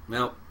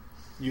 Well,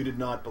 you did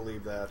not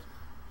believe that.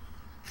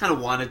 Kind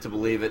of wanted to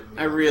believe it.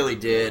 I really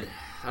did.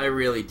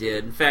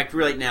 In fact,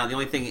 right now, the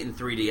only thing in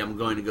 3D I'm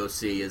going to go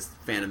see is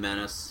Phantom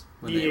Menace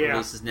when it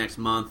releases next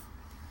month.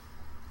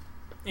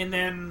 And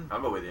then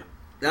I'll go with you.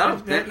 And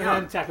then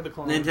Attack of the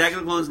Clones. Then Attack of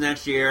the Clones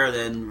next year.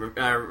 Then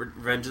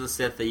Revenge of the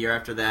Sith the year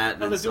after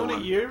that. Oh, they're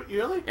doing it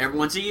yearly?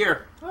 Once a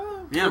year.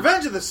 Oh. Yeah.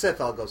 Revenge of the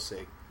Sith, I'll go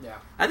see. Yeah.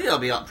 I think that'll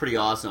be pretty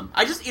awesome.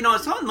 I was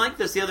telling Mike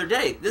this the other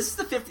day. This is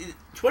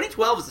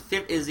 2012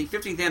 is the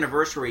 50th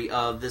anniversary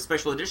of the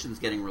special editions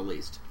getting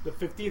released. The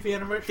 50th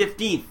anniversary?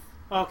 15th.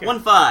 Okay.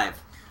 1-5. I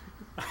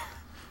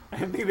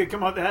didn't think they'd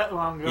come out that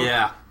long ago.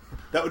 Yeah.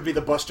 That would be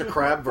the Buster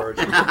Crab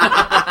version.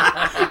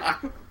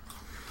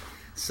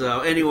 So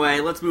anyway,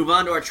 let's move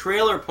on to our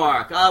trailer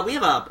park. We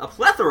have a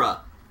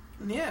plethora.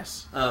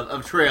 Yes.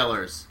 Of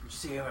trailers. Did you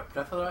see a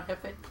plethora,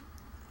 Hefe?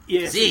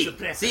 Yes.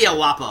 See a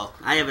Wapo.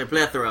 I have a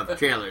plethora of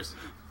trailers.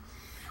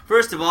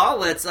 First of all,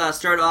 let's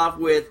start off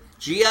with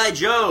G.I.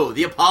 Joe: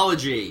 The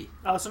Apology.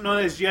 Also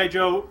known as G.I.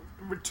 Joe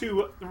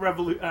 2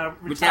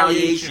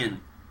 Retaliation.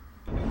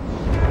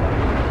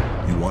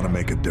 You want to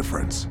make a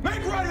difference.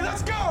 Make ready,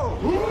 let's go!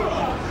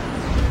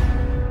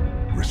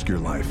 Risk your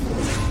life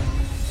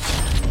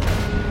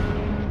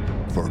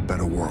for a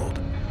better world.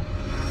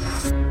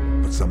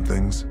 But some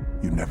things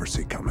you never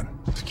see coming.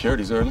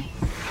 Security's early.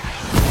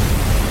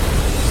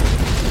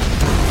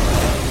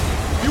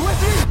 You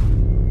with me?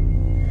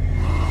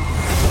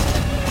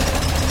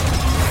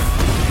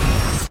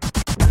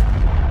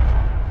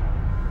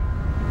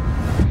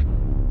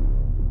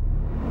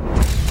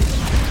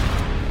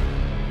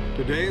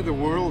 Today, the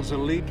world's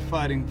elite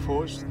fighting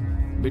force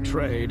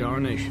betrayed our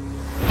nation.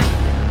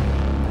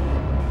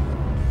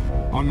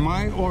 On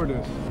my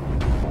order,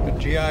 the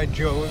G.I.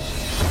 Joes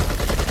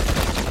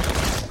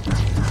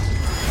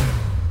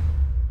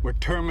were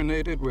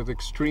terminated with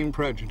extreme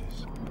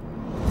prejudice.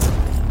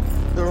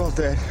 They're all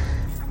dead.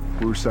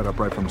 We were set up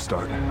right from the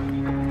start.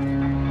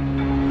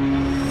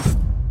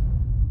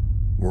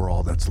 We're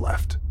all that's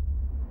left.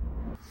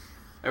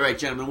 All right,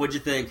 gentlemen, what'd you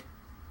think?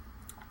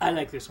 I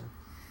like this one.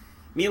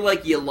 Me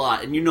like you a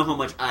lot, and you know how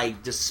much I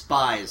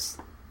despise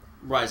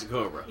Rise of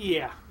Cobra.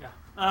 Yeah.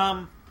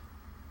 Yeah,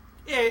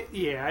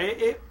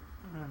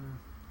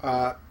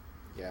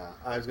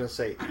 I was going to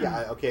say,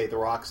 okay, The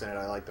Rock's in it.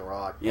 I like The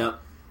Rock. Yep.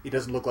 He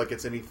doesn't look like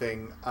it's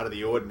anything out of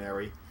the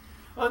ordinary.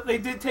 Well, they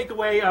did take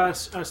away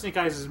Snake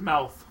Eyes'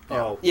 mouth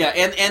Oh. Yeah,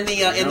 and the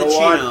You and know the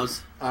what?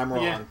 chinos. I'm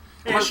wrong. Yeah.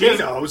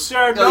 Chinos?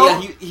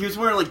 Oh, yeah, he was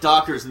wearing like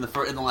Dockers in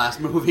the last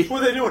movie.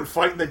 What are they doing?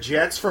 Fighting the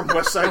Jets from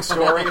West Side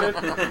Story?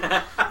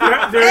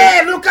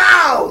 Hey, look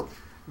out!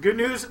 Good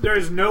news, there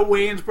is no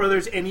Wayans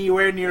brothers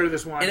anywhere near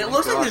this one. And it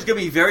looks like there's going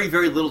to be very,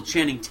 very little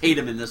Channing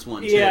Tatum in this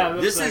one, too. Yeah,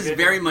 this like is it.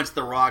 very much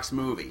The Rock's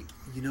movie.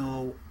 You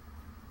know,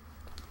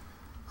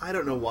 I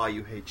don't know why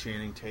you hate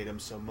Channing Tatum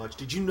so much.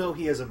 Did you know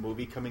he has a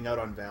movie coming out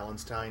on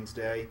Valentine's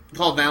Day?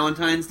 Called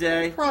Valentine's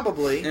Day?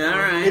 Probably. All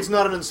right. It's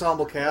not an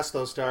ensemble cast,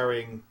 though,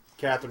 starring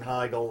Katherine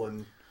Heigl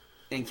and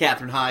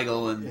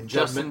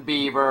Justin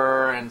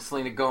Bieber and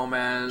Selena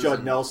Gomez.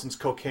 Judd Nelson's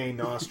cocaine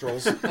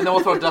nostrils. And then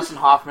we'll throw Dustin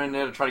Hoffman in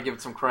there to try to give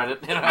it some credit.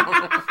 You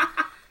know?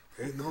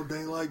 Ain't no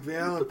day like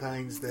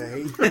Valentine's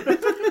Day.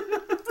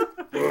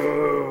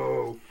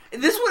 Whoa.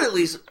 This one at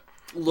least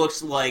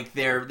looks like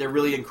they're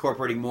really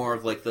incorporating more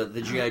of like the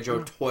G.I.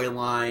 Joe toy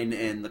line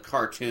and the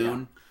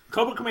cartoon.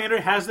 Cobra Commander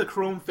has the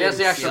chrome face. He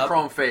has the actual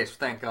chrome face,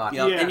 thank God.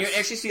 Yep. Yes. And you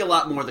actually see a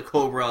lot more of the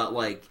Cobra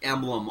like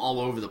emblem all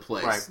over the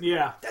place. Right.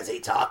 Yeah. Does he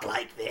talk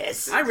like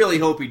this? I really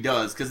hope he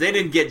does, because they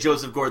didn't get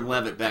Joseph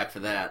Gordon-Levitt back for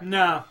that.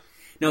 No.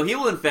 No, he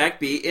will in fact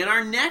be in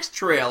our next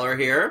trailer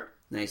here.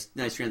 Nice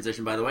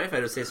transition, by the way, if I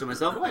had to say so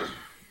myself.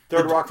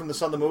 Third Rock from the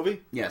Sun, the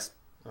movie? Yes.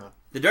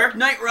 The Dark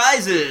Knight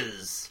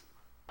Rises.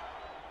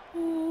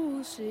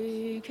 Oh,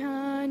 say,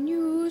 can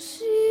you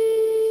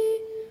see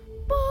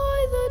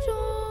by the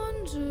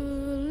dawn's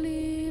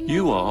early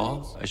You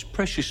are as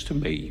precious to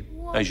me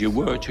as you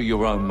were to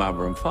your own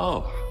mother and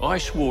father. I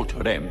swore to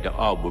them that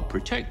I would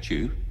protect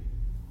you,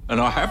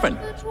 and I haven't.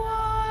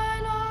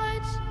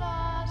 twilight's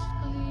last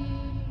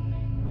gleam?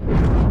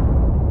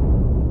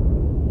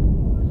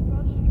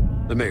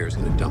 The mayor's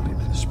gonna dump him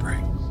in the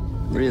spring.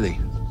 Really?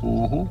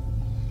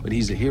 Mm-hmm. But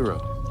he's a hero.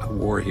 A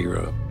war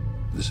hero.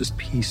 This is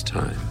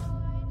peacetime.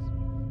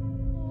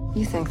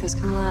 You think this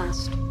can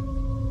last?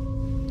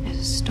 There's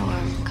a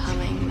storm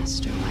coming,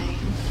 Mr. Wayne.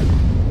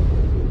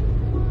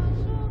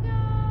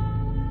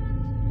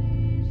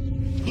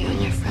 You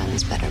and your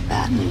friends better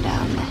batten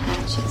down the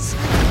hatches.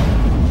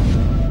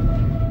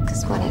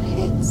 Because when it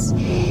hits,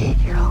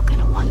 you're all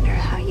gonna wonder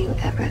how you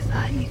ever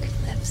thought you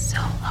could live so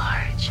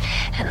large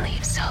and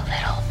leave so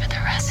little for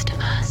the rest of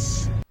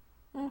us.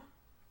 All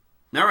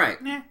right.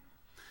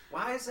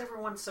 Why is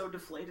everyone so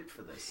deflated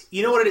for this?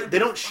 You know what? They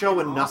don't show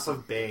enough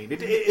of Bane.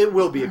 It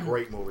will be a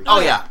great movie. Oh,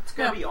 yeah. It's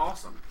gonna be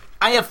awesome.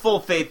 I have full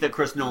faith that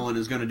Chris Nolan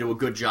is going to do a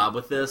good job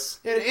with this.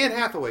 And Anne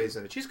Hathaway's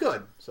in it. She's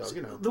good. So,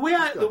 you know. The way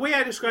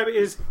I describe it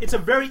is, it's a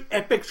very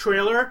epic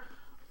trailer,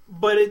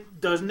 but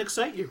it doesn't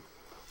excite you.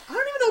 I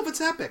don't even know if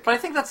it's epic. But I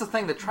think that's the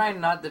thing. They're trying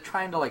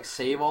to like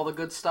save all the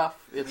good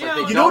stuff. It's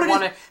like You know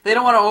what they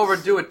don't want to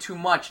overdo it too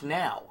much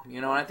now. You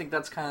know, and I think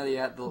that's kind of the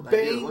idea they're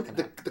Bane, looking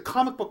at. the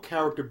comic book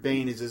character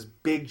Bane is this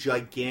big,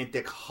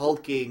 gigantic,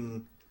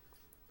 hulking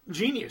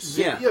genius.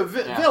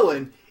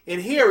 Villain. And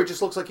here, it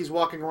just looks like he's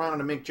walking around in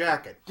a mink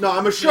jacket. No,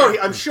 I'm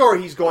sure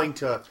he's going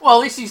to. Well,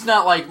 at least he's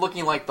not like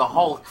looking like the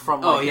Hulk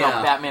from you know,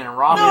 Batman and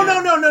Robin.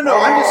 No.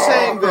 I'm just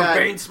saying that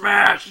Bane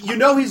smash. You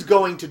know he's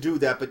going to do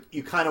that, but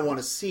you kind of want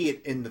to see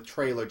it in the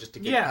trailer just to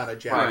get kind of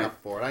jacked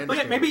up for it. I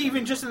understand. Maybe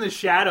even just in the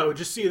shadow,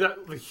 just see the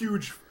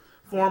huge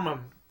form of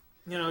him.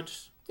 You know,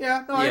 just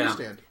I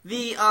understand.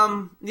 The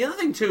other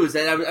thing too is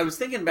that I was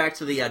thinking back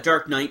to the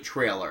Dark Knight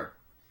trailer.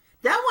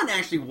 That one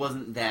actually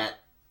wasn't that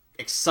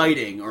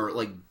exciting or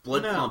like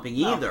blood pumping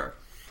either.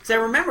 Because I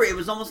remember it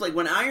was almost like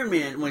when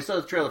I saw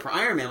the trailer for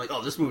Iron Man, like,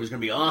 oh, this movie's gonna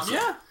be awesome.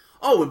 Yeah.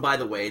 Oh, and by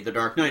the way, The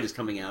Dark Knight is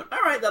coming out.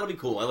 All right, that'll be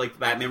cool. I like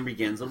Batman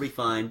Begins. That'll be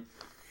fine.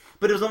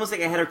 But it was almost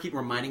like I had to keep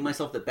reminding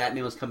myself that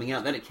Batman was coming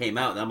out. Then it came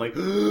out, and I'm like,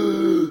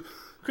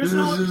 Chris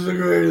Nolan is the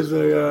greatest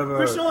thing ever.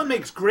 Chris Nolan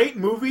makes great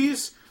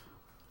movies,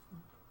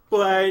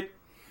 but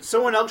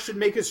someone else should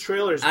make his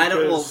trailers.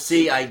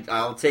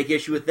 I'll take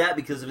issue with that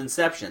because of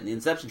Inception. The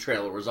Inception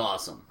trailer was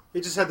awesome. He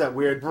just had that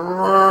weird.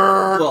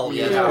 Well,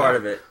 yeah, that's part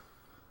of it.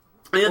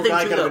 The other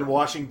guy could have been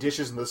washing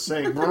dishes in the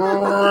sink. But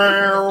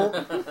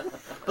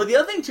the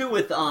other thing too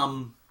with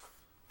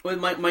what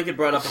Mike had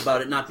brought up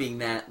about it not being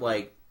that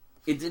like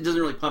it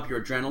doesn't really pump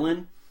your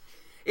adrenaline.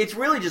 It's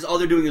really just all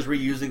they're doing is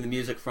reusing the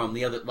music from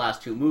the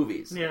last two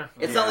movies. Yeah,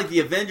 it's not like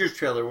the Avengers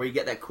trailer where you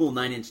get that cool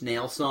 9 Inch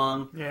Nails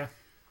song. Yeah,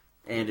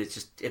 and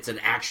it's an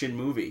action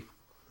movie.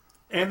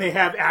 And they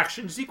have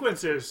action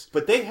sequences.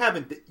 But they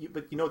haven't.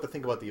 But you know what the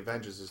thing about the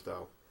Avengers is,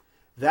 though?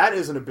 That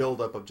isn't a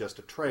build-up of just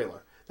a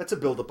trailer. That's a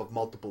build-up of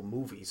multiple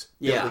movies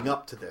building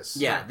up to this.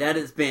 Yeah, that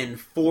has been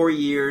 4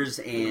 years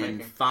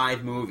and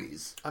 5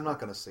 movies. I'm not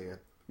going to see it.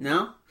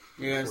 No?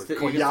 I'm going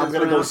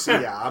to go see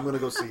it. I'm going to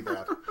go see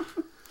that.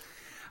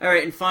 All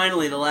right, and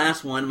finally, the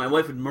last one. My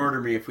wife would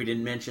murder me if we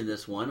didn't mention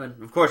this one.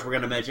 And of course, we're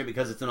going to mention it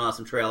because it's an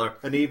awesome trailer.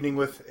 An Evening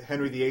with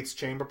Henry VIII's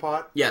Chamber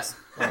Pot? Yes.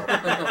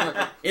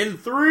 Oh. In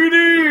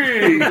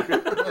 3D!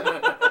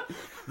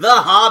 The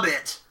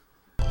Hobbit!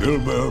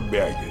 Bilbo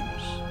Baggins.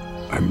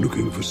 I'm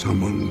looking for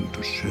someone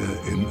to share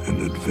in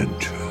an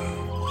adventure.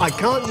 I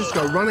can't just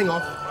go running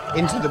off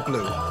into the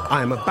blue.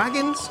 I am a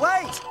Baggins.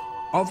 Wait!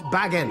 Of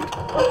Bag End.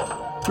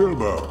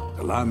 Bilbo,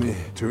 allow me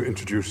to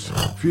introduce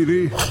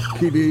Fili,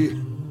 Kili,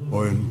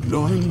 Oin,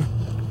 Loin,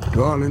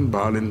 Darlin,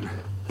 Balin,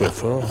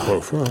 Biffa,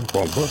 Bofa,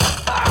 Bomba,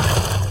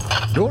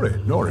 Nori,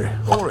 Nori,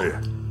 Ori,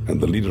 and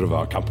the leader of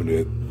our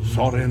company,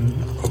 Thorin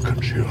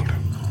Oakenshield.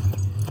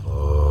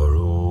 Far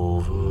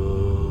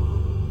over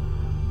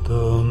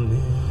the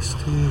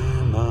misty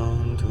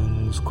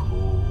mountains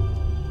cold,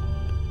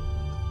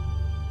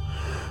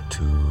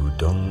 to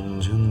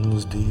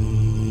dungeons deep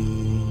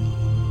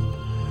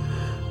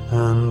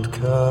and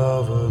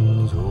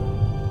caverns old,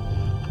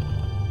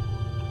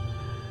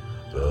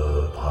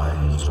 the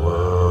pines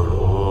were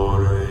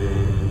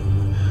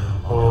roaring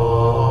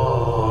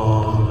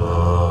on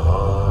the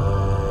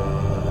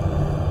height,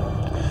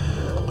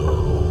 the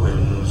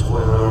winds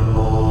were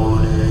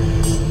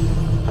moaning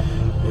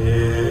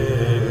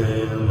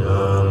in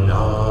the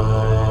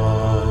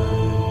night,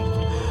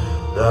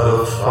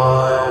 the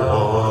fire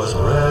was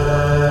red,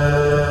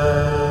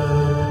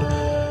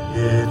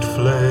 it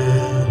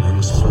flamed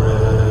and spread,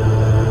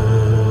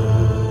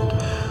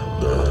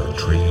 the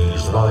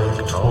trees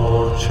like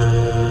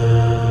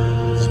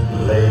torches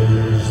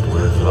blazed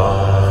with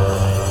light.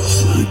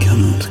 I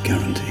cannot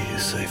guarantee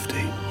his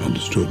safety.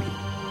 Understood.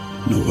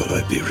 Nor will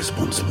I be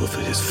responsible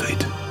for his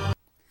fate.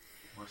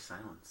 More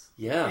silence.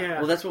 Yeah.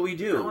 Well, that's what we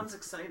do. No one's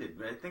excited,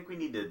 but I think we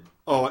need to.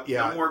 Oh,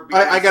 yeah. No more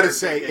I got to beers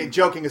say, drinking.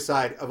 joking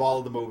aside, of all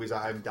of the movies,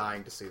 I'm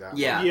dying to see that.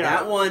 Yeah,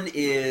 that one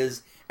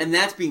is... And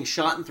that's being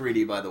shot in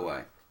 3D, by the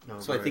way. Oh,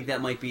 So I great. think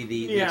that might be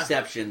the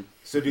exception.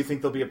 So do you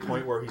think there'll be a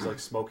point where he's like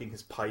smoking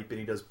his pipe and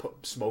he does put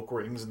smoke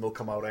rings and they'll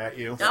come out at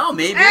you? Oh,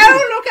 maybe.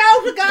 Oh, look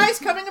out! The guy's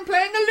coming and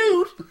playing a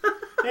lute.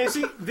 Hey,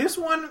 see, this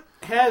one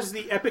has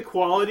the epic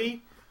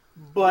quality,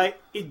 but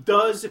it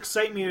does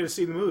excite me to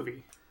see the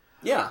movie.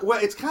 Yeah. Well,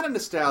 it's kind of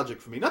nostalgic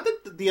for me. Not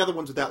that the other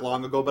ones were that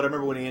long ago, but I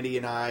remember when Andy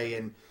and I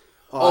and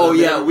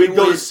we'd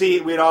go to see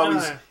it. We'd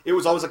always it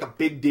was always like a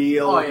big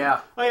deal. Oh,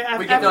 yeah. Oh, yeah,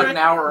 We get there like an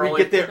hour early. We'd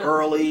get there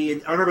early,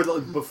 and I remember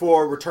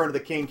before Return of the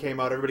King came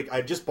out,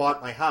 I just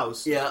bought my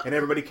house, and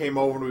everybody came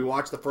over and we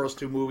watched the first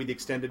two movies, the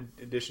extended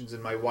editions,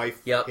 and my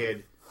wife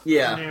hid.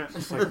 Yeah.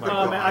 It's like, my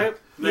God.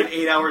 Then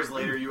 8 hours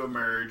later, you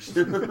emerged.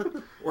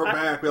 We're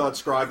back. We all had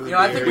scraggly You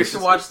know, I think we beards.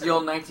 should watch the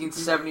old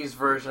 1970s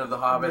version of The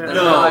Hobbit and then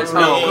No, realize how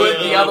no. good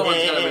the other one's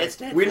going to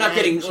be. We're not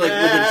getting like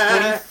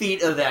within 20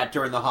 feet of that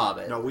during The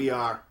Hobbit. No, we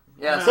are.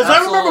 Yes, Because I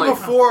remember absolutely.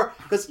 before,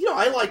 because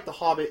I liked The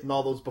Hobbit and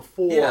all those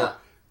before. Yeah.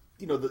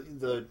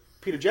 The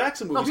Peter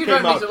Jackson No, movies Peter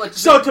came makes out. it, like,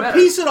 So just to better.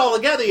 piece it all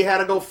together, you had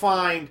to go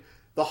find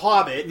The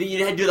Hobbit.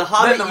 You had to do The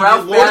Hobbit, Then the you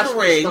Ralph did Lord of the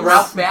Bakshi- Rings. the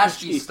Ralph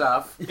Bakshi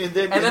stuff, and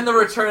then the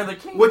Return of the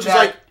King, which is that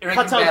like Rankin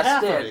cuts out Bass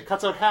half did. of it.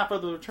 Cuts out half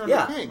of the Return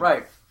Yeah. of the King.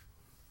 Right.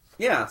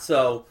 Yeah,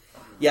 so...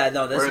 Yeah,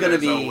 no, that's Where going to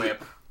there's be... a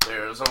whip,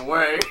 there's a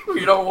way.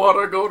 We don't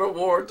want to go to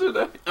war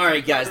today. All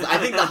right, guys. I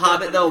think The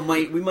Hobbit, though,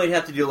 we might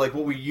have to do like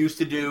what we used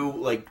to do,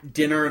 like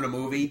dinner and a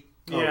movie.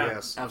 Oh,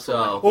 yes.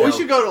 Absolutely. Well, we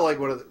should go to like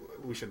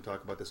we shouldn't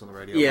talk about this on the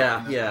radio.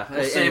 Yeah, yeah.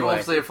 We'll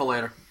save it for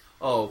later.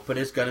 Oh, but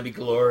it's going to be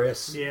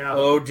glorious. Yeah.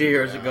 Oh,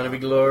 dear, is it going to be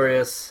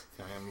glorious.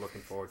 I am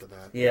looking forward to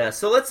that. Yeah,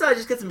 so let's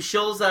just get some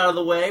shills out of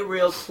the way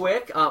real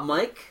quick.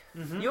 Mike,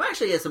 you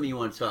actually had something you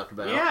want to talk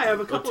about. Yeah, I have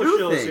a couple Well, of two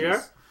shows things.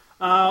 here.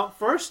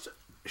 First,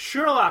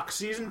 Sherlock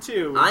Season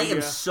 2. I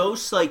am so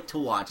psyched to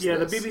watch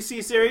this. this. The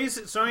BBC series.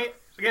 It's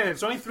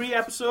only 3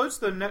 episodes.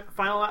 The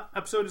final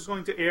episode is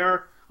going to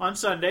air on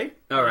Sunday.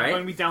 All right. I'm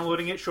going to be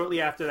downloading it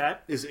shortly after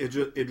that. Is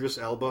Idris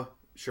Elba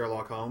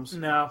Sherlock Holmes?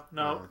 No.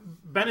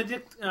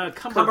 Benedict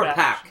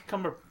Cumberbatch.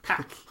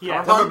 Cumberbatch.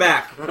 Yeah.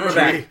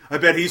 Cumberbatch. I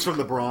bet he's from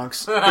the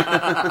Bronx.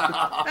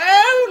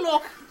 Oh,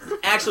 look.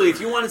 Actually, if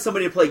you wanted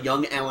somebody to play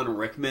young Alan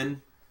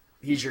Rickman,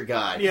 he's your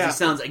guy. 'Cause Yeah. He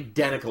sounds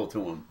identical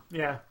to him.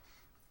 Yeah.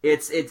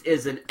 It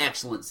is an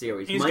excellent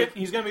series. He's Mike,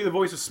 going to be the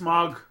voice of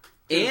Smog.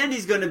 and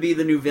he's going to be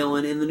the new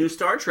villain in the new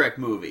Star Trek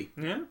movie.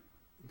 Yeah.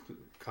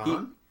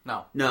 Khan?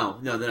 No,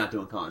 they're not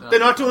doing Khan. They're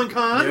not doing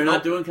Khan? They're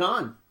not doing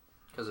Khan.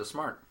 Because they're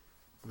smart.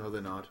 No,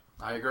 they're not.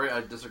 I agree.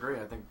 I disagree.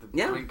 I think that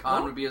Yeah. doing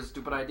Khan would be a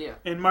stupid idea.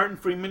 And Martin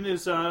Freeman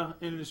is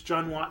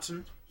John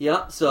Watson.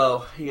 Yep.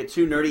 So you get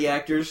two nerdy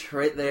actors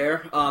right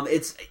there.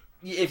 It's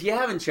if you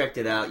haven't checked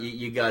it out,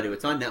 you got to.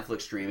 It's on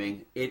Netflix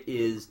streaming. It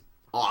is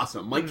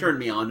awesome. Mike turned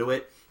me onto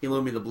it. He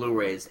loaned me the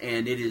Blu-rays,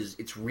 and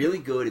it's really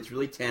good. It's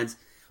really tense,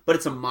 but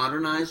it's a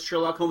modernized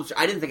Sherlock Holmes, which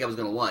I didn't think I was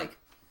going to like.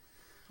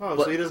 Oh,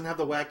 But- so he doesn't have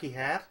the wacky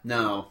hat?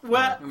 No.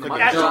 Well,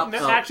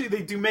 actually,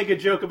 they do make a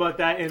joke about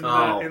that in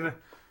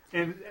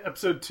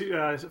episode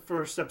 2,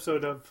 first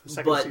episode of the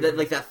second But season.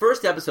 like that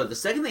first episode, the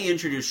second they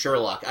introduced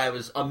Sherlock, I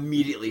was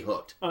immediately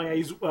hooked. Oh yeah,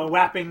 he's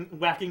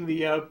whacking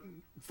the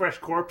fresh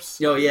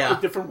corpse. Oh, yeah. with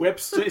different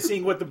whips,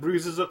 seeing what the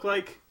bruises look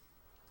like.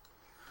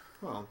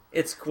 Well,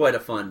 it's quite a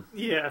fun,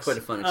 Yes, quite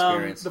a fun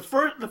experience. The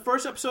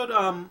first episode,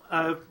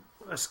 a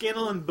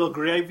Scandal in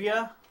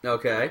Belgravia,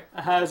 Okay,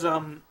 has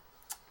what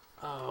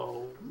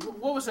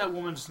was that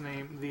woman's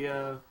name?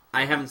 The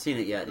I haven't seen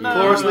it yet.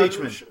 Cloris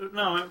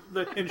Leachman.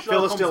 In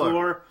Phyllis Sherlock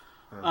Diller.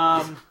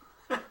 Holmes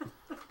lore.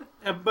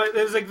 But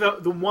there's like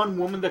the one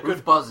woman that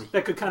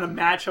could kind of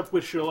match up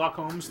with Sherlock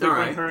Holmes. They All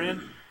bring right. her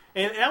in,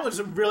 and that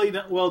was really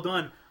well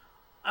done.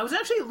 I was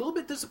actually a little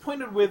bit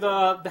disappointed with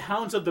the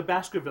Hounds of the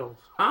Baskervilles.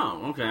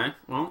 Oh, okay.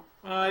 Well,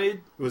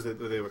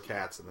 they were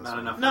cats in this Not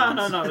one.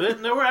 enough. No.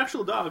 They were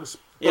actual dogs.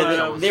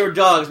 Yeah, But, they were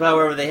dogs, but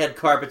however, they had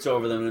carpets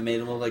over them and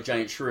made them look like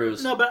giant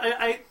shrews. No, but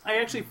I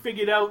actually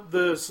figured out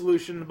the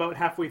solution about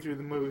halfway through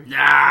the movie.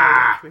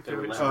 They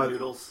were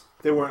noodles.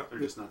 They weren't. They're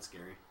just not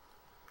scary.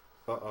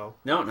 Uh-oh.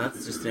 No,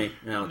 that's just me.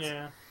 No,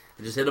 Yeah.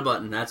 I just hit a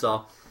button, that's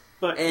all.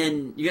 But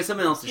and you got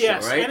something else to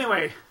yes, show, right?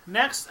 Anyway,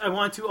 next I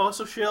want to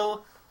also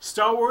show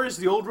Star Wars: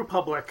 The Old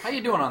Republic. How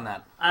you doing on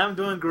that? I'm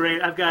doing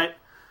great. I've got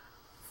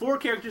 4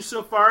 characters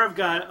so far. I've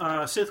got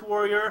a Sith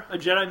Warrior, a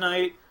Jedi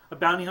Knight, a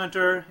Bounty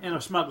Hunter, and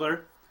a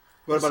Smuggler.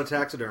 What about a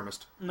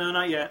taxidermist? No,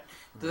 not yet.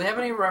 Do they have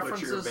any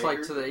references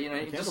like to the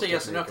Candlestick just say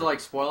yes, you don't have to maker. like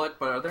spoil it,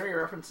 but are there any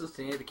references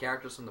to any of the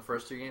characters from the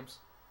first 2 games?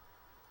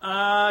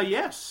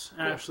 Yes,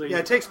 actually. Yeah,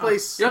 it takes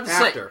place you don't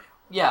have to after. Say,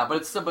 yeah, but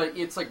it's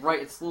like right.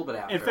 It's a little bit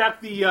after. In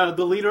fact,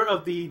 the leader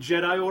of the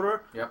Jedi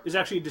Order is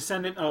actually a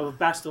descendant of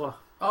Bastila.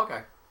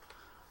 Okay.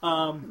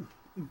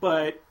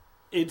 But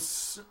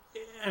it's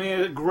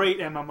a great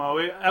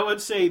MMO. I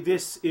would say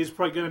this is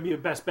probably going to be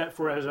the best bet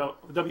for as a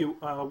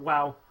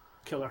WoW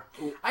killer.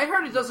 I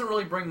heard it doesn't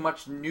really bring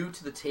much new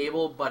to the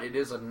table, but it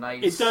is a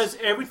nice. It does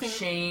everything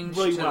change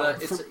really to well.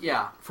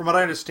 the. From what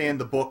I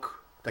understand, the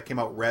book that came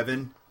out,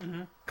 Revan,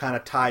 kind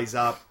of ties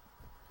up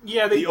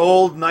the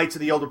old Knights of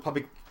the Old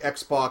Republic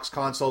Xbox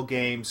console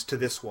games to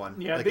this one.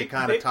 Yeah, it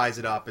kind of ties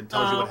it up and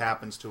tells you what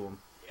happens to them.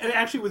 And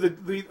actually,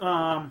 with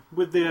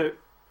the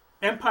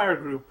Empire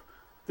group,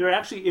 there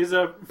actually is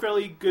a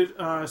fairly good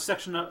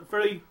section, a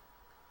fairly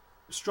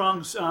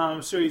strong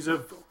series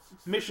of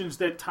missions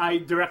that tie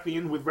directly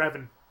in with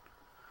Revan.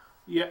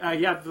 Yeah,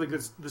 you have like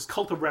this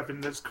cult of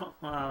Revan that's.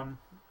 I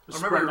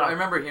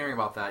remember hearing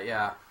about that.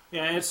 Yeah.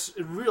 Yeah, it's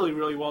really,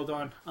 really well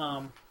done.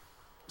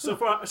 So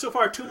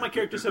far, 2 of my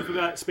characters have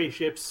got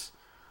spaceships.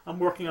 I'm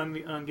working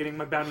on getting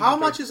my bounty. How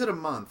much is it a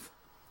month?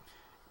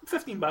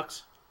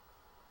 $15.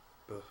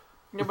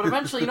 Yeah, but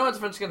eventually, you know what's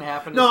going to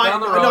happen? No,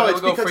 down the road, no, it's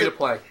it'll go because free to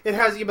play. It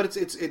has, but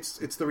it's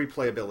the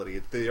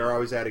replayability. They are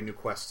always adding new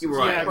quests.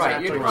 Right, Yeah,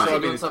 right. You're exactly.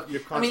 constantly doing So, stuff.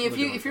 you're I mean, if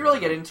constantly you doing really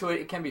get into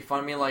it, it can be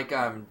fun. I mean, like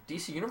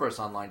DC Universe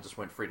Online just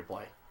went free to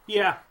play.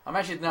 Yeah, I'm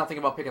actually now thinking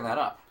about picking that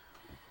up.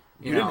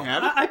 You didn't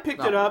have it? I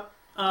picked it up.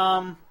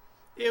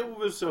 It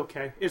was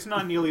okay. It's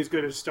not nearly as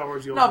good as Star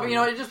Wars. No, but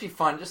it'd just be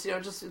fun. Just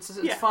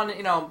it's fun.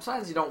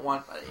 Sometimes you don't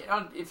want.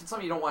 If it's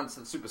something you don't want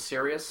that's super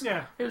serious,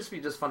 it'd just be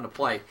fun to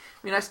play. I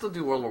mean, I still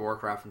do World of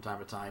Warcraft from time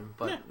to time,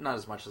 but not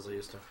as much as I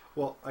used to.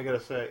 Well, I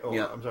gotta say,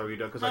 I'm sorry, you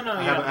done because No,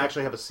 I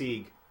actually have a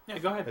Sieg. Yeah,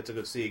 go ahead. It's a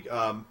good Sieg.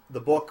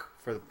 The book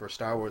for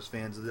Star Wars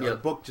fans, the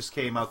book just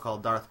came out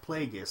called Darth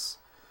Plagueis,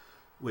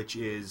 which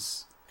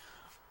is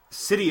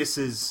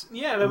Sidious's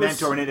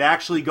mentor, and it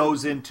actually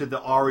goes into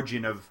the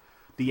origin of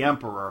the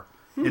Emperor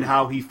and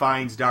how he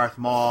finds Darth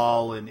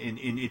Maul, and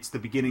it's the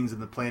beginnings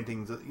and the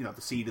plantings,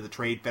 the seed of the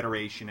Trade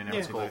Federation and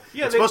everything.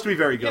 Yeah, it's supposed to be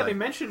very good. Yeah, they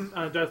mentioned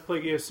Darth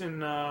Plagueis in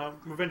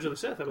Revenge of the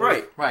Sith. I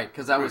believe. Right,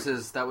 because that was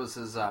his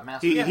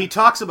master. He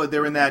talks about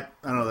they're in that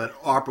that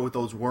opera with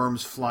those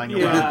worms flying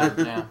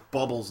around,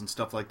 bubbles and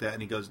stuff like that,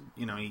 and he goes,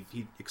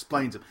 he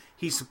explains him.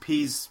 He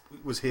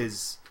was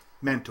his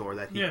mentor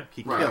that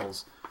he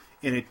kills,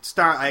 and it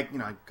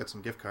I got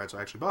some gift cards, so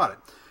I actually bought it,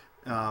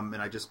 and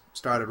I just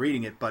started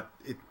reading it, but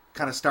it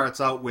kind of starts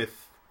out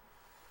with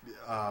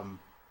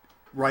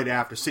right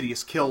after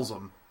Sidious kills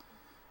him,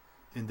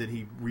 and then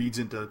he reads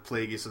into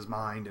Plagueis'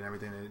 mind and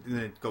everything, and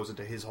then it goes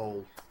into his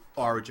whole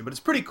origin. But it's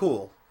pretty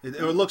cool. It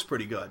looks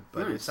pretty good,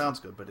 but it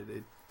sounds good. But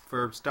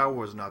for Star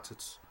Wars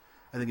nuts,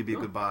 I think it'd be a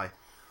good buy.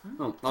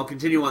 Well, I'll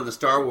continue on the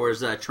Star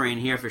Wars train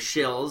here for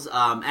shills.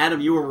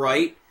 Adam, you were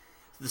right.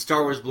 The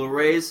Star Wars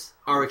Blu-rays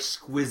are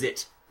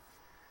exquisite.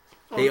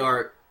 They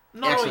are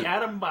excellent.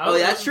 Adam. Oh,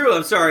 that's true.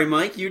 I'm sorry,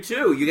 Mike. You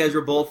too. You guys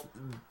were both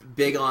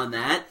big on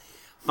that. I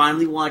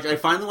finally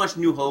watched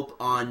New Hope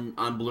on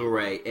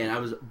Blu-ray, and I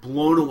was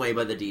blown away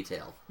by the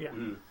detail. Yeah.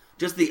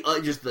 Just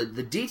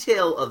the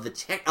detail of the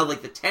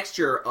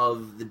texture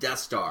of the Death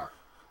Star.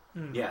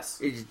 Yes,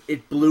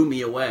 it blew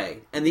me away.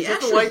 And the Did you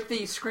have to wipe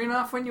the screen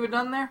off when you were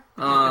done there?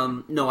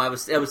 No, I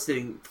was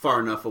sitting far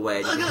enough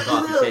away from the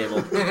coffee table.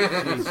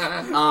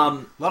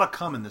 A lot of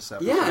cum in this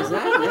episode. Yeah,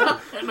 exactly. Yeah.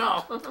 I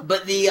know.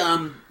 But the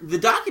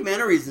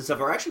documentaries and stuff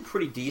are actually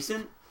pretty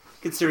decent,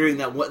 considering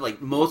that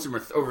most of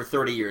them are over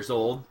 30 years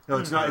old. No,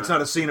 it's not. It's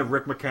not a scene of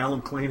Rick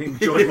McCallum cleaning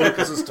George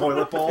Lucas's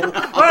toilet bowl.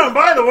 Oh,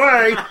 by the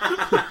way.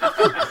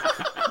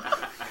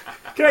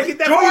 Can I get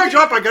that? George,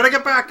 I gotta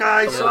get back,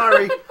 guys.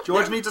 Sorry.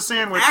 George needs a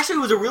sandwich. Actually,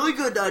 it was a really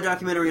good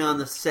documentary on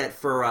the set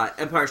for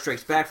Empire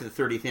Strikes Back for the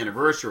 30th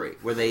anniversary,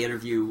 where they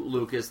interview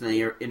Lucas and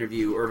they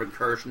interview Irvin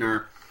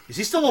Kershner. Is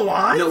he still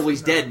alive? No,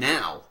 he's dead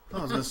now. Oh,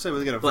 I was going to say,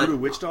 we got a voodoo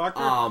witch doctor?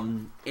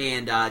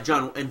 And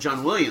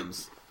John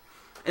Williams.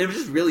 And it was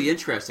just really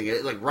interesting.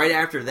 Right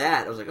after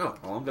that, I was like, oh,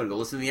 well, I'm going to go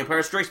listen to the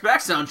Empire Strikes Back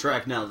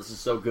soundtrack now. This is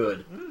so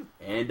good.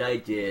 And I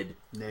did.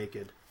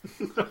 Naked.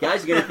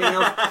 Guys, you got anything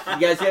else? You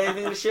guys got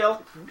anything to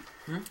show?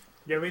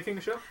 You have anything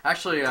to show?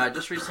 Actually, I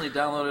just recently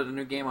downloaded a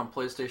new game on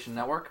PlayStation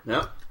Network.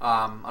 Yep.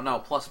 I'm now a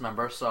Plus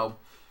member, so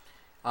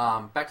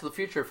Back to the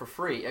Future for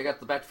free. I got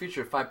the Back to the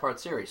Future 5-part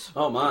series.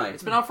 Oh my!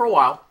 It's been out for a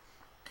while,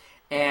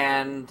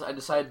 and I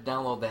decided to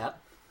download that.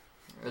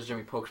 As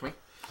Jimmy pokes me.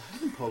 I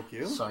didn't poke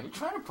you. So you're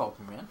trying to poke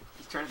me, man.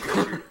 He's trying to get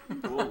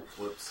your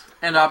whoops.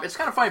 And it's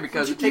kind of funny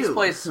because it takes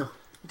place.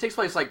 It takes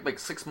place like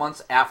 6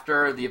 months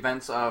after the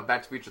events of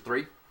Back to the Future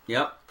 3.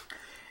 Yep.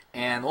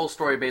 And the whole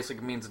story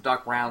basically means that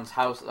Doc Brown's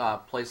house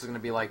place is going to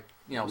be like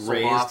sold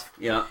raised. off.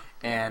 Yeah.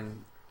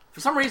 And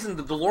for some reason,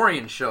 the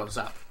DeLorean shows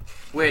up,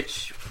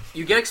 which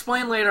you get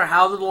explained later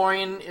how the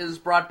DeLorean is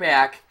brought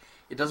back.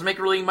 It doesn't make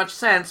really much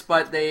sense,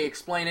 but they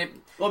explain it.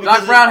 Well,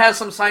 Doc Brown has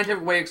some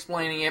scientific way of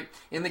explaining it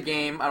in the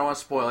game. I don't want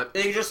to spoil it.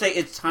 They can just say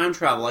it's time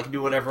travel. I can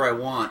do whatever I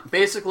want.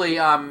 Basically,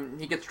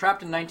 he gets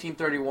trapped in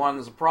 1931.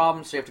 There's a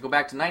problem, so you have to go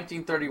back to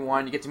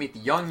 1931. You get to meet the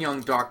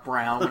young Doc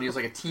Brown when he was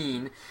like a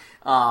teen.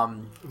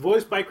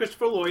 Voiced by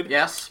Christopher Lloyd.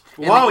 Yes.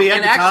 Whoa, he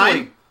had the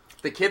actually, time?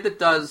 the kid that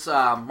does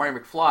Marty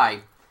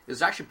McFly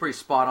is actually pretty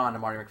spot on to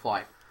Marty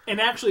McFly. And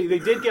actually, they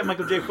did get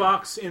Michael J.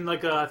 Fox in,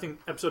 I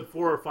think, episode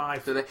 4 or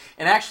 5.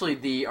 And actually,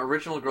 the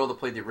original girl that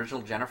played the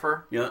original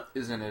Jennifer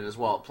is in it as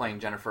well, playing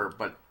Jennifer,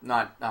 but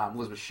not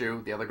Elizabeth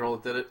Shue, the other girl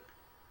that did it.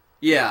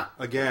 Yeah.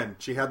 Again,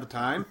 she had the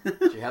time?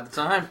 She had the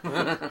time.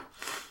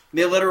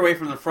 They let her away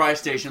from the fry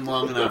station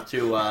long enough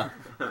to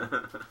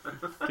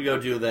go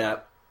do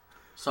that.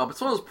 So, but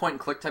it's one of those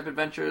point-and-click type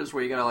adventures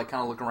where you gotta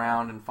kind of look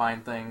around and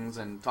find things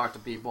and talk to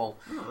people.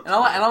 And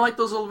I like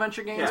those little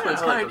adventure games,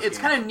 but it's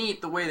kind of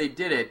neat the way they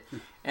did it.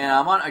 And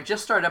I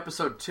just started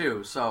episode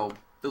 2, so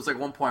there was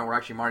one point where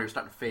actually Marty was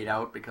starting to fade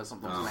out because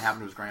something was going to happen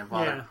to his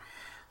grandfather. Yeah.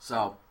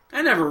 So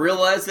I never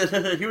realized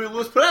that Huey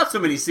Lewis put out so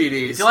many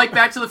CDs. If you like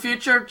Back to the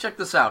Future, check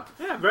this out.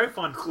 Yeah, very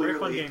fun. Very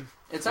fun game.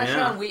 It's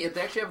actually on Wii.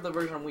 They actually have the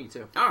version on Wii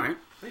too. All right.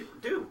 They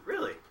do,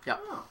 really? Yeah.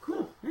 Oh,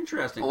 cool.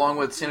 Interesting. Along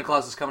with Santa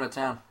Claus is Coming to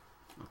Town.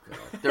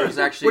 There's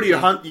actually. What do you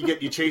hunt? You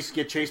get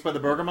chased by the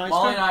Burgermeister?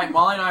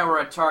 Molly and I were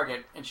at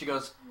Target, and she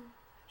goes,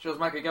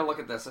 Michael, you gotta look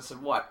at this. I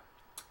said, what?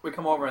 We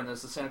come over and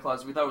there's the Santa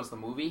Claus. We thought it was the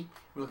movie.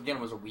 We look again,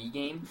 it was a Wii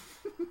game.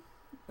 And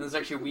there's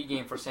actually a Wii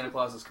game for Santa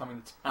Claus is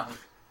Coming to Town.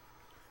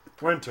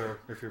 Winter,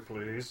 if you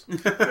please.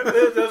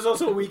 There's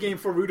also a Wii game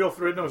for Rudolph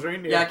the Red-Nosed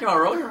Reindeer. Yeah, it came out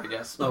earlier, I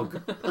guess. Oh,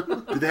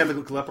 did they have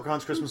the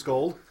Leprechaun's Christmas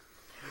Gold?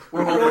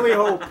 We only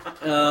hope.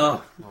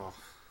 Yeah,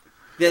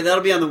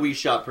 that'll be on the Wii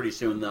Shop pretty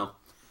soon, though.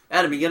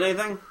 Adam, you get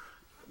anything?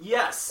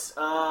 Yes.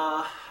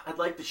 I'd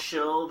like to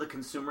show the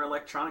Consumer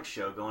Electronics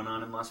Show going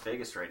on in Las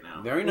Vegas right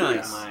now. Very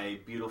nice. My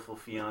beautiful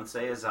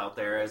fiance is out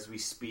there as we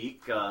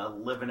speak,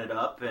 living it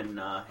up and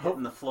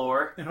hitting the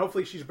floor. And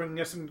hopefully she's bringing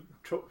us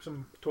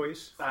some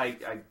toys.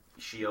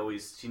 She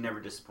never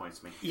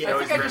disappoints me. Yeah, I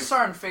think I just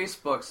saw on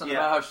Facebook something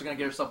about how she's going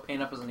to get herself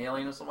painted up as an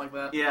alien or something like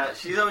that. Yeah,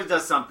 she always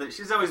does something.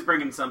 She's always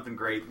bringing something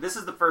great. This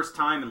is the first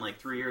time in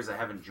 3 years I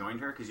haven't joined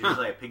her, because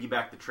usually I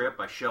piggyback the trip.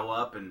 I show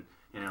up and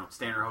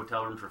stay in her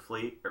hotel room for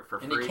free.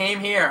 And you came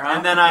here, huh?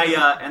 And then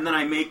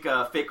I make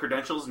fake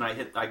credentials and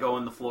I go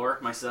on the floor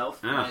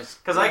myself. Nice.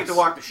 Because I get to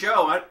walk the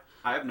show.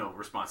 I have no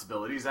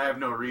responsibilities. I have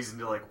no reason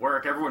to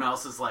work. Everyone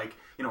else is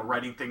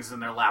writing things in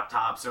their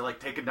laptops. They're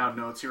taking down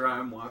notes. Here I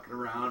am walking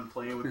around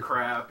playing with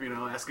crap.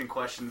 Asking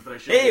questions that I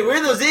should. Hey, where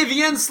are those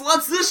AVN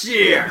sluts this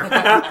year?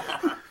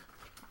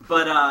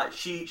 But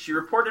she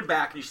reported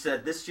back and she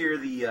said this year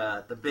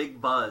the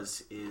big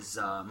buzz is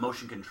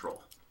motion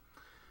control.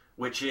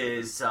 Which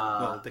is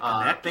the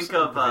Kinect? think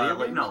of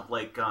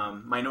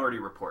Minority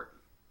Report.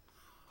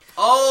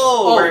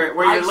 Oh, where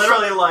you're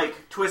literally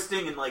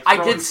twisting and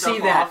I did see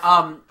that.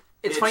 Off.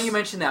 It's funny you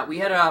mentioned that. We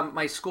had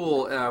my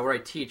school where I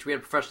teach. We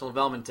had professional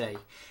development day,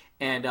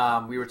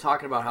 and we were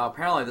talking about how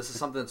apparently this is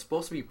something that's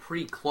supposed to be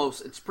pretty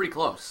close. It's pretty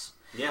close.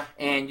 Yeah.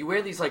 And you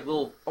wear these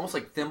little, almost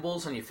like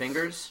thimbles on your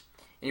fingers,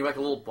 and you have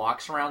a little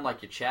box around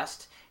your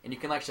chest, and you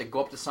can actually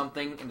go up to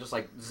something and just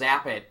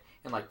zap it.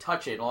 And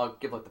touch it, and I'll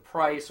give the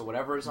price or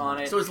whatever is on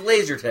it. So it's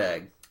laser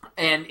tag.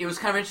 And it was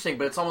kind of interesting,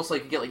 but it's almost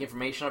like you get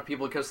information out of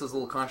people because there's a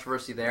little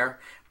controversy there.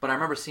 But I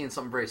remember seeing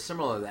something very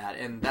similar to that,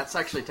 and that's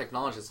actually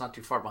technology that's not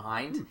too far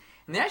behind.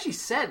 And they actually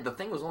said the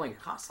thing was only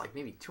cost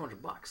maybe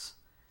 $200,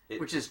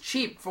 which is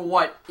cheap for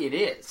what it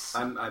is.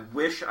 I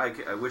wish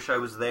I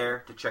was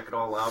there to check it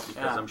all out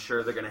because I'm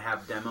sure they're going to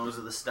have demos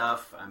of the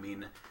stuff. I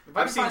mean,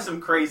 I've seen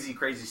some crazy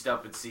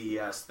stuff at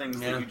CES. Things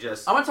that you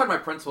just. I'm going to talk to my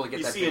principal to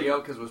get that video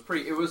because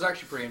it was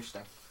actually pretty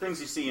interesting. Things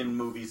you see in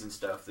movies and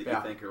stuff that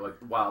you think are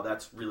wow,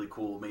 that's really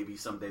cool. Maybe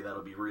someday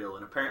that'll be real.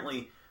 And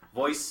apparently,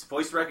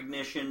 voice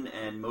recognition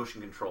and motion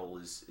control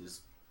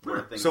is one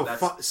of the things.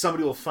 So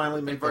somebody will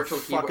finally make the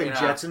fucking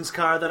Jetsons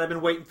car that I've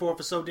been waiting for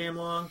so damn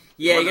long.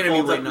 Yeah, you're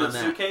gonna be waiting on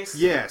that. Suitcase?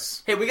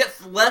 Yes. Hey, we got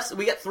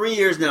 3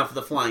 years now for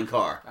the flying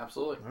car.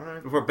 Absolutely. All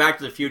right. Before Back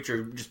to the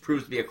Future just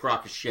proves to be a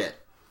crock of shit.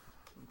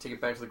 Take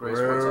it back to the Gray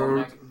Sports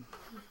Almanac.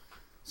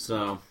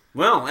 So,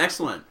 well,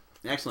 excellent.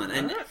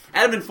 And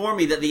Adam informed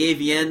me that the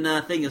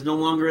AVN thing is no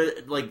longer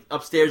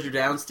upstairs or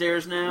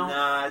downstairs now.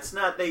 Nah, it's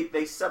not.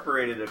 They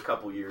separated a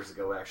couple years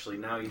ago. Actually,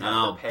 now you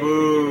have to pay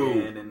to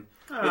get in, and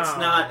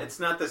it's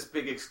not this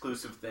big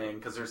exclusive thing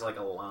because there's a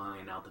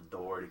line out the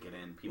door to get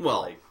in.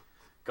 People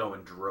go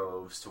in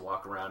droves to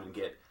walk around and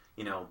get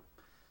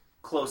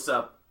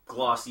close-up,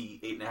 glossy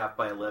 8.5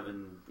 by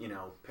 11,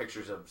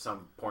 pictures of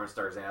some porn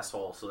star's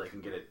asshole so they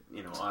can get it,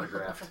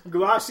 autographed.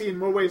 Glossy in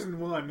more ways than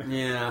one.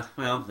 Yeah,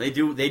 well, they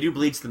do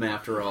bleach them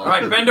after all. All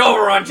right, bend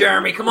over, Ron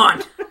Jeremy. Come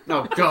on.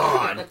 Oh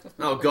God!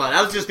 Oh God!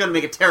 I was just going to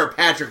make a Tara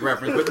Patrick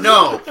reference, but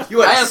no,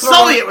 you had to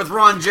sully it with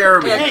Ron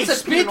Jeremy. Hey,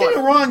 speaking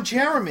of Ron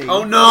Jeremy.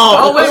 Oh no!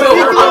 Oh wait,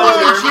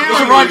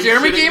 Is a Ron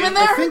Jeremy game in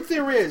there? I think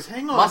there is.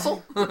 Hang on.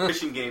 Muscle?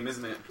 Fishing game,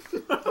 isn't it?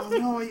 Oh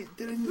no, I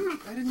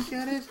didn't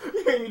get it.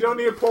 You don't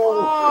need a poll.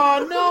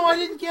 Oh no, I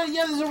didn't get it.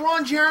 Yeah, there's a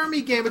Ron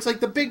Jeremy game. It's like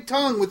the Big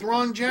Tongue with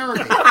Ron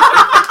Jeremy.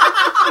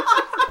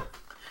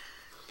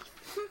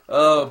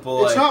 Oh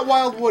boy! It's not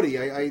Wild Woody.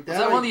 Is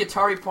that one of the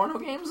Atari porno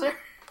games there?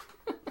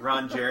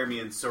 Ron Jeremy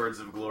and Swords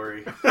of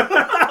Glory.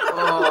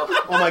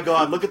 Oh my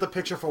God! Look at the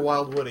picture for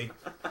Wild Woody.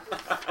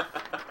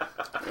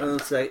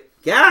 Let's say,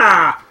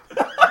 yeah.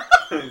 What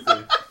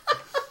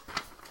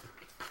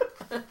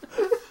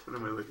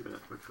am I looking at?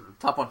 Which one?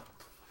 Top one.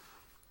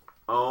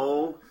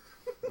 Oh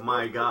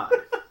my God!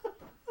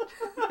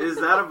 Is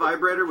that a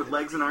vibrator with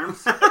legs and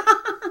arms?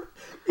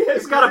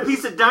 He's got a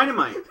piece of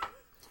dynamite.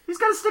 He's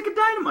got a stick of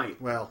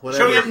dynamite. Well,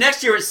 whatever. Showing up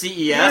next year at CES.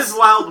 He is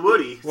Wild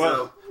Woody.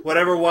 Well,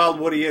 whatever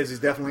Wild Woody is, he's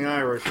definitely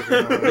Irish.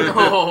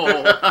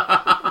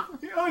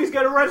 Oh, he's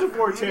got a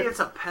reservoir Maybe tip. it's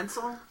a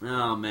pencil?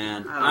 Oh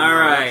man! I don't All know.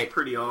 right, That's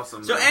pretty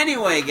awesome. So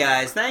anyway,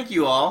 guys, thank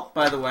you all.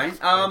 By the way,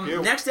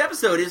 next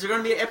episode is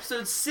going to be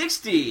episode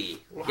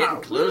 60. Wow.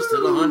 Getting close to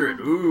the 100.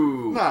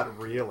 Ooh, Not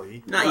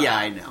really. Yeah,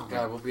 I know.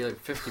 God, we'll be like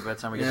 50 by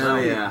the time we get Oh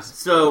done. yeah.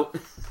 So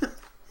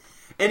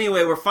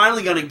anyway, we're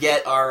finally going to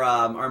get our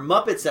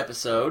Muppets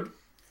episode.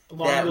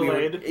 Long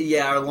delayed.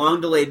 Our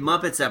long delayed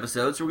Muppets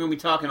episode. So we're going to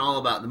be talking all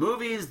about the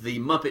movies, the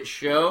Muppet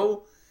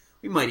Show.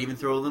 We might even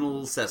throw a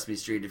little Sesame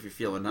Street if you're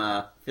feeling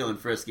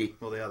frisky.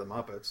 Well, they are the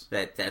Muppets.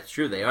 That's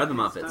true. They are the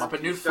Muppets. Muppet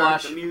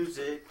Newsflash. The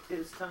music.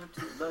 It's time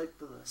to light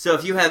the light. So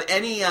if you have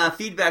any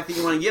feedback that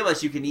you want to give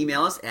us, you can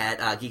email us at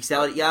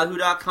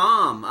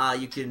geeksalad@yahoo.com.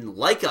 You can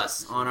like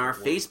us on our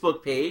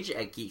Facebook page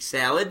at Geek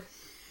Salad.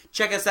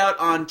 Check us out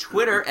on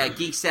Twitter at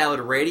Geek Salad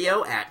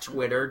Radio at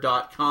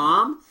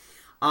twitter.com.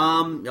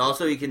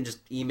 Also, you can just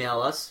email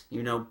us.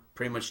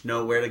 Pretty much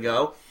know where to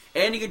go.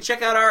 And you can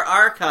check out our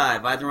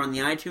archive either on the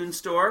iTunes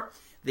Store,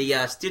 the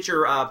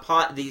Stitcher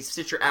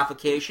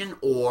application,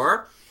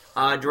 or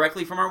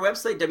directly from our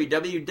website,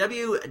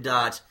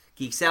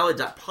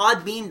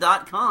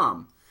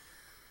 www.geeksalad.podbean.com.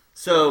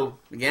 So,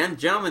 again,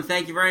 gentlemen,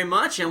 thank you very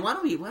much. And why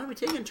don't we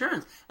take in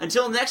turns?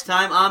 Until next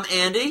time, I'm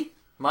Andy.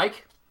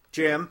 Mike.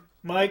 Jim.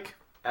 Mike.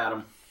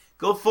 Adam.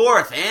 Go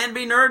forth and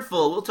be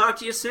nerdful. We'll talk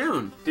to you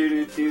soon.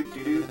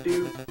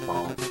 Do-do-do-do-do-do.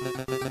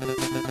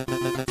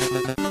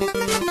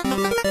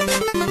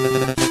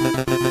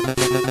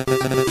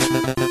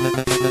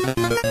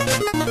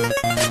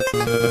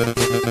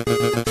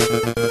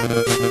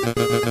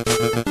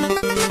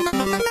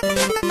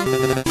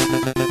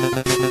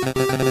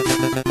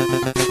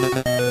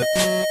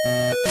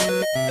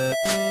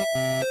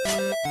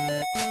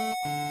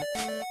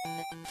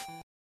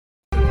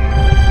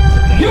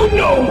 You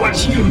know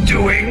what you're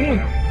doing!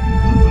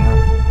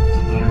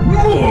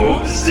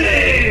 Move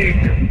Zig!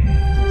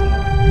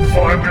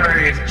 For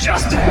great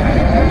justice!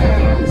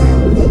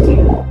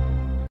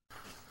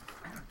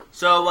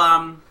 So,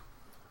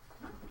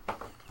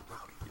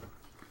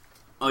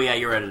 oh yeah,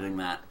 you're editing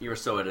that. You were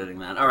so editing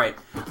that. All right.